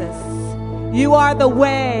 Jesus. You are the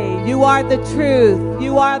way. You are the truth.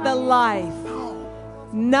 You are the life.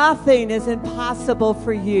 Nothing is impossible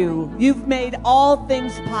for you. You've made all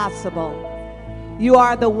things possible. You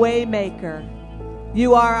are the way maker.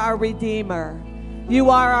 You are our redeemer. You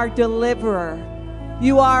are our deliverer.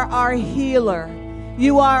 You are our healer.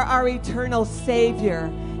 You are our eternal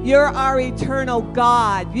Savior. You're our eternal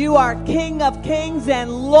God. You are King of kings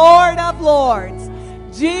and Lord of lords.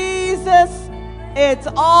 Jesus, it's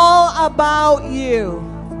all about you.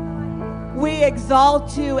 We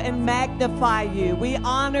exalt you and magnify you. We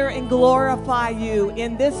honor and glorify you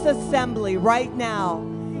in this assembly right now.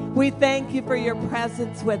 We thank you for your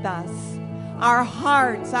presence with us. Our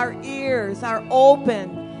hearts, our ears are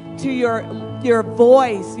open to your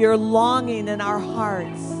voice, your longing in our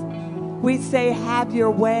hearts. We say, have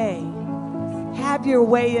your way. Have your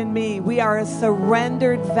way in me. We are a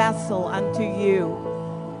surrendered vessel unto you.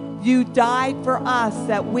 You died for us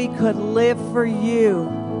that we could live for you.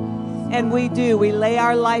 And we do. We lay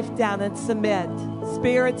our life down and submit,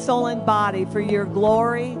 spirit, soul, and body, for your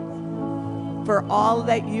glory, for all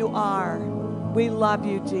that you are. We love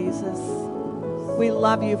you, Jesus. We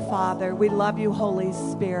love you, Father. We love you, Holy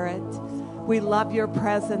Spirit. We love your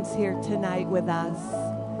presence here tonight with us.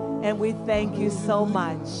 And we thank you so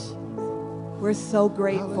much. We're so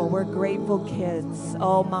grateful. We're grateful kids.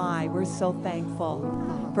 Oh my, we're so thankful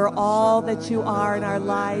for all that you are in our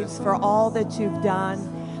lives, for all that you've done,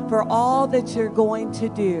 for all that you're going to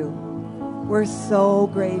do. We're so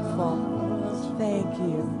grateful. Thank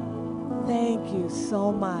you. Thank you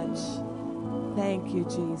so much. Thank you,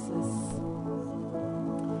 Jesus.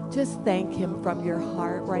 Just thank him from your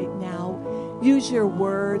heart right now. Use your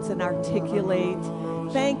words and articulate.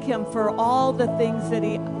 Thank him for all the things that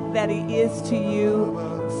he is to you.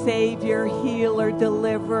 Savior, healer,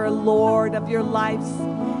 deliverer, Lord of your lives.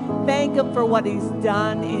 Thank him for what he's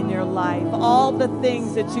done in your life. All the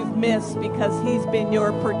things that you've missed because he's been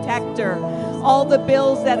your protector. All the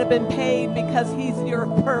bills that have been paid because he's your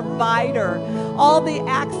provider. All the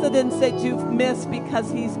accidents that you've missed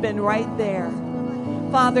because he's been right there.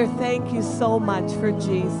 Father, thank you so much for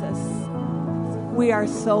Jesus. We are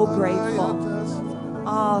so grateful.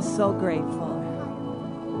 Oh, so grateful.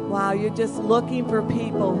 Wow, you're just looking for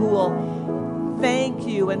people who will thank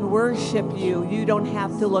you and worship you. You don't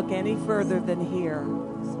have to look any further than here.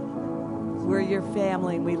 We're your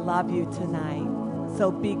family. We love you tonight.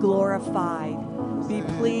 So be glorified. Be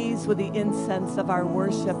pleased with the incense of our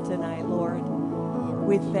worship tonight, Lord.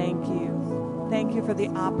 We thank you. Thank you for the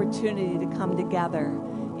opportunity to come together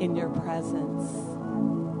in your presence.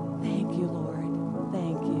 Thank you, Lord.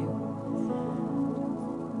 Thank you.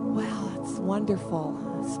 Wow, it's wonderful.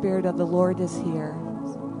 The Spirit of the Lord is here.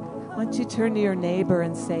 Why don't you turn to your neighbor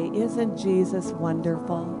and say, "Isn't Jesus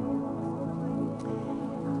wonderful?"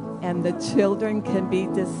 And the children can be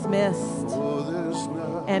dismissed.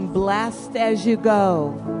 And blessed as you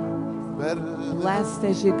go. Blessed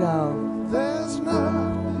as you go. There's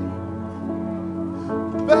nothing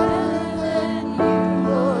better than you,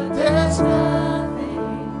 Lord. There's nothing.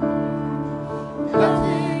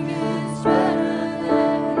 Nothing is better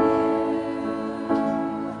than you.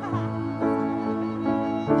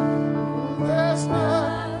 There's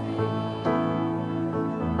nothing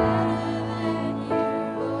better than you,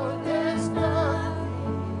 Lord. There's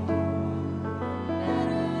nothing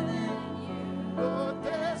better than you, Lord.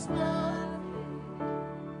 There's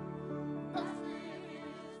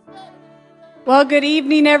Well, good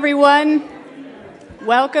evening, everyone.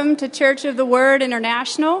 Welcome to Church of the Word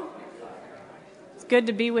International. It's good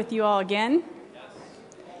to be with you all again.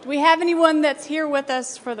 Do we have anyone that's here with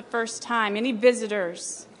us for the first time? Any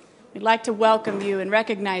visitors? We'd like to welcome you and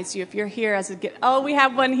recognize you if you're here as a guest. Oh, we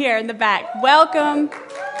have one here in the back. Welcome.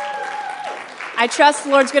 I trust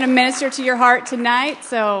the Lord's going to minister to your heart tonight,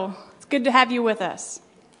 so it's good to have you with us.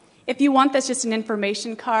 If you want, that's just an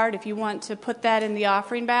information card. If you want to put that in the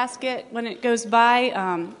offering basket when it goes by,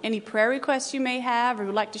 any prayer requests you may have or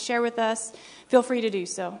would like to share with us, feel free to do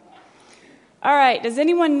so. All right, does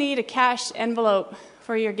anyone need a cash envelope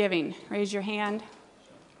for your giving? Raise your hand.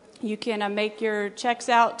 You can make your checks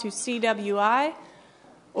out to CWI,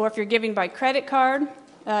 or if you're giving by credit card,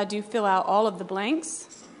 do fill out all of the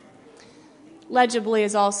blanks. Legibly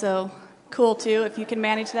is also cool, too, if you can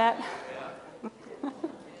manage that.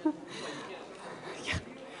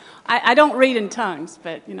 I don't read in tongues,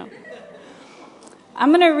 but, you know.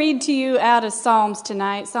 I'm going to read to you out of Psalms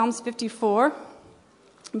tonight. Psalms 54,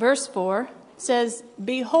 verse 4 says,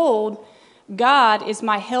 "Behold, God is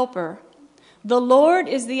my helper. The Lord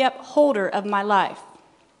is the upholder of my life."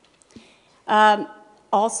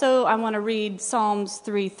 Also, I want to read Psalms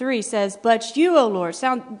 3:3 says, "But you, O Lord,"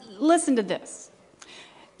 listen to this.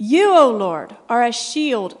 "You, O Lord, are a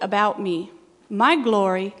shield about me, my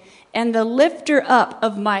glory, and the lifter up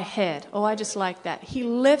of my head." Oh, I just like that. He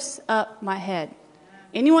lifts up my head.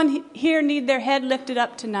 Anyone here need their head lifted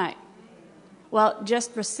up tonight? Well,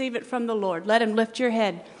 just receive it from the Lord. Let him lift your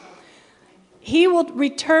head. "He will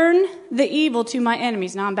return the evil to my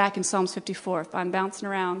enemies." Now I'm back in Psalms 54. If I'm bouncing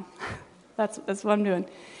around, that's what I'm doing.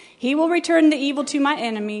 "He will return the evil to my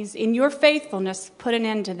enemies. In your faithfulness, put an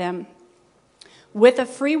end to them. With a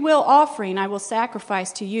free will offering, I will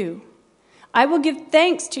sacrifice to you. I will give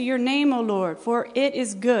thanks to your name, O Lord, for it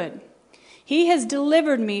is good. He has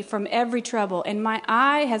delivered me from every trouble, and my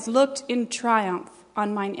eye has looked in triumph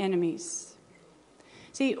on mine enemies."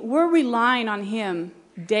 See, we're relying on him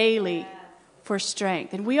daily for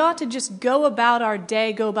strength. And we ought to just go about our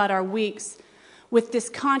day, go about our weeks with this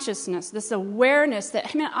consciousness, this awareness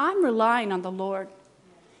that, I'm relying on the Lord.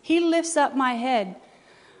 He lifts up my head.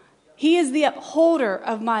 He is the upholder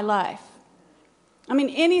of my life. I mean,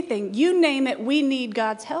 anything, you name it, we need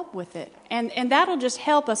God's help with it. And that'll just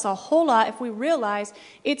help us a whole lot if we realize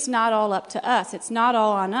it's not all up to us. It's not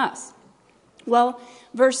all on us. Well,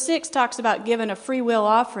 verse 6 talks about giving a free will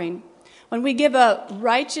offering. When we give a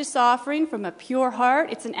righteous offering from a pure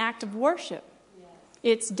heart, it's an act of worship.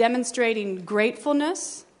 It's demonstrating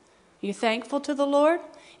gratefulness. You're thankful to the Lord.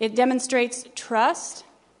 It demonstrates trust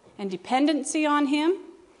and dependency on Him.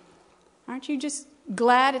 Aren't you just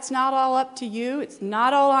glad it's not all up to you? It's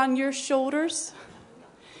not all on your shoulders.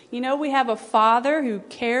 You know, we have a Father who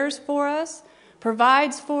cares for us,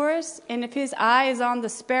 provides for us, and if His eye is on the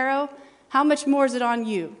sparrow, how much more is it on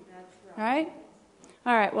you? That's right.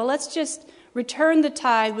 All right, well, let's just return the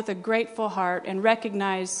tithe with a grateful heart and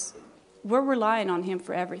recognize we're relying on Him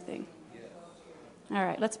for everything. All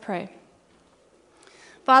right, let's pray.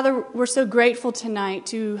 Father, we're so grateful tonight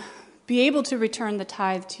to be able to return the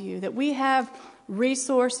tithe to You, that we have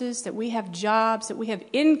resources, that we have jobs, that we have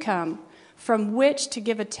income from which to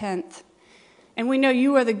give a tenth. And we know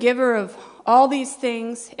You are the giver of all these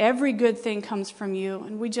things. Every good thing comes from You,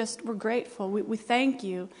 and we're grateful. We thank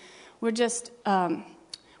You. We're just,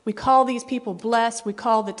 we call these people blessed. We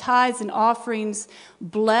call the tithes and offerings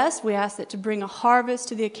blessed. We ask that to bring a harvest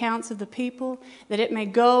to the accounts of the people, that it may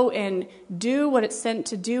go and do what it's sent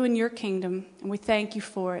to do in Your kingdom. And we thank You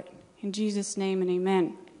for it. In Jesus' name and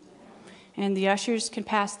amen. And the ushers can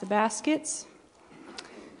pass the baskets,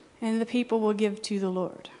 and the people will give to the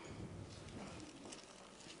Lord.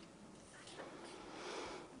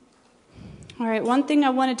 All right, one thing I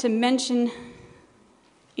wanted to mention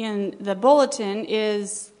in the bulletin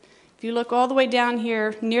is, if you look all the way down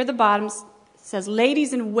here near the bottom, it says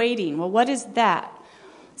ladies in waiting. Well, what is that?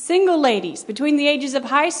 Single ladies between the ages of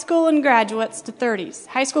high school and graduates to 30s.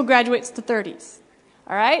 High school graduates to 30s.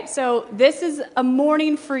 All right, so this is a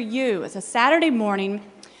morning for you. It's a Saturday morning,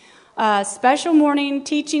 special morning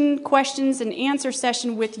teaching questions and answer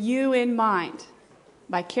session with you in mind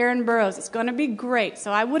by Karen Burrows. It's going to be great,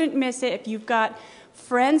 so I wouldn't miss it. If you've got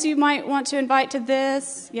friends you might want to invite to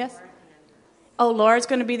this. Yes? Oh, Laura's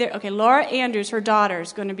going to be there. Okay, Laura Andrews, her daughter,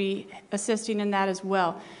 is going to be assisting in that as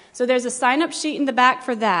well. So there's a sign-up sheet in the back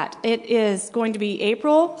for that. It is going to be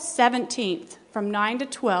April 17th from 9 to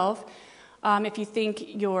 12. If you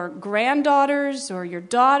think your granddaughters or your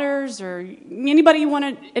daughters or anybody you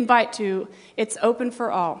want to invite to, it's open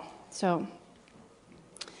for all. So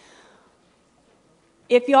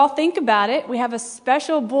if y'all think about it, we have a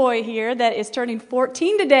special boy here that is turning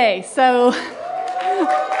 14 today. So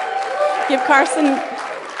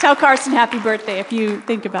tell Carson happy birthday if you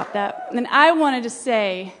think about that. And I wanted to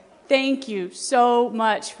say thank you so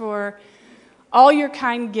much for all your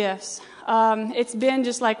kind gifts. It's been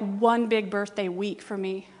just like one big birthday week for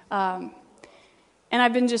me. And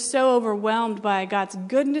I've been just so overwhelmed by God's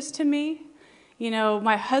goodness to me. You know,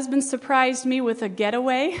 my husband surprised me with a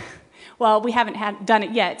getaway. Well, we haven't done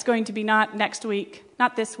it yet. It's going to be not next week,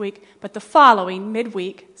 not this week, but the following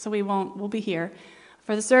midweek. So we'll be here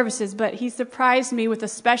for the services. But he surprised me with a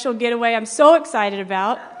special getaway I'm so excited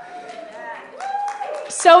about.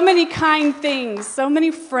 So many kind things, so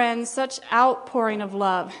many friends, such outpouring of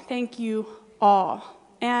love. Thank you all.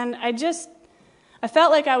 And I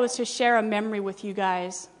felt like I was to share a memory with you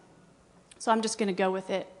guys. So I'm just going to go with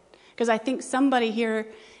it, because I think somebody here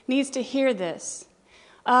needs to hear this.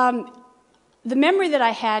 The memory that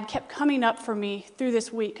I had kept coming up for me through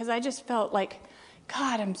this week, because I just felt like,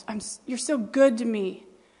 God, you're so good to me.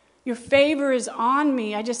 Your favor is on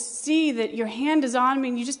me. I just see that your hand is on me,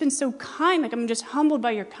 and you've just been so kind. Like, I'm just humbled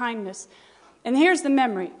by your kindness. And here's the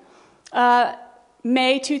memory.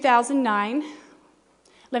 May 2009.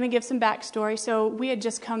 Let me give some backstory. So we had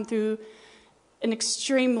just come through an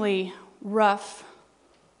extremely rough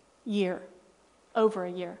year, over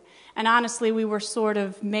a year. And honestly, we were sort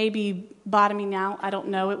of maybe bottoming out. I don't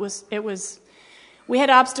know. We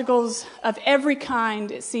had obstacles of every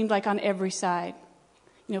kind, it seemed like, on every side.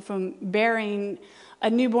 You know, from bearing a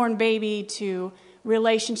newborn baby to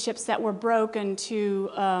relationships that were broken to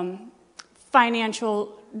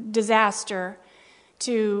financial disaster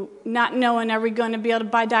to not knowing, are we going to be able to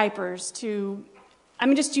buy diapers, to,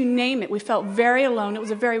 just you name it. We felt very alone. It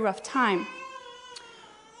was a very rough time.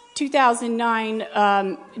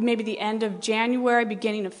 2009, maybe the end of January,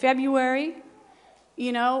 beginning of February,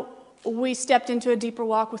 we stepped into a deeper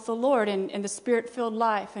walk with the Lord and the Spirit-filled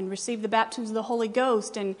life and received the baptism of the Holy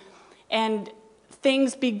Ghost, and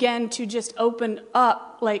things began to just open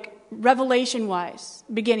up, like revelation-wise,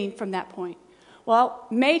 beginning from that point. Well,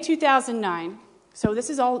 May 2009, so this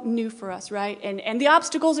is all new for us, right? And the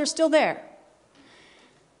obstacles are still there.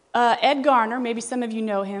 Ed Garner, maybe some of you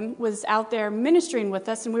know him, was out there ministering with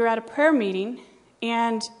us, and we were at a prayer meeting,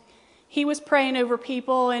 and he was praying over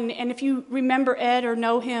people, and if you remember Ed or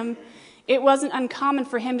know him, it wasn't uncommon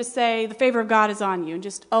for him to say, the favor of God is on you, and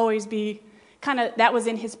just always be kind of, that was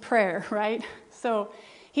in his prayer, right? So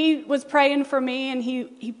he was praying for me, and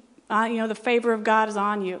he the favor of God is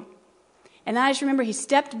on you. And I just remember he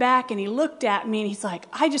stepped back, and he looked at me, and he's like,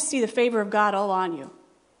 I just see the favor of God all on you.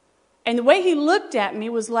 And the way he looked at me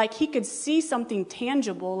was like he could see something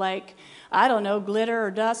tangible, like, I don't know, glitter or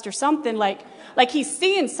dust or something, like he's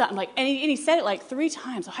seeing something. And he said it like 3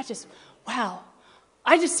 times. Wow,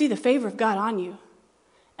 I just see the favor of God on you.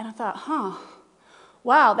 And I thought,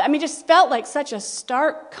 wow. I mean, just felt like such a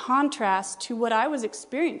stark contrast to what I was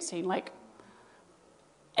experiencing.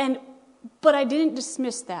 But I didn't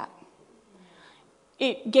dismiss that.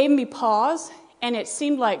 It gave me pause, and it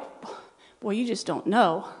seemed like, well, you just don't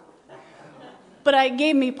know. But it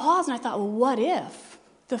gave me pause, and I thought, well, what if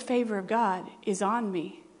the favor of God is on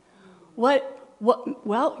me? Well,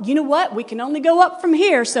 you know what? We can only go up from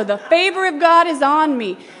here, so the favor of God is on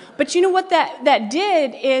me. But you know what that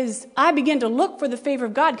did is I began to look for the favor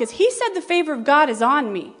of God, because he said the favor of God is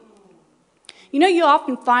on me. You know, you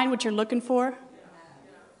often find what you're looking for.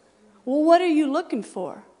 Well, what are you looking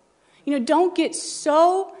for? You know, don't get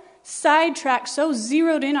so sidetracked, so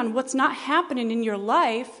zeroed in on what's not happening in your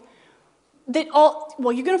life that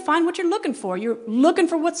you're going to find what you're looking for. You're looking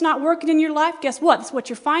for what's not working in your life. Guess what? That's what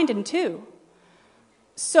you're finding too.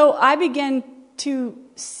 So I began to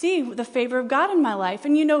see the favor of God in my life.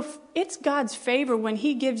 And you know, it's God's favor when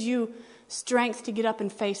he gives you strength to get up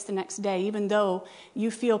and face the next day, even though you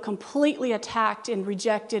feel completely attacked and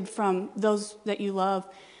rejected from those that you love.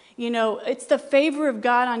 You know, it's the favor of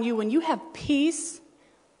God on you when you have peace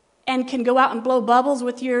and can go out and blow bubbles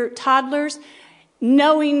with your toddlers,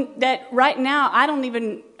 knowing that right now I don't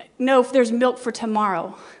even know if there's milk for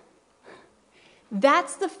tomorrow.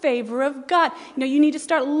 That's the favor of God. You know, you need to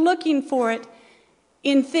start looking for it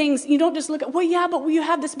in things. You don't just look at, but you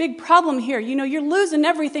have this big problem here. You know, you're losing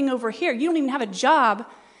everything over here. You don't even have a job.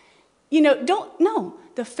 You know,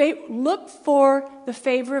 look for the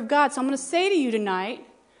favor of God. So I'm going to say to you tonight,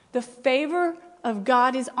 the favor of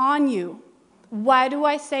God is on you. Why do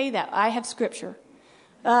I say that? I have scripture.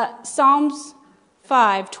 Psalms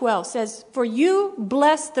 5:12 says, for you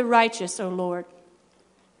bless the righteous, O Lord.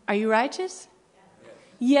 Are you righteous?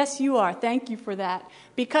 Yes, you are. Thank you for that.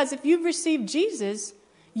 Because if you've received Jesus,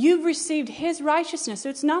 you've received his righteousness. So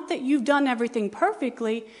it's not that you've done everything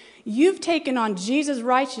perfectly. You've taken on Jesus'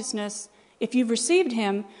 righteousness if you've received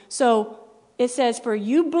him. So it says, for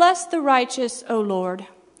you bless the righteous, O Lord.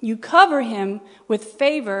 You cover him with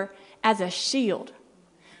favor as a shield.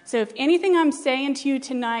 So if anything I'm saying to you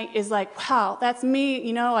tonight is like, wow, that's me,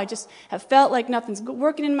 you know, I just have felt like nothing's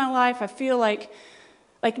working in my life. I feel like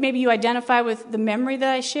maybe you identify with the memory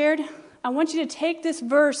that I shared. I want you to take this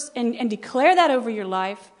verse and declare that over your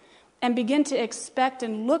life and begin to expect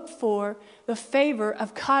and look for the favor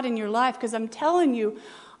of God in your life. Because I'm telling you,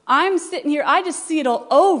 I'm sitting here, I just see it all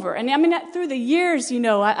over. And I mean, through the years, you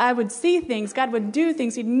know, I would see things, God would do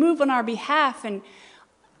things, he'd move on our behalf.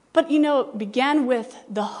 But, you know, it began with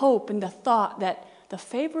the hope and the thought that the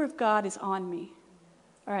favor of God is on me.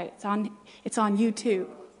 All right, it's on you too.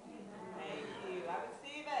 Thank you. I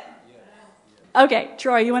receive it. Okay,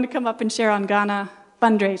 Troy, you want to come up and share on Ghana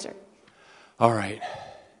fundraiser? All right.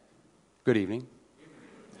 Good evening.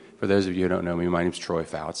 For those of you who don't know me, my name is Troy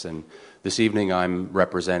Fouts, and this evening I'm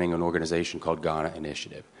representing an organization called Ghana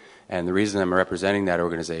Initiative. And the reason I'm representing that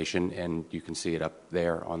organization, and you can see it up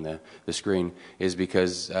there on the screen, is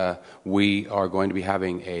because we are going to be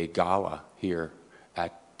having a gala here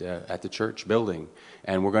at the church building.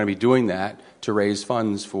 And we're going to be doing that to raise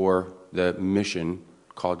funds for the mission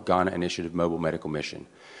called Ghana Initiative Mobile Medical Mission.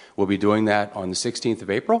 We'll be doing that on the 16th of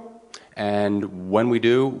April. And when we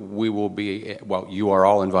do, we will be, you are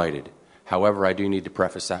all invited. However, I do need to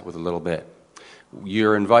preface that with a little bit.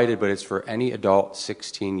 You're invited, but it's for any adult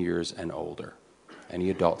 16 years and older. Any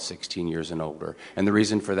adult 16 years and older. And the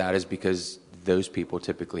reason for that is because those people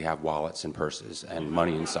typically have wallets and purses and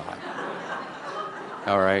money inside.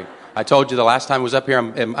 All right? I told you the last time I was up here,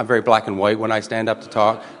 I'm very black and white when I stand up to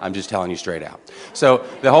talk. I'm just telling you straight out. So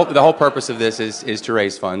the whole purpose of this is to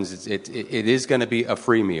raise funds. It is going to be a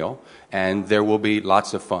free meal, and there will be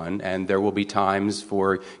lots of fun, and there will be times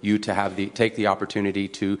for you to take the opportunity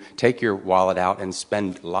to take your wallet out and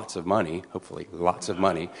spend lots of money, hopefully lots of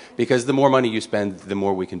money, because the more money you spend, the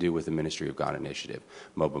more we can do with the Ministry of Ghana Initiative,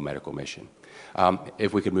 Mobile Medical Mission.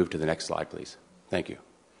 If we could move to the next slide, please. Thank you.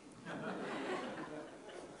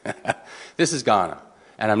 This is Ghana,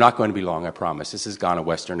 And I'm not going to be long, I promise. This is Ghana,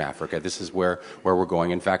 Western Africa. This is where we're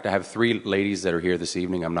going. In fact, I have 3 ladies that are here this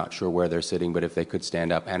evening. I'm not sure where they're sitting, but if they could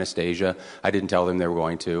stand up. Anastasia, I didn't tell them they were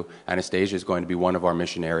going to. Anastasia is going to be one of our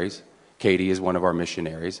missionaries. Katie is one of our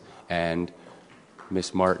missionaries. And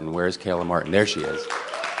Miss Martin, where's Kayla Martin? There she is.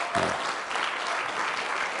 Yeah.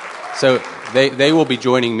 So they will be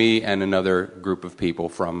joining me and another group of people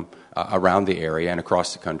from around the area and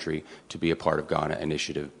across the country to be a part of Ghana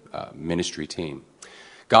Initiative ministry team.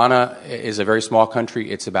 Ghana is a very small country.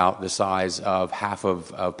 It's about the size of half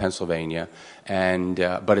of Pennsylvania, and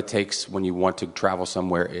but it takes, when you want to travel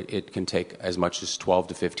somewhere, it can take as much as 12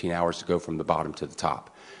 to 15 hours to go from the bottom to the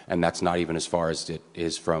top. And that's not even as far as it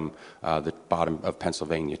is from the bottom of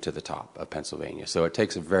Pennsylvania to the top of Pennsylvania. So it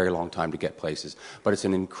takes a very long time to get places. But it's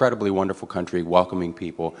an incredibly wonderful country, welcoming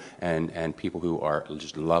people, and people who are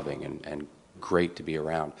just loving and great to be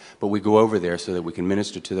around. But we go over there so that we can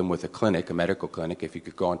minister to them with a clinic, a medical clinic. If you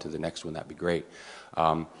could go on to the next one, that'd be great.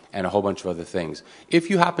 And a whole bunch of other things.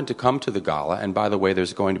 If you happen to come to the gala, and by the way,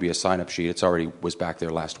 there's going to be a sign-up sheet. It's already was back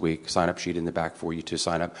there last week. Sign-up sheet in the back for you to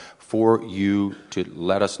sign up, for you to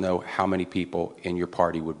let us know how many people in your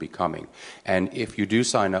party would be coming. And if you do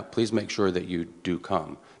sign up, please make sure that you do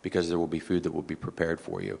come, because there will be food that will be prepared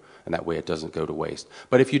for you, and that way it doesn't go to waste.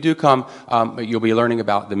 But if you do come, you'll be learning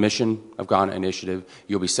about the mission of Ghana Initiative.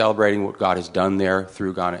 You'll be celebrating what God has done there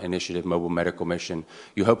through Ghana Initiative Mobile Medical Mission.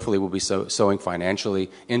 You hopefully will be sowing financially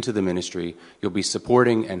into the ministry. You'll be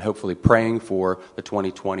supporting and hopefully praying for the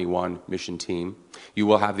 2021 mission team. You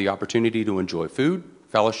will have the opportunity to enjoy food,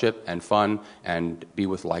 fellowship, and fun, and be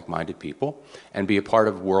with like-minded people, and be a part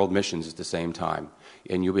of world missions at the same time.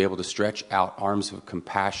 And you'll be able to stretch out arms of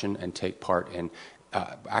compassion and take part in,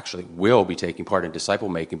 actually will be taking part in disciple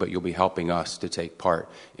making, but you'll be helping us to take part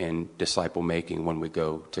in disciple making when we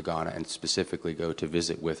go to Ghana, and specifically go to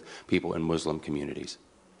visit with people in Muslim communities.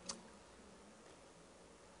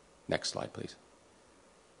 Next slide, please.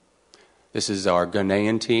 This is our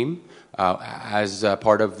Ghanaian team. As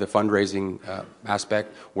part of the fundraising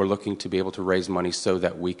aspect, we're looking to be able to raise money so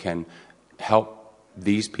that we can help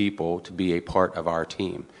these people to be a part of our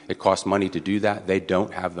team. It costs money to do that. They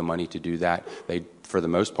don't have the money to do that. They, for the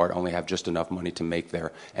most part, only have just enough money to make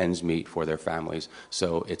their ends meet for their families.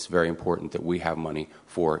 So it's very important that we have money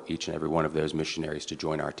for each and every one of those missionaries to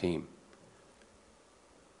join our team.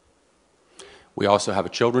 We also have a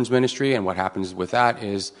children's ministry, and what happens with that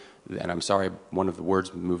is, and I'm sorry, one of the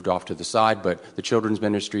words moved off to the side, but the children's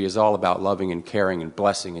ministry is all about loving and caring and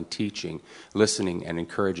blessing and teaching, listening and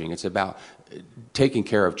encouraging. It's about taking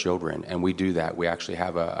care of children, and we do that. We actually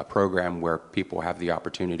have a program where people have the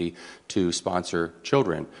opportunity to sponsor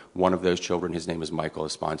children. One of those children, his name is Michael,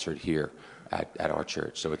 is sponsored here at our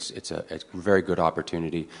church. So it's a very good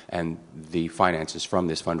opportunity, and the finances from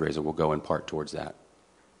this fundraiser will go in part towards that.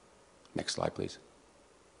 Next slide, please.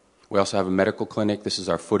 We also have a medical clinic. This is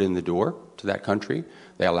our foot in the door to that country.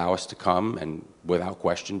 They allow us to come, and without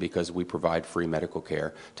question, because we provide free medical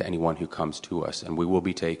care to anyone who comes to us. And we will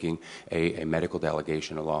be taking a medical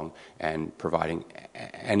delegation along and providing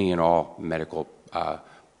any and all medical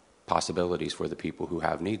possibilities for the people who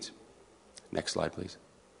have needs. Next slide, please.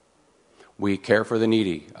 We care for the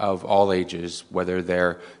needy of all ages, whether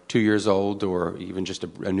they're 2 years old or even just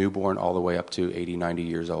a newborn, all the way up to 80, 90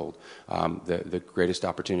 years old. The greatest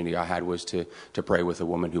opportunity I had was to pray with a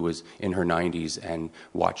woman who was in her 90s and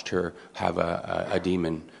watched her have a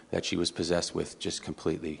demon that she was possessed with just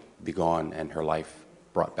completely be gone, and her life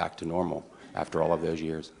brought back to normal after all of those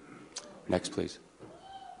years. Next, please.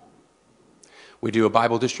 We do a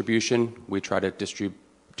Bible distribution. We try to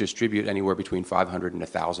distribute anywhere between 500 and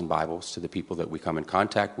 1,000 Bibles to the people that we come in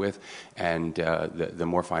contact with, and the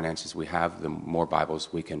more finances we have, the more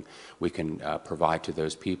Bibles we can provide to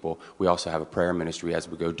those people. We also have a prayer ministry. As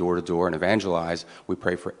we go door to door and evangelize, we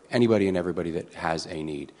pray for anybody and everybody that has a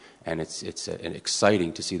need, and it's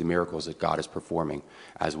exciting to see the miracles that God is performing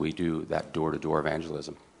as we do that door to door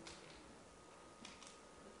evangelism.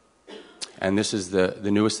 And this is the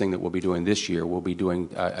newest thing that we'll be doing this year. We'll be doing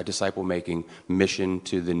a disciple-making mission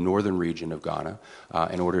to the northern region of Ghana.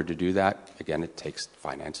 In order to do that, again, it takes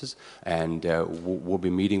finances. And we'll be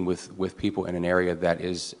meeting with people in an area that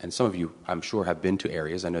is, and some of you, I'm sure, have been to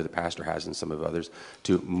areas, I know the pastor has and some of others,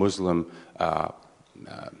 to Muslim,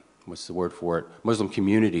 what's the word for it? Muslim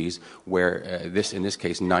communities where in this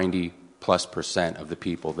case, 90+% of the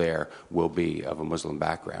people there will be of a Muslim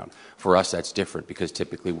background. For us, that's different because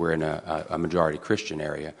typically we're in a majority Christian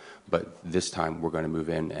area, but this time we're going to move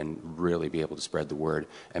in and really be able to spread the word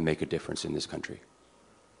and make a difference in this country.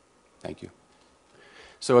 Thank you.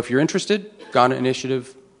 So if you're interested, Ghana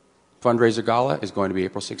Initiative, fundraiser gala is going to be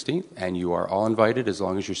April 16th, and you are all invited as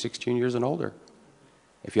long as you're 16 years and older.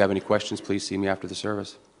 If you have any questions, please see me after the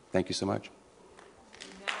service. Thank you so much.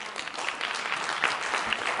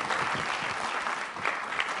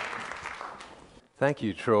 Thank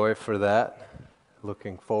you, Troy, for that.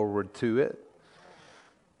 Looking forward to it.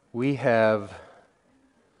 We have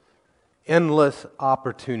endless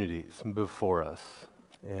opportunities before us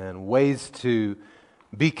and ways to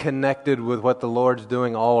be connected with what the Lord's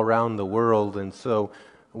doing all around the world. And so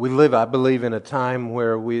we live, I believe, in a time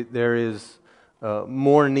where there is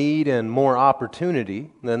more need and more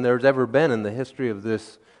opportunity than there's ever been in the history of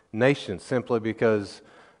this nation, simply because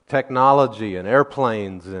technology and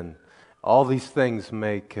airplanes and all these things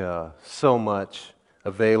make so much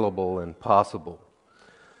available and possible.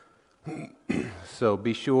 So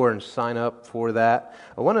be sure and sign up for that.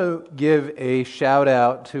 I want to give a shout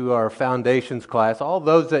out to our Foundations class. All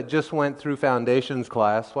those that just went through Foundations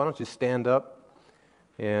class, why don't you stand up?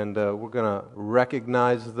 And we're going to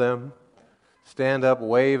recognize them. Stand up,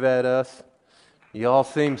 wave at us. You all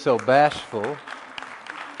seem so bashful.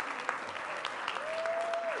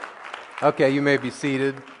 Okay, you may be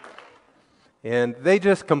seated. And they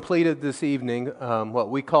just completed this evening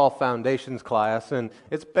what we call Foundations class, and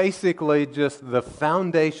it's basically just the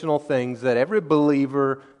foundational things that every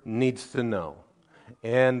believer needs to know.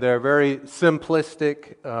 And they're very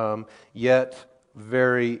simplistic, yet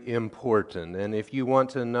very important. And if you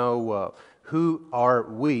want to know who are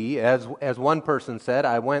we, as one person said,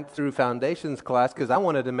 I went through Foundations class because I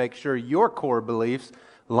wanted to make sure your core beliefs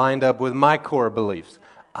lined up with my core beliefs.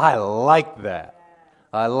 I like that.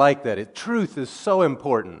 I like that. Truth is so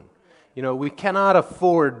important. You know, we cannot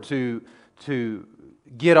afford to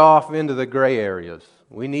get off into the gray areas.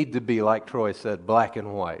 We need to be, like Troy said, black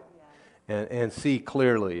and white and see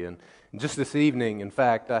clearly. And just this evening, in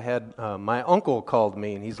fact, I had my uncle called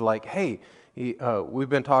me, and he's like, hey, we've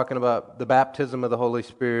been talking about the baptism of the Holy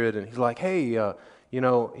Spirit, and he's like, hey,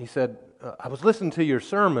 he said, I was listening to your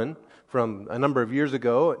sermon from a number of years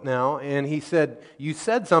ago now, and he said, you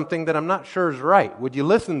said something that I'm not sure is right. Would you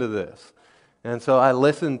listen to this? And so I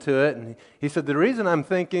listened to it, and he said, the reason I'm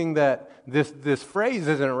thinking that this phrase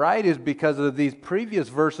isn't right is because of these previous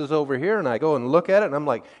verses over here, and I go and look at it, and I'm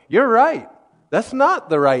like, you're right. That's not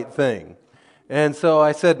the right thing. And so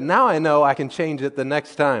I said, now I know I can change it the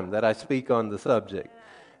next time that I speak on the subject.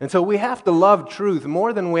 And so we have to love truth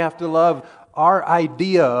more than we have to love our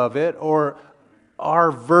idea of it or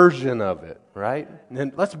our version of it, right?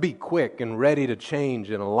 And let's be quick and ready to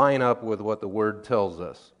change and line up with what the Word tells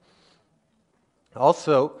us.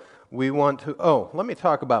 Also, we want to, let me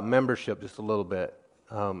talk about membership just a little bit.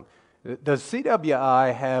 Does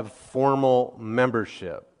CWI have formal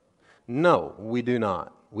membership? No, we do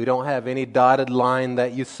not. We don't have any dotted line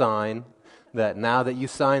that you sign, that now that you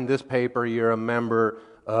sign this paper, you're a member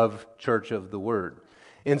of Church of the Word.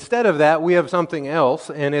 Instead of that, we have something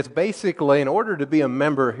else, and it's basically, in order to be a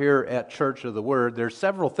member here at Church of the Word, there's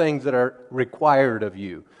several things that are required of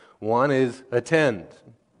you. One is attend.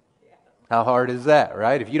 How hard is that,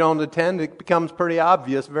 right? If you don't attend, it becomes pretty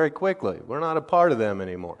obvious very quickly. We're not a part of them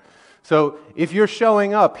anymore. So if you're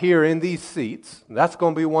showing up here in these seats, that's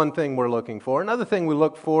going to be one thing we're looking for. Another thing we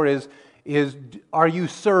look for is are you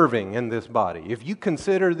serving in this body? If you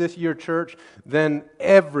consider this your church, then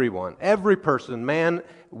everyone, every person, man,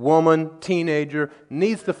 woman, teenager,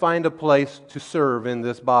 needs to find a place to serve in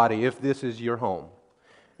this body if this is your home.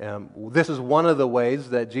 This is one of the ways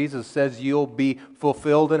that Jesus says you'll be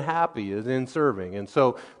fulfilled and happy is in serving. And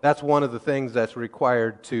so that's one of the things that's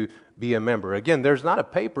required to be a member. Again, there's not a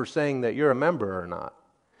paper saying that you're a member or not.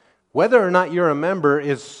 Whether or not you're a member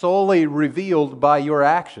is solely revealed by your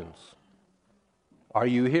actions. Are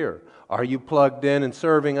you here? Are you plugged in and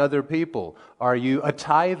serving other people? Are you a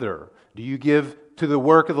tither? Do you give to the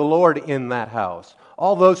work of the Lord in that house?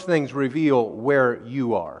 All those things reveal where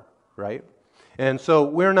you are, right? And so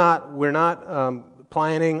we're not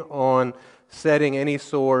planning on setting any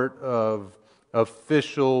sort of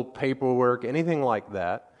official paperwork, anything like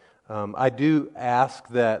that. I do ask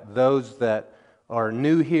that those that are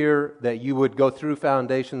new here, that you would go through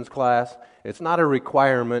Foundations class. It's not a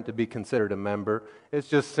requirement to be considered a member. It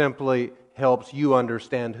just simply helps you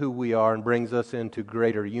understand who we are and brings us into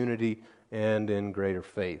greater unity and in greater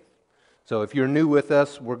faith. So if you're new with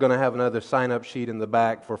us, we're going to have another sign-up sheet in the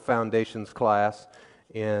back for Foundations class,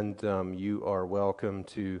 and you are welcome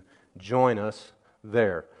to join us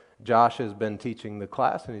there. Josh has been teaching the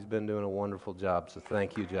class, and he's been doing a wonderful job, so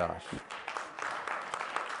thank you, Josh.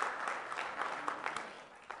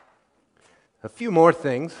 A few more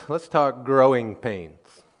things. Let's talk growing pains.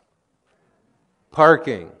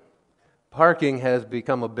 Parking. Parking has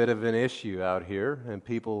become a bit of an issue out here, and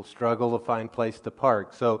people struggle to find place to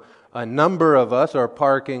park. So a number of us are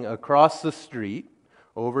parking across the street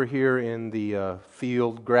over here in the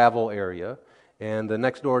field gravel area, and the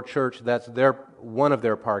next door church, that's one of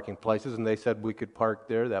their parking places, and they said we could park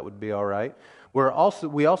there. That would be all right.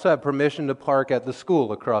 We also have permission to park at the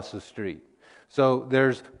school across the street. So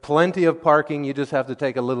there's plenty of parking. You just have to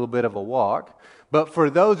take a little bit of a walk. But for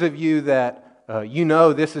those of you that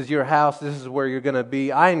this is your house, this is where you're going to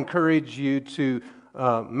be, I encourage you to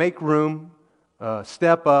make room,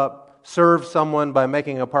 step up, serve someone by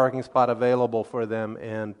making a parking spot available for them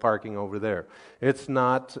and parking over there. It's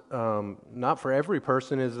not for every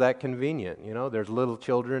person is that convenient. You know, there's little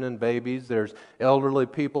children and babies. There's elderly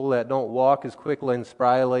people that don't walk as quickly and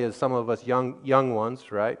spryly as some of us young ones,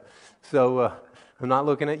 right? So I'm not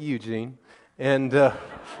looking at Eugene. And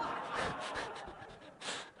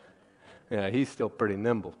yeah, he's still pretty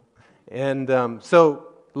nimble. And so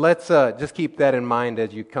let's just keep that in mind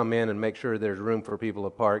as you come in and make sure there's room for people to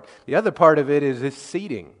park. The other part of it is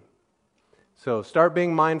seating. So start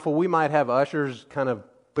being mindful. We might have ushers kind of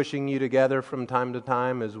pushing you together from time to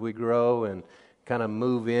time as we grow and kind of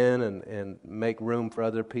move in and make room for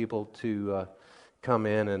other people to come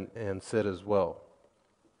in and sit as well.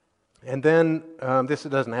 And then this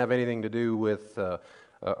doesn't have anything to do with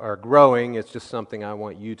our growing. It's just something I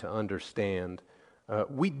want you to understand.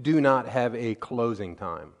 We do not have a closing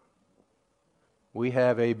time. We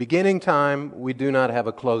have a beginning time. We do not have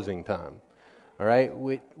a closing time. All right?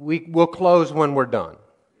 We will close when we're done.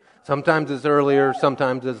 Sometimes it's earlier,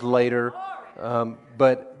 sometimes it's later.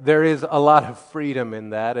 But there is a lot of freedom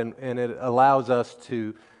in that, and it allows us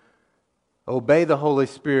to obey the Holy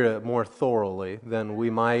Spirit more thoroughly than we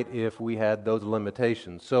might if we had those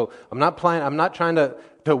limitations. So I'm not trying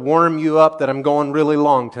to warm you up that I'm going really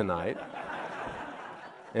long tonight.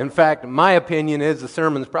 In fact, my opinion is the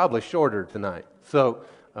sermon's probably shorter tonight. So,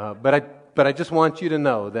 but I just want you to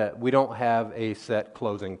know that we don't have a set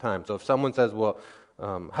closing time. So if someone says, well,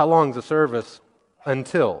 how long is the service?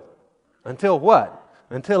 Until what?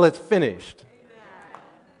 Until it's finished.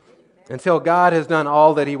 Until God has done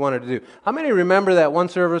all that He wanted to do. How many remember that one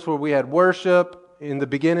service where we had worship in the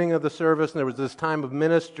beginning of the service and there was this time of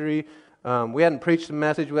ministry? We hadn't preached the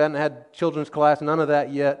message. We hadn't had children's class, none of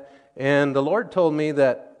that yet. And the Lord told me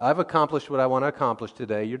that I've accomplished what I want to accomplish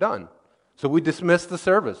today. You're done. So we dismissed the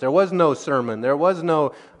service. There was no sermon. There was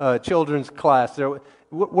no children's class.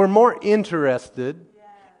 We're more interested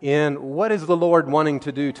in what is the Lord wanting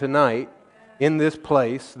to do tonight in this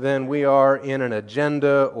place than we are in an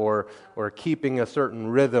agenda or keeping a certain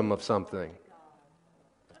rhythm of something.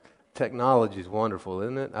 Technology is wonderful,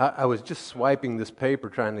 isn't it? I was just swiping this paper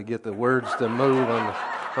trying to get the words to move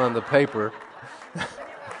on the paper.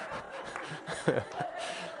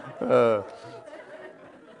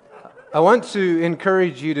 I want to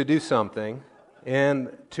encourage you to do something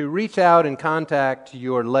and to reach out and contact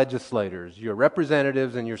your legislators, your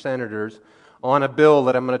representatives and your senators on a bill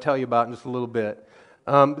that I'm going to tell you about in just a little bit.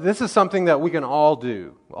 This is something that we can all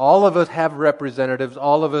do. All of us have representatives,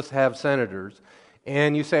 all of us have senators,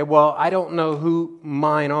 and you say, well, I don't know who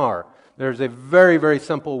mine are. There's a very, very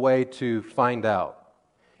simple way to find out.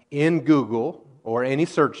 In Google, or any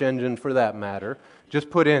search engine for that matter,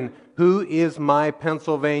 just put in, who is my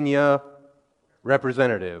Pennsylvania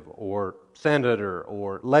representative or senator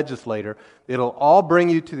or legislator? It'll all bring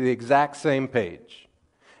you to the exact same page.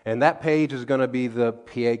 And that page is going to be the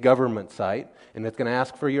PA government site, and it's going to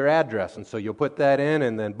ask for your address. And so you'll put that in,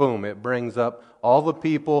 and then boom, it brings up all the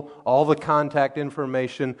people, all the contact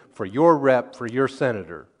information for your rep, for your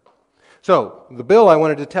senator. So the bill I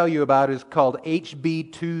wanted to tell you about is called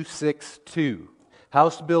HB 262,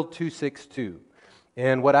 House Bill 262.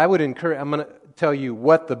 And what I would encourage, I'm going to tell you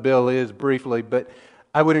what the bill is briefly, but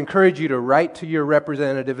I would encourage you to write to your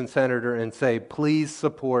representative and senator and say, please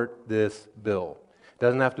support this bill. It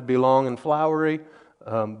doesn't have to be long and flowery,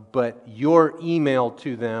 but your email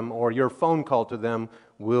to them or your phone call to them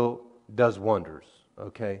does wonders,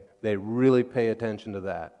 okay? They really pay attention to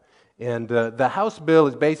that. And the House bill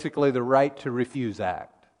is basically the Right to Refuse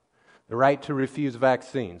Act, the right to refuse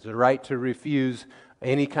vaccines, the right to refuse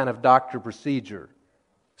any kind of doctor procedure,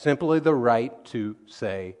 simply the right to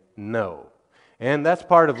say no. And that's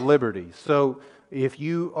part of liberty. So if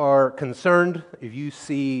you are concerned, if you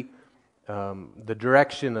see the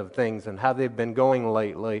direction of things and how they've been going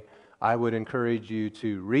lately, I would encourage you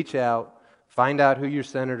to reach out, find out who your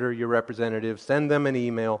senator, your representative, send them an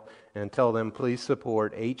email, and tell them, please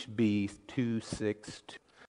support HB 262.